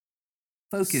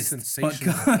 focused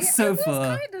sensational. podcast so it was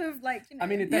far. kind of like, you know, I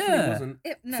mean, it definitely Yeah. wasn't.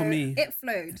 for me. It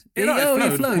flowed. It flowed,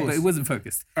 It of flowed, but course. it wasn't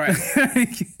focused. All right.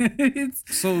 It's,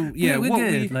 So yeah, we're what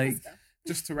good. we Like,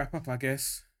 just to wrap up, I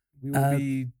guess we will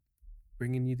be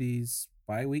bringing you these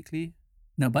bi-weekly.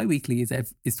 no, bi-weekly is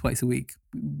twice a week.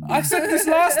 I said this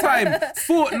last time.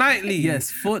 Fortnightly. Yes,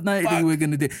 fortnightly Fuck. we're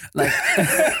gonna do like.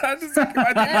 I just think I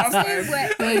did last Let's say time.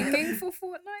 we're aiming for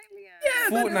fortnightly.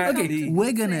 Fortnightly. Okay,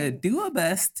 we're gonna do our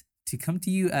best to come to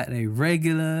you at a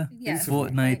regular Yeah,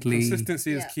 fortnightly.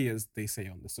 Consistency is Yeah. key, as they say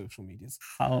on the social medias.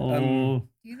 How?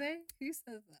 Do they? Who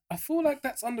says that? I feel like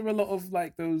that's under a lot of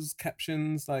like those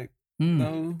captions, like Hmm.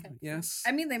 no, Okay. yes,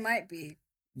 I mean, they might be.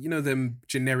 you know them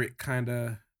generic kind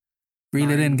of. Reel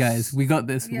it in, lines. guys. We got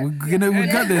this. Yeah. We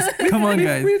got this. Come on,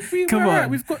 guys. Come Alright, on.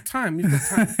 we've got time. We've got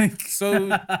time.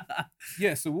 So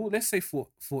yeah, so let's say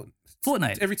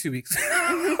Fortnight. every 2 weeks.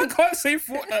 I can't say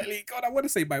fortnightly. God, I want to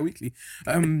say bi-weekly.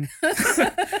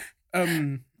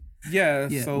 Yeah,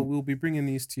 Yeah. so we'll be bringing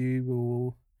these to you.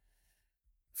 We'll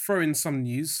throw in some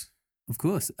news. Of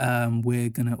course. We're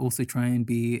gonna also try and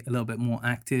be a little bit more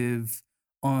active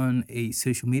on a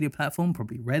social media platform,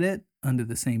 probably Reddit, under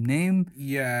the same name.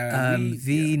 Yeah.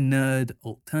 The Nerd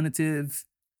Alternative.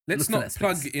 Let's look for not that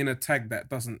plug space. in a tag that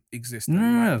doesn't exist. No,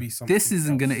 and no, might no. be something This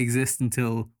isn't gonna else. exist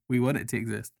until we want it to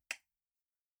exist.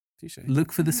 Touche.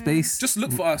 Look for the space. Just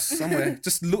look for us somewhere.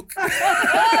 Just look. Find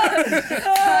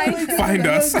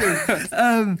us. Okay.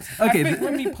 I think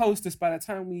when we post this, by the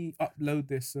time we upload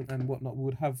this and whatnot, we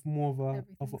would have more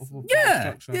of a Yeah,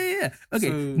 structure. yeah. Okay,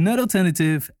 So- Nerd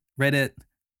Alternative, Reddit.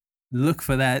 Look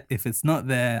for that. If it's not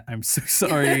there, I'm so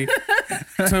sorry.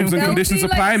 Terms and There'll conditions be,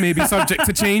 like- apply. May be subject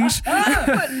to change.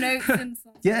 Put notes in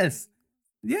something. Yes.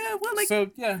 Yeah, well, like, So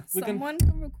yeah, we're gonna. Someone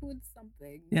can record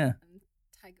something. Yeah. And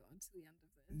tag it onto the end of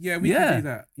it. Yeah, we Yeah. can do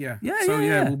that. Yeah. Yeah, So yeah,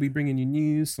 yeah. we'll be bringing you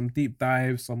news, some deep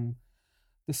dives, some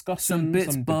discussion, some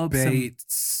bits, bobs, debates,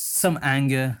 some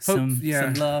anger, some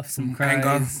yeah. laughs, some anger,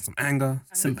 cries, some anger.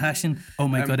 some passion. Oh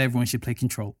my Um, God, everyone should play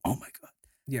Control. Oh my God.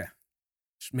 Yeah,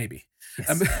 maybe.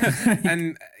 Yes.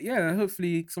 And yeah,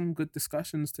 hopefully some good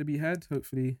discussions to be had.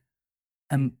 Hopefully,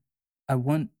 I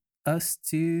want us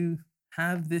to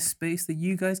have this space that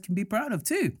you guys can be proud of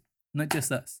too, not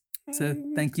just us. So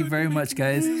thank you very much,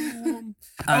 guys. Oh,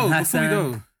 I'm before we Hassan.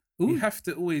 go, we Ooh. have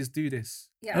to always do this.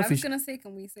 Yeah, Oh, I for was sure. gonna say,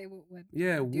 can we say what we're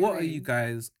Yeah, what are you Doing.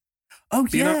 guys Oh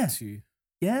been yeah, up to?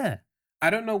 yeah. I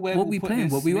don't know where What we'll we put playing,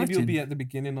 this. what we Maybe it'll be watching. at the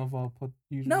beginning of our pod.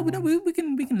 No, we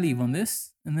can leave on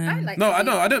this and then. I like No, to I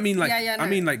know. leave. I don't mean like. Yeah, I no,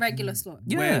 mean like regular slot.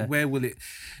 Yeah. Where will it?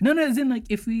 No, as in like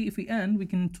if we end, we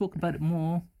can talk about it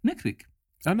more next week.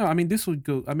 I know. I mean, this would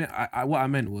go. I mean, I what I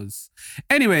meant was.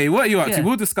 Anyway, what are you up to? Yeah.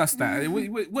 We'll discuss that.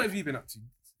 What have you been up to?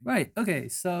 Right. Okay.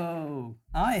 So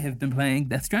I have been playing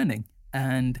Death Stranding,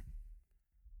 and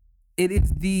it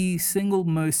is the single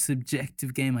most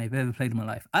subjective game I've ever played in my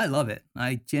life. I love it.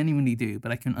 I genuinely do,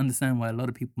 but I can understand why a lot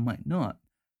of people might not.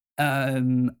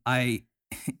 I,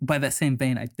 by that same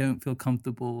vein, I don't feel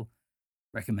comfortable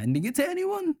recommending it to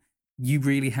anyone. You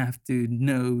really have to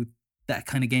know that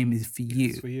kind of game is for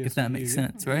you, for you, if it's that for makes you, yeah.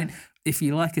 sense, right? If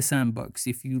you like a sandbox,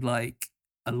 if you like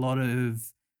a lot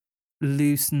of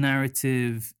loose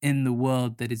narrative in the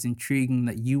world that is intriguing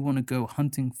that you want to go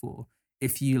hunting for,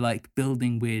 if you like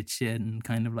building weird shit and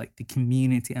kind of like the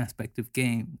community aspect of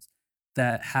games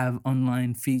that have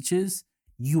online features,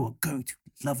 you are going to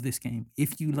love this game.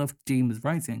 If you love Kojima's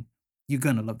writing, you're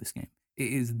going to love this game.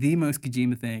 It is the most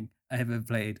Kojima thing I have ever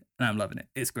played, and I'm loving it.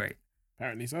 It's great.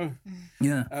 Apparently so.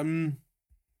 Yeah.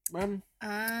 Ma'am,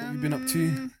 have you been up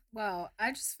to? Well,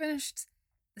 I just finished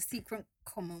the Secret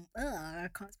I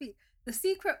can't speak. The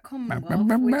Secret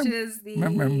Commonwealth, which is the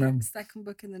second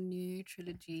book in the new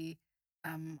trilogy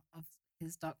of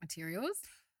his Dark Materials.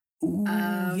 Ooh,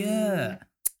 yeah.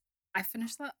 I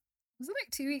finished that. Was it like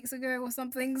 2 weeks ago or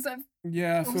something? So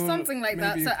Yeah, I or feel something like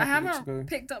that. maybe a So I couple weeks haven't ago.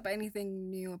 picked up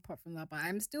anything new apart from that, but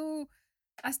I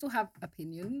still have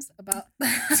opinions about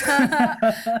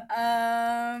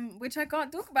which I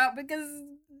can't talk about because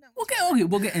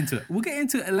We'll get into it. We'll get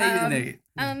into it later date.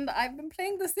 and I've been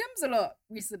playing The Sims a lot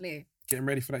recently. Getting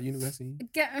ready for that university.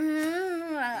 I've Getting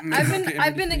been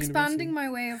ready for expanding university. my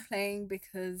way of playing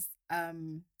because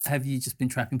Have you just been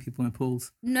trapping people in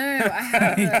pools? no, I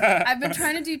haven't. I've been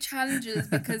trying to do challenges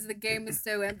because the game is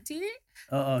so empty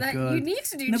Oh, that God. you need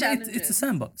to do No, but challenges. it's a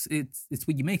sandbox. It's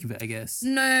what you make of it, I guess.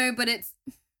 No, but it's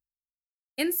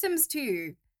in Sims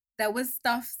 2, there was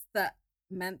stuff that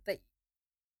meant that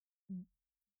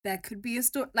there could be a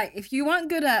story. Like, if you weren't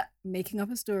good at making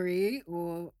up a story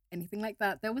or anything like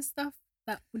that, there was stuff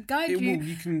that would guide you.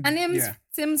 You can. And in yeah.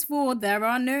 Sims 4, there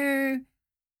are no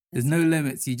There's no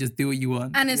limits. You just do what you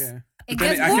want. And it's Yeah. it Then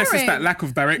gets I boring. guess it's that lack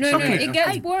of direction. No, innit? it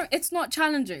gets boring. It's not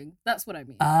challenging. That's what I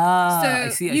mean. Ah, So I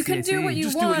see. you can do what you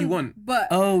Just want. do what you want. But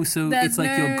Oh, so There's it's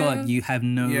like you're God. no- You have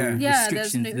no Yeah. Yeah, there's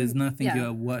restrictions. There's, no- nothing yeah.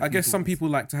 you're working. I guess some towards. people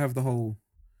like to have the whole.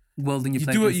 Well, then You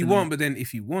do what you want, but then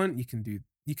if you want, you can do.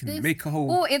 You can This- make a whole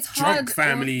or it's hard. drunk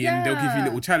family, and they'll give you yeah.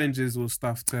 little challenges or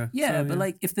stuff to. Yeah, so, but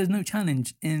like if there's no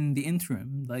challenge in the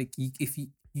interim, like if you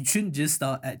shouldn't just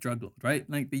start at drug lord, right?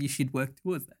 Like you should work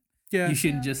towards that. yeah, You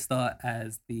shouldn't just start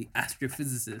as the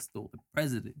astrophysicist or the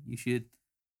president. You should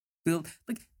build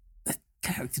like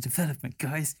character development,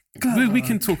 guys. we God.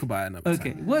 can talk about it another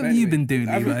Okay, time. what But have you anyway, been doing,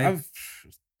 Levi?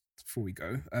 Before we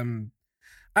go,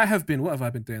 I have been. What have I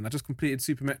been doing? I just completed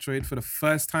Super Metroid for the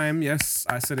first time. Yes,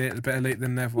 I said it. Better late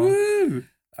than never. Woo!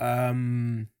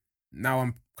 Now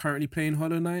I'm currently playing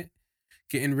Hollow Knight,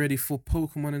 getting ready for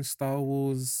Pokemon and Star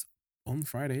Wars on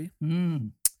Friday.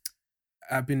 Mm.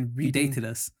 I've been You reading. dated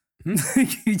us. Hmm?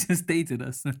 You just dated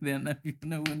us. They don't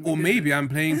know when Or maybe I'm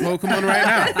playing Pokemon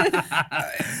right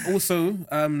now. Also,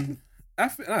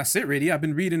 that's it really. I've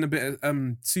been reading a bit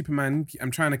of Superman.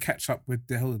 I'm trying to catch up with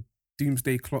the whole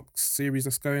Doomsday Clock series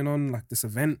that's going on, like this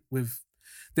event with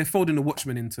they're folding the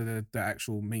Watchmen into the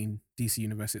actual main DC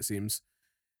universe, it seems.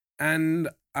 And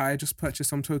I just purchased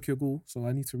some Tokyo Ghoul, so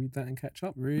I need to read that and catch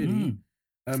up. Really, Mm.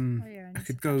 Oh, yeah, I need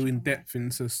could to go catch in up on depth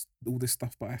into all this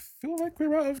stuff, but I feel like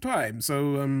we're out of time.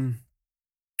 So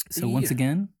So once yeah.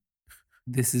 again,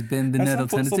 this has been the As Nerd I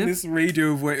puts on Alternative. this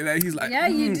radio voice, like, he's like, Yeah,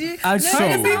 you do. I'm No,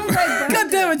 trying it to be. sounds like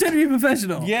God damn, I'm trying to be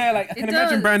professional. Yeah, like I It can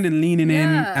imagine does. Brandon leaning in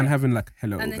Yeah. and having like,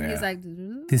 hello And then there. he's like,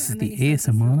 This is and then the he says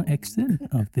ASMR this. exit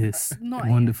of this Not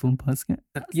wonderful podcast.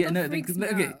 That Yeah, stuff no, freaks me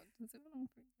okay. out.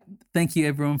 Thank you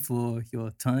everyone for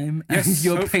your time yes, and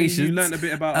your hopefully patience. You learned a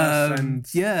bit about us, and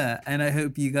yeah, and I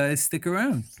hope you guys stick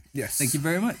around. yes, Thank you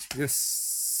very much. Yes,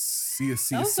 see you.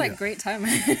 That was like great time.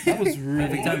 That was really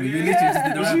Perfect timing. You literally just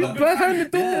did the Was wrap you up. behind the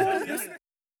door? Yeah. Yes.